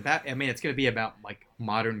life. It's going to be about like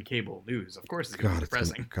modern cable news. Of course, it's going to be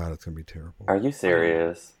depressing. it's going to be terrible. Are you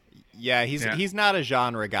serious? Yeah, he's not a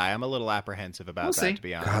genre guy. I'm a little apprehensive about We'll that, see. to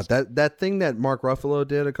be honest. God, that thing that Mark Ruffalo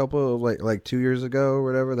did a couple of like 2 years ago or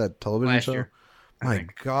whatever, that television Last show. year, I My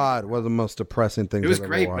think. God, one of the most depressing things It was I've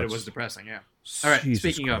great, ever but it watched. was depressing. Yeah. All right. Jesus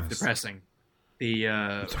Speaking of Christ. depressing, the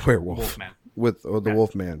Werewolf. Wolfman, With the Yeah.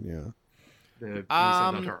 Wolfman, yeah. the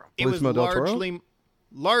Benicio del Toro. It was Benicio del Toro?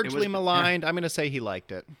 largely It was- maligned. I'm going to say he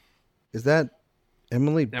liked it. Is that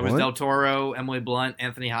Emily That Blunt? was Del Toro, Emily Blunt,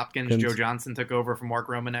 Anthony Hopkins, Hopkins. Joe Johnson took over for Mark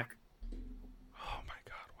Romanek. Oh my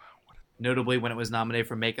God, wow. Notably, when it was nominated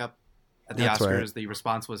for makeup at the That's Oscars, right. the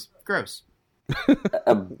response was gross.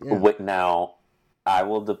 Wait, now, I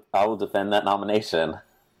will defend that nomination.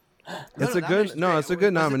 It's no, a good nomination's it's a great.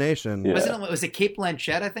 good Was it- nomination. Yeah. Was it Kate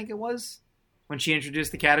Blanchett? I think it was when she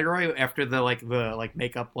introduced the category after the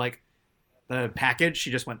makeup the package.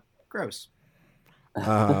 She just went gross.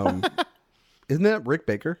 Isn't that Rick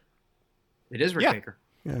Baker? It is Rick Yeah. Baker.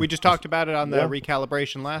 Yeah. We just talked about it on the Yeah.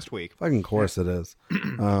 recalibration last week. Fucking course it is.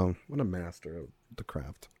 What a master of the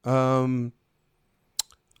craft. I'm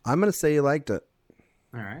gonna say you liked it.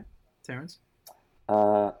 All right, Terrence,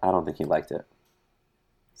 I don't think he liked it.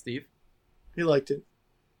 Steve. He liked it.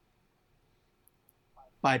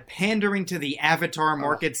 By pandering to the Avatar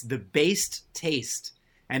market's debased taste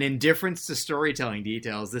and indifference to storytelling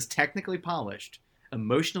details, this technically polished,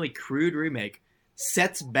 emotionally crude remake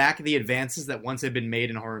sets back the advances that once had been made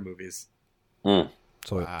in horror movies. Mm.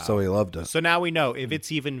 So he loved it. So now we know if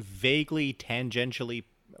it's even vaguely tangentially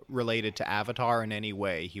related to Avatar in any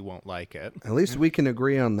way, he won't like it. At least we can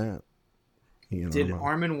agree on that. You know, Did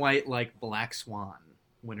Armin White like Black Swan,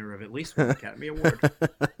 winner of at least one Academy Award?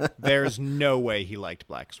 There's no way he liked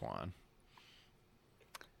Black Swan.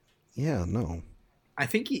 Yeah, no. I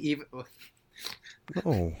think he even...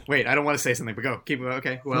 No. Wait, I don't want to say something, but go. Keep going.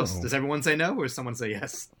 Okay, who else? No. Does everyone say no, or does someone say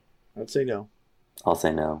yes? I'd say no. I'll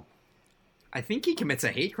say no. I think he commits a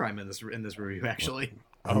hate crime in this review, actually.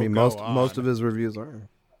 I mean, go most on. of his reviews are.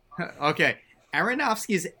 Okay.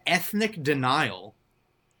 Aronofsky's ethnic denial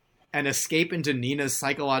and escape into Nina's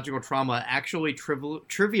psychological trauma actually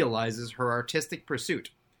trivializes her artistic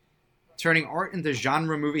pursuit. Turning art into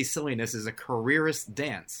genre movie silliness is a careerist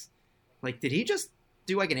dance. Like, did he just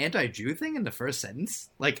do like an anti-Jew thing in the first sentence?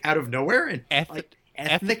 Like, out of nowhere? And ethnic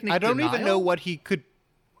I don't even know denial?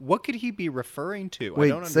 what could he be referring to? Wait, I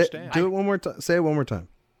don't understand. do it one more time. Say it one more time.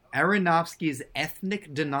 Aronofsky's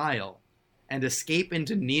ethnic denial and escape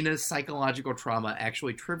into Nina's psychological trauma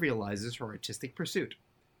actually trivializes her artistic pursuit.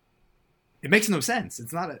 It makes no sense.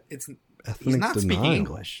 He's Ethnic not speaking denial.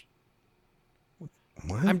 English.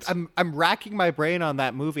 What? I'm racking my brain on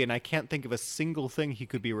that movie, and I can't think of a single thing he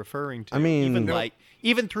could be referring to. I mean-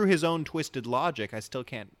 even through his own twisted logic, I still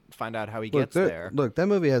can't find out how he gets there. Look, that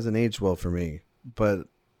movie hasn't aged well for me, but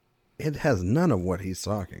it has none of what he's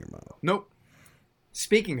talking about. Nope.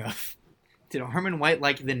 Speaking of, did Armin White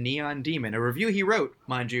like The Neon Demon? A review he wrote,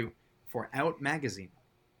 mind you, for Out magazine.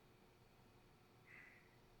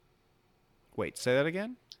 Wait, say that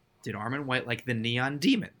again? Did Armin White like The Neon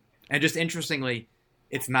Demon? And just interestingly,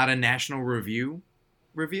 it's not a National Review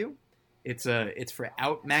review. It's for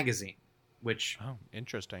Out magazine, which Oh,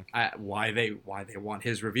 interesting. why they want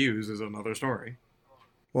his reviews is another story.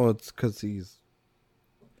 Well, it's because he's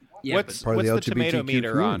Yeah, what's Part of what's the the tomato LGBTQ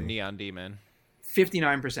meter on community. Neon Demon?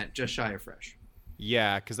 59%, just shy of fresh.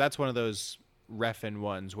 Yeah, because that's one of those reffin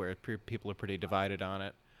ones where people are pretty divided on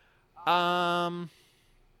it. I'm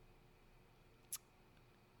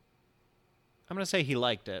gonna say he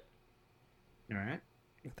liked it. All right.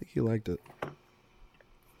 I think he liked it.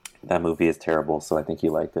 That movie is terrible, so I think he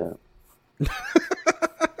liked it.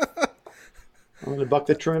 I'm going to buck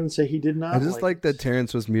the trend and say he did not. I just like that it.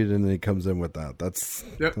 Terrence was muted and he comes in with that. That's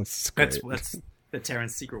Yep. that's great. That's the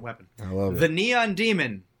Terrence secret weapon. I love The it. Neon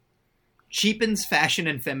Demon cheapens fashion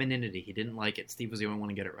and femininity. He didn't like it. Steve was the only one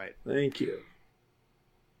to get it right. Thank you.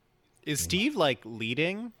 Is Steve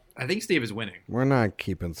leading? I think Steve is winning. We're not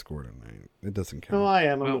keeping score tonight. It doesn't count. No, I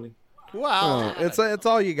am. I'm Well, winning. Wow. It's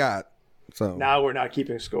all you got. So Now we're not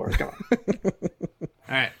keeping score. Come on. All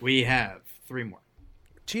right, we have 3 more.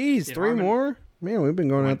 Jeez, Did 3 Harmon- more? Man, we've been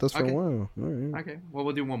going One. at this for Okay. a while. All right. Okay, well,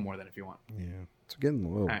 we'll do 1 more then if you want. Yeah, it's getting a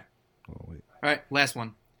little. All right. Oh, wait. All right, last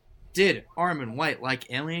one. Did Armin White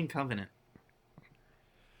like Alien Covenant?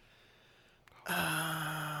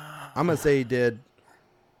 I'm gonna say he did,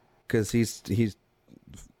 because he's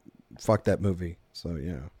fucked that movie. So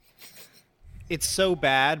yeah. It's so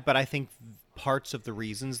bad, but I think parts of the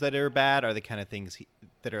reasons that are bad are the kind of things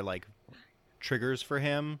that are like triggers for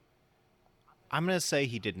him. I'm going to say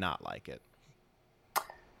he did not like it.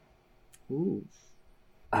 Ooh.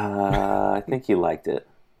 I think he liked it.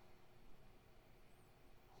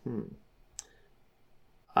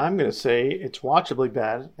 I'm going to say it's watchably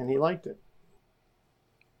bad, and he liked it.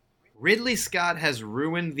 Ridley Scott has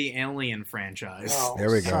ruined the Alien franchise. Oh, There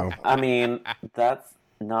we son go. of I mean, that's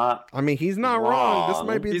not. I mean, he's not wrong. This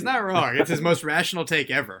might be. He's not wrong. It's his most rational take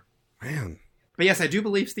ever. Man, But yes, I do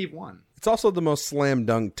believe Steve won. it's also the most slam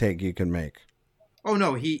dunk take you can make. Oh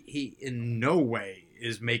no, he in no way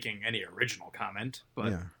is making any original comment,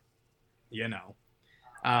 but Yeah. you know.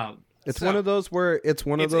 It's So- one of those where it's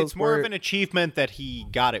more of an achievement that he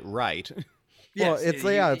got it right. Well, Yes, it's he-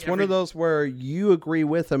 it's one of those where you agree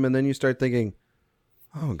with him and then you start thinking,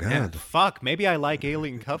 "Oh God, Fuck, maybe I like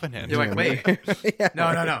Alien Covenant. You're like, wait, Yeah.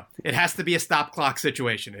 no. It has to be a stop clock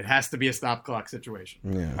situation. It has to be a stop clock situation.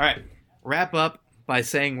 Yeah. All right, wrap up by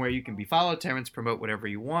saying where you can be followed. Terrence, promote whatever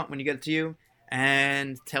you want when you get to you,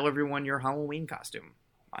 and tell everyone your Halloween costume.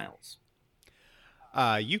 Miles.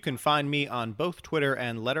 You can find me on both Twitter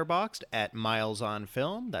and Letterboxd at Miles on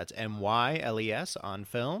Film. That's MYLES on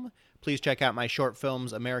Film. Please check out my short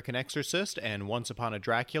films American Exorcist and Once Upon a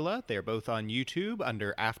Dracula. They're both on YouTube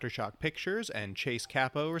under Aftershock Pictures and Chase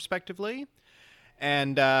Capo, respectively.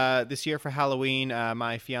 And this year for Halloween,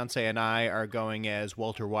 my fiance and I are going as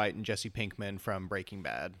Walter White and Jesse Pinkman from Breaking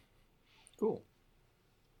Bad. Cool.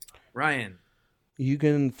 Ryan. You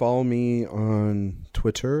can follow me on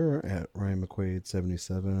Twitter at Ryan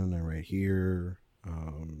McQuaid77. I write here,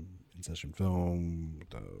 In Session Film,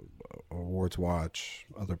 the Awards Watch,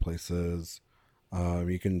 other places.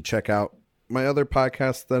 You can check out my other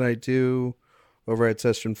podcasts that I do over at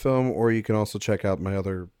Session Film, or you can also check out my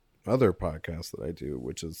other podcast that I do,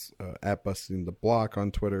 which is at Busting the Block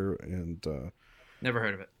on Twitter, and Never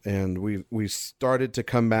heard of it. and we started to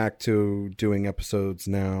come back to doing episodes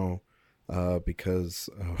now because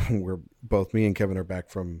we're both, me and Kevin are back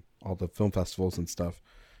from all the film festivals and stuff,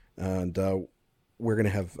 and we're gonna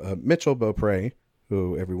have Mitchell Beaupre,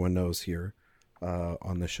 who everyone knows here,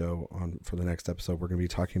 on the show for the next episode. We're gonna be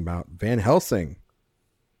talking about Van Helsing.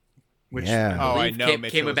 Which Yeah. Oh, I believe know came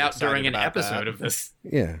Mitchell was about excited during an about episode that. of this.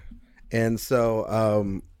 Yeah, and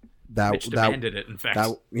so Mitch demanded it, in fact.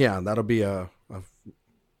 that'll be a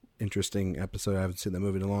interesting episode. I haven't seen that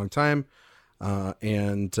movie in a long time.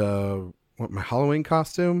 And what, my Halloween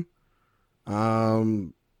costume?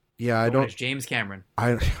 Yeah, I Going don't. as James Cameron.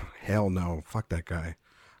 Hell no, fuck that guy.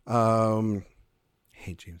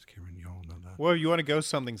 Hey, James Cameron, you all know that. Well, you want to go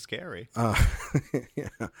something scary. Yeah,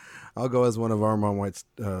 I'll go as one of Armand White's,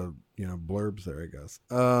 blurbs there, I guess.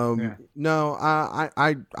 No,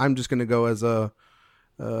 I'm just gonna go as a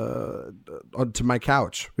to my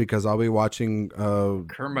couch because I'll be watching.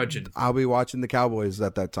 Curmudgeon. I'll be watching the Cowboys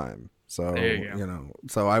at that time. So There you go.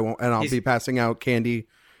 so I won't, and I'll He's- be passing out candy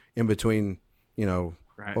in between.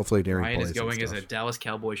 Right. Hopefully during Ryan is plays and going as a stuff. Dallas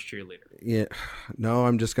Cowboys cheerleader. Yeah, no,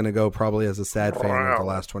 I'm just gonna go probably as a sad fan of the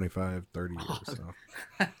last 25, 30 years. So.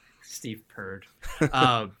 Steve Purd.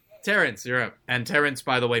 Terrence, you're up. And Terrence,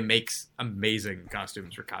 by the way, makes amazing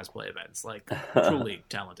costumes for cosplay events. Like, truly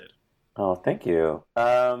talented. Oh, thank you.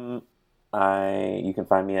 You can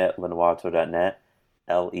find me at lenoirauteur.net,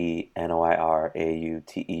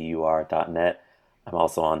 LENOIRAUTEUR.net. I'm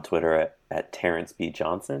also on Twitter at Terrence B.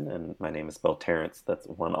 Johnson, and my name is spelled Terrence. That's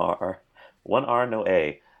one R, no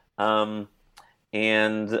A.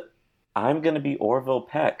 And I'm going to be Orville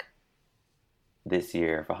Peck this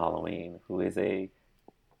year for Halloween, who is a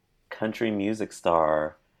country music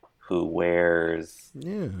star who wears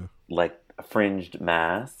like fringed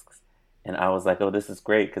masks. And I was like, oh, this is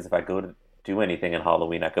great, because if I go to do anything in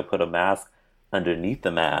Halloween, I could put a mask underneath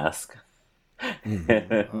the mask.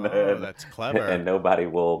 Oh, that's clever. And nobody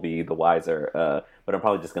will be the wiser. But I'm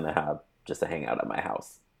probably just going to have just a hangout at my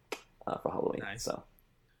house for Halloween. Nice. So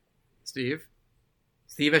Steve?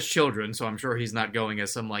 Steve has children, so I'm sure he's not going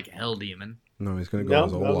as some, like, hell demon. No, he's gonna go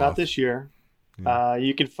as Olaf. not this year.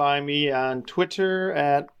 You can find me on Twitter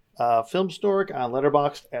at Filmstork, on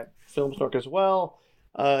Letterboxd at Filmstork as well.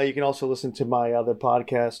 You can also listen to my other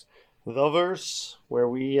podcast, The Verse, where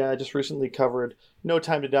we just recently covered No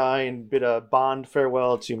Time to Die and bid a Bond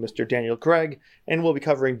farewell to Mr. Daniel Craig, and we'll be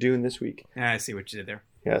covering Dune this week. I see what you did there.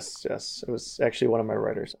 Yes, it was actually one of my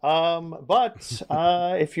writers. But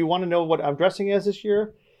if you want to know what I'm dressing as this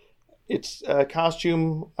year, it's a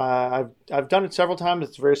costume. I've done it several times.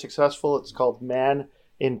 It's very successful. It's called Man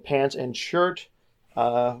in Pants and Shirt.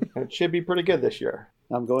 And it should be pretty good this year.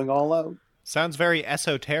 I'm going all out. Sounds very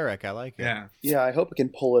esoteric. I like it. Yeah. Yeah, I hope I can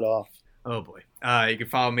pull it off. Oh boy. You can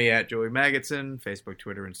follow me at Joey Magidson, Facebook,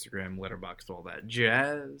 Twitter, Instagram, Letterboxd, all that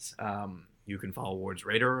jazz. You can follow Awards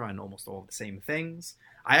Radar on almost all of the same things.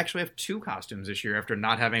 I actually have 2 costumes this year after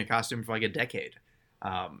not having a costume for like a decade.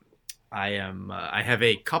 I have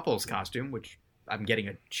a couple's costume, which I'm getting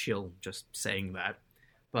a chill just saying that.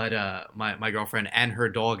 But my girlfriend and her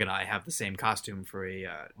dog and I have the same costume for a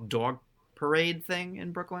dog parade thing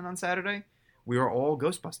in Brooklyn on Saturday. We were all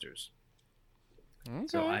Ghostbusters. Okay.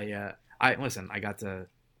 So I listen. I got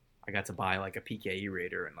to buy like a PKE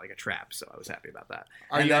raider and like a trap, so I was happy about that.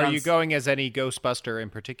 Are you going as any Ghostbuster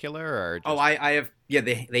in particular, or just... I have. Yeah,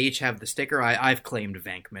 they each have the sticker. I've claimed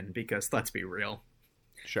Venkman because let's be real.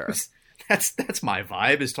 Sure. That's my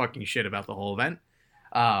vibe, is talking shit about the whole event.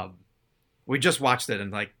 We just watched it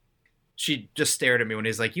and like she just stared at me when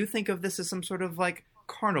he's like, "You think of this as some sort of like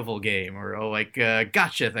carnival game or like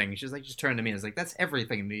gotcha thing?" She's like, just turned to me and was like, "That's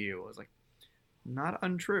everything to you." I was like, not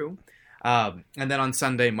untrue. And then on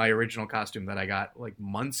Sunday, my original costume that I got like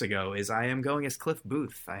months ago is I am going as Cliff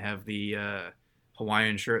Booth. I have the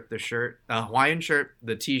Hawaiian shirt, the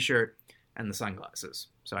t-shirt, and the sunglasses.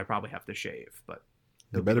 So I probably have to shave, but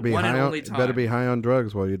you better be high on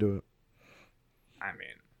drugs while you do it. I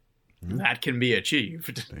mean, that can be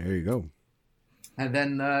achieved. There you go. And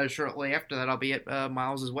then shortly after that, I'll be at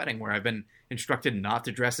Miles's wedding, where I've been instructed not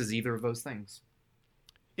to dress as either of those things.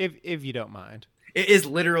 If you don't mind. It is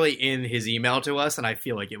literally in his email to us, and I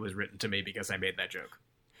feel like it was written to me because I made that joke.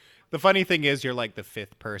 The funny thing is, you're like the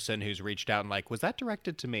 5th person who's reached out and like, was that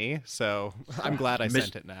directed to me? So I'm glad I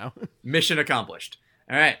sent it now. Mission accomplished.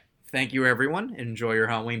 All right. Thank you, everyone. Enjoy your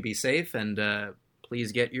Halloween. Be safe, and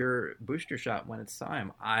please get your booster shot when it's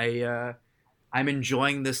time. I'm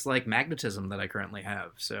enjoying this like magnetism that I currently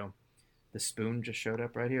have. So the spoon just showed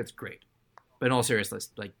up right here. It's great. But in all seriousness,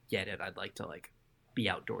 like, get it. I'd like to like be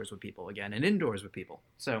outdoors with people again and indoors with people.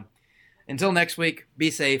 So until next week, be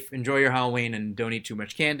safe, enjoy your Halloween, and don't eat too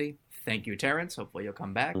much candy. Thank you, Terrence. Hopefully you'll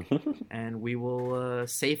come back, and we will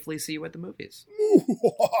safely see you at the movies.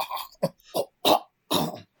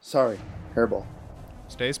 Sorry, hairball.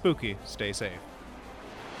 Stay spooky, stay safe.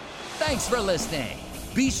 Thanks for listening.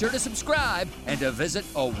 Be sure to subscribe and to visit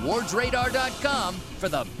awardsradar.com for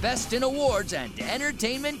the best in awards and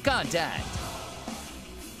entertainment content.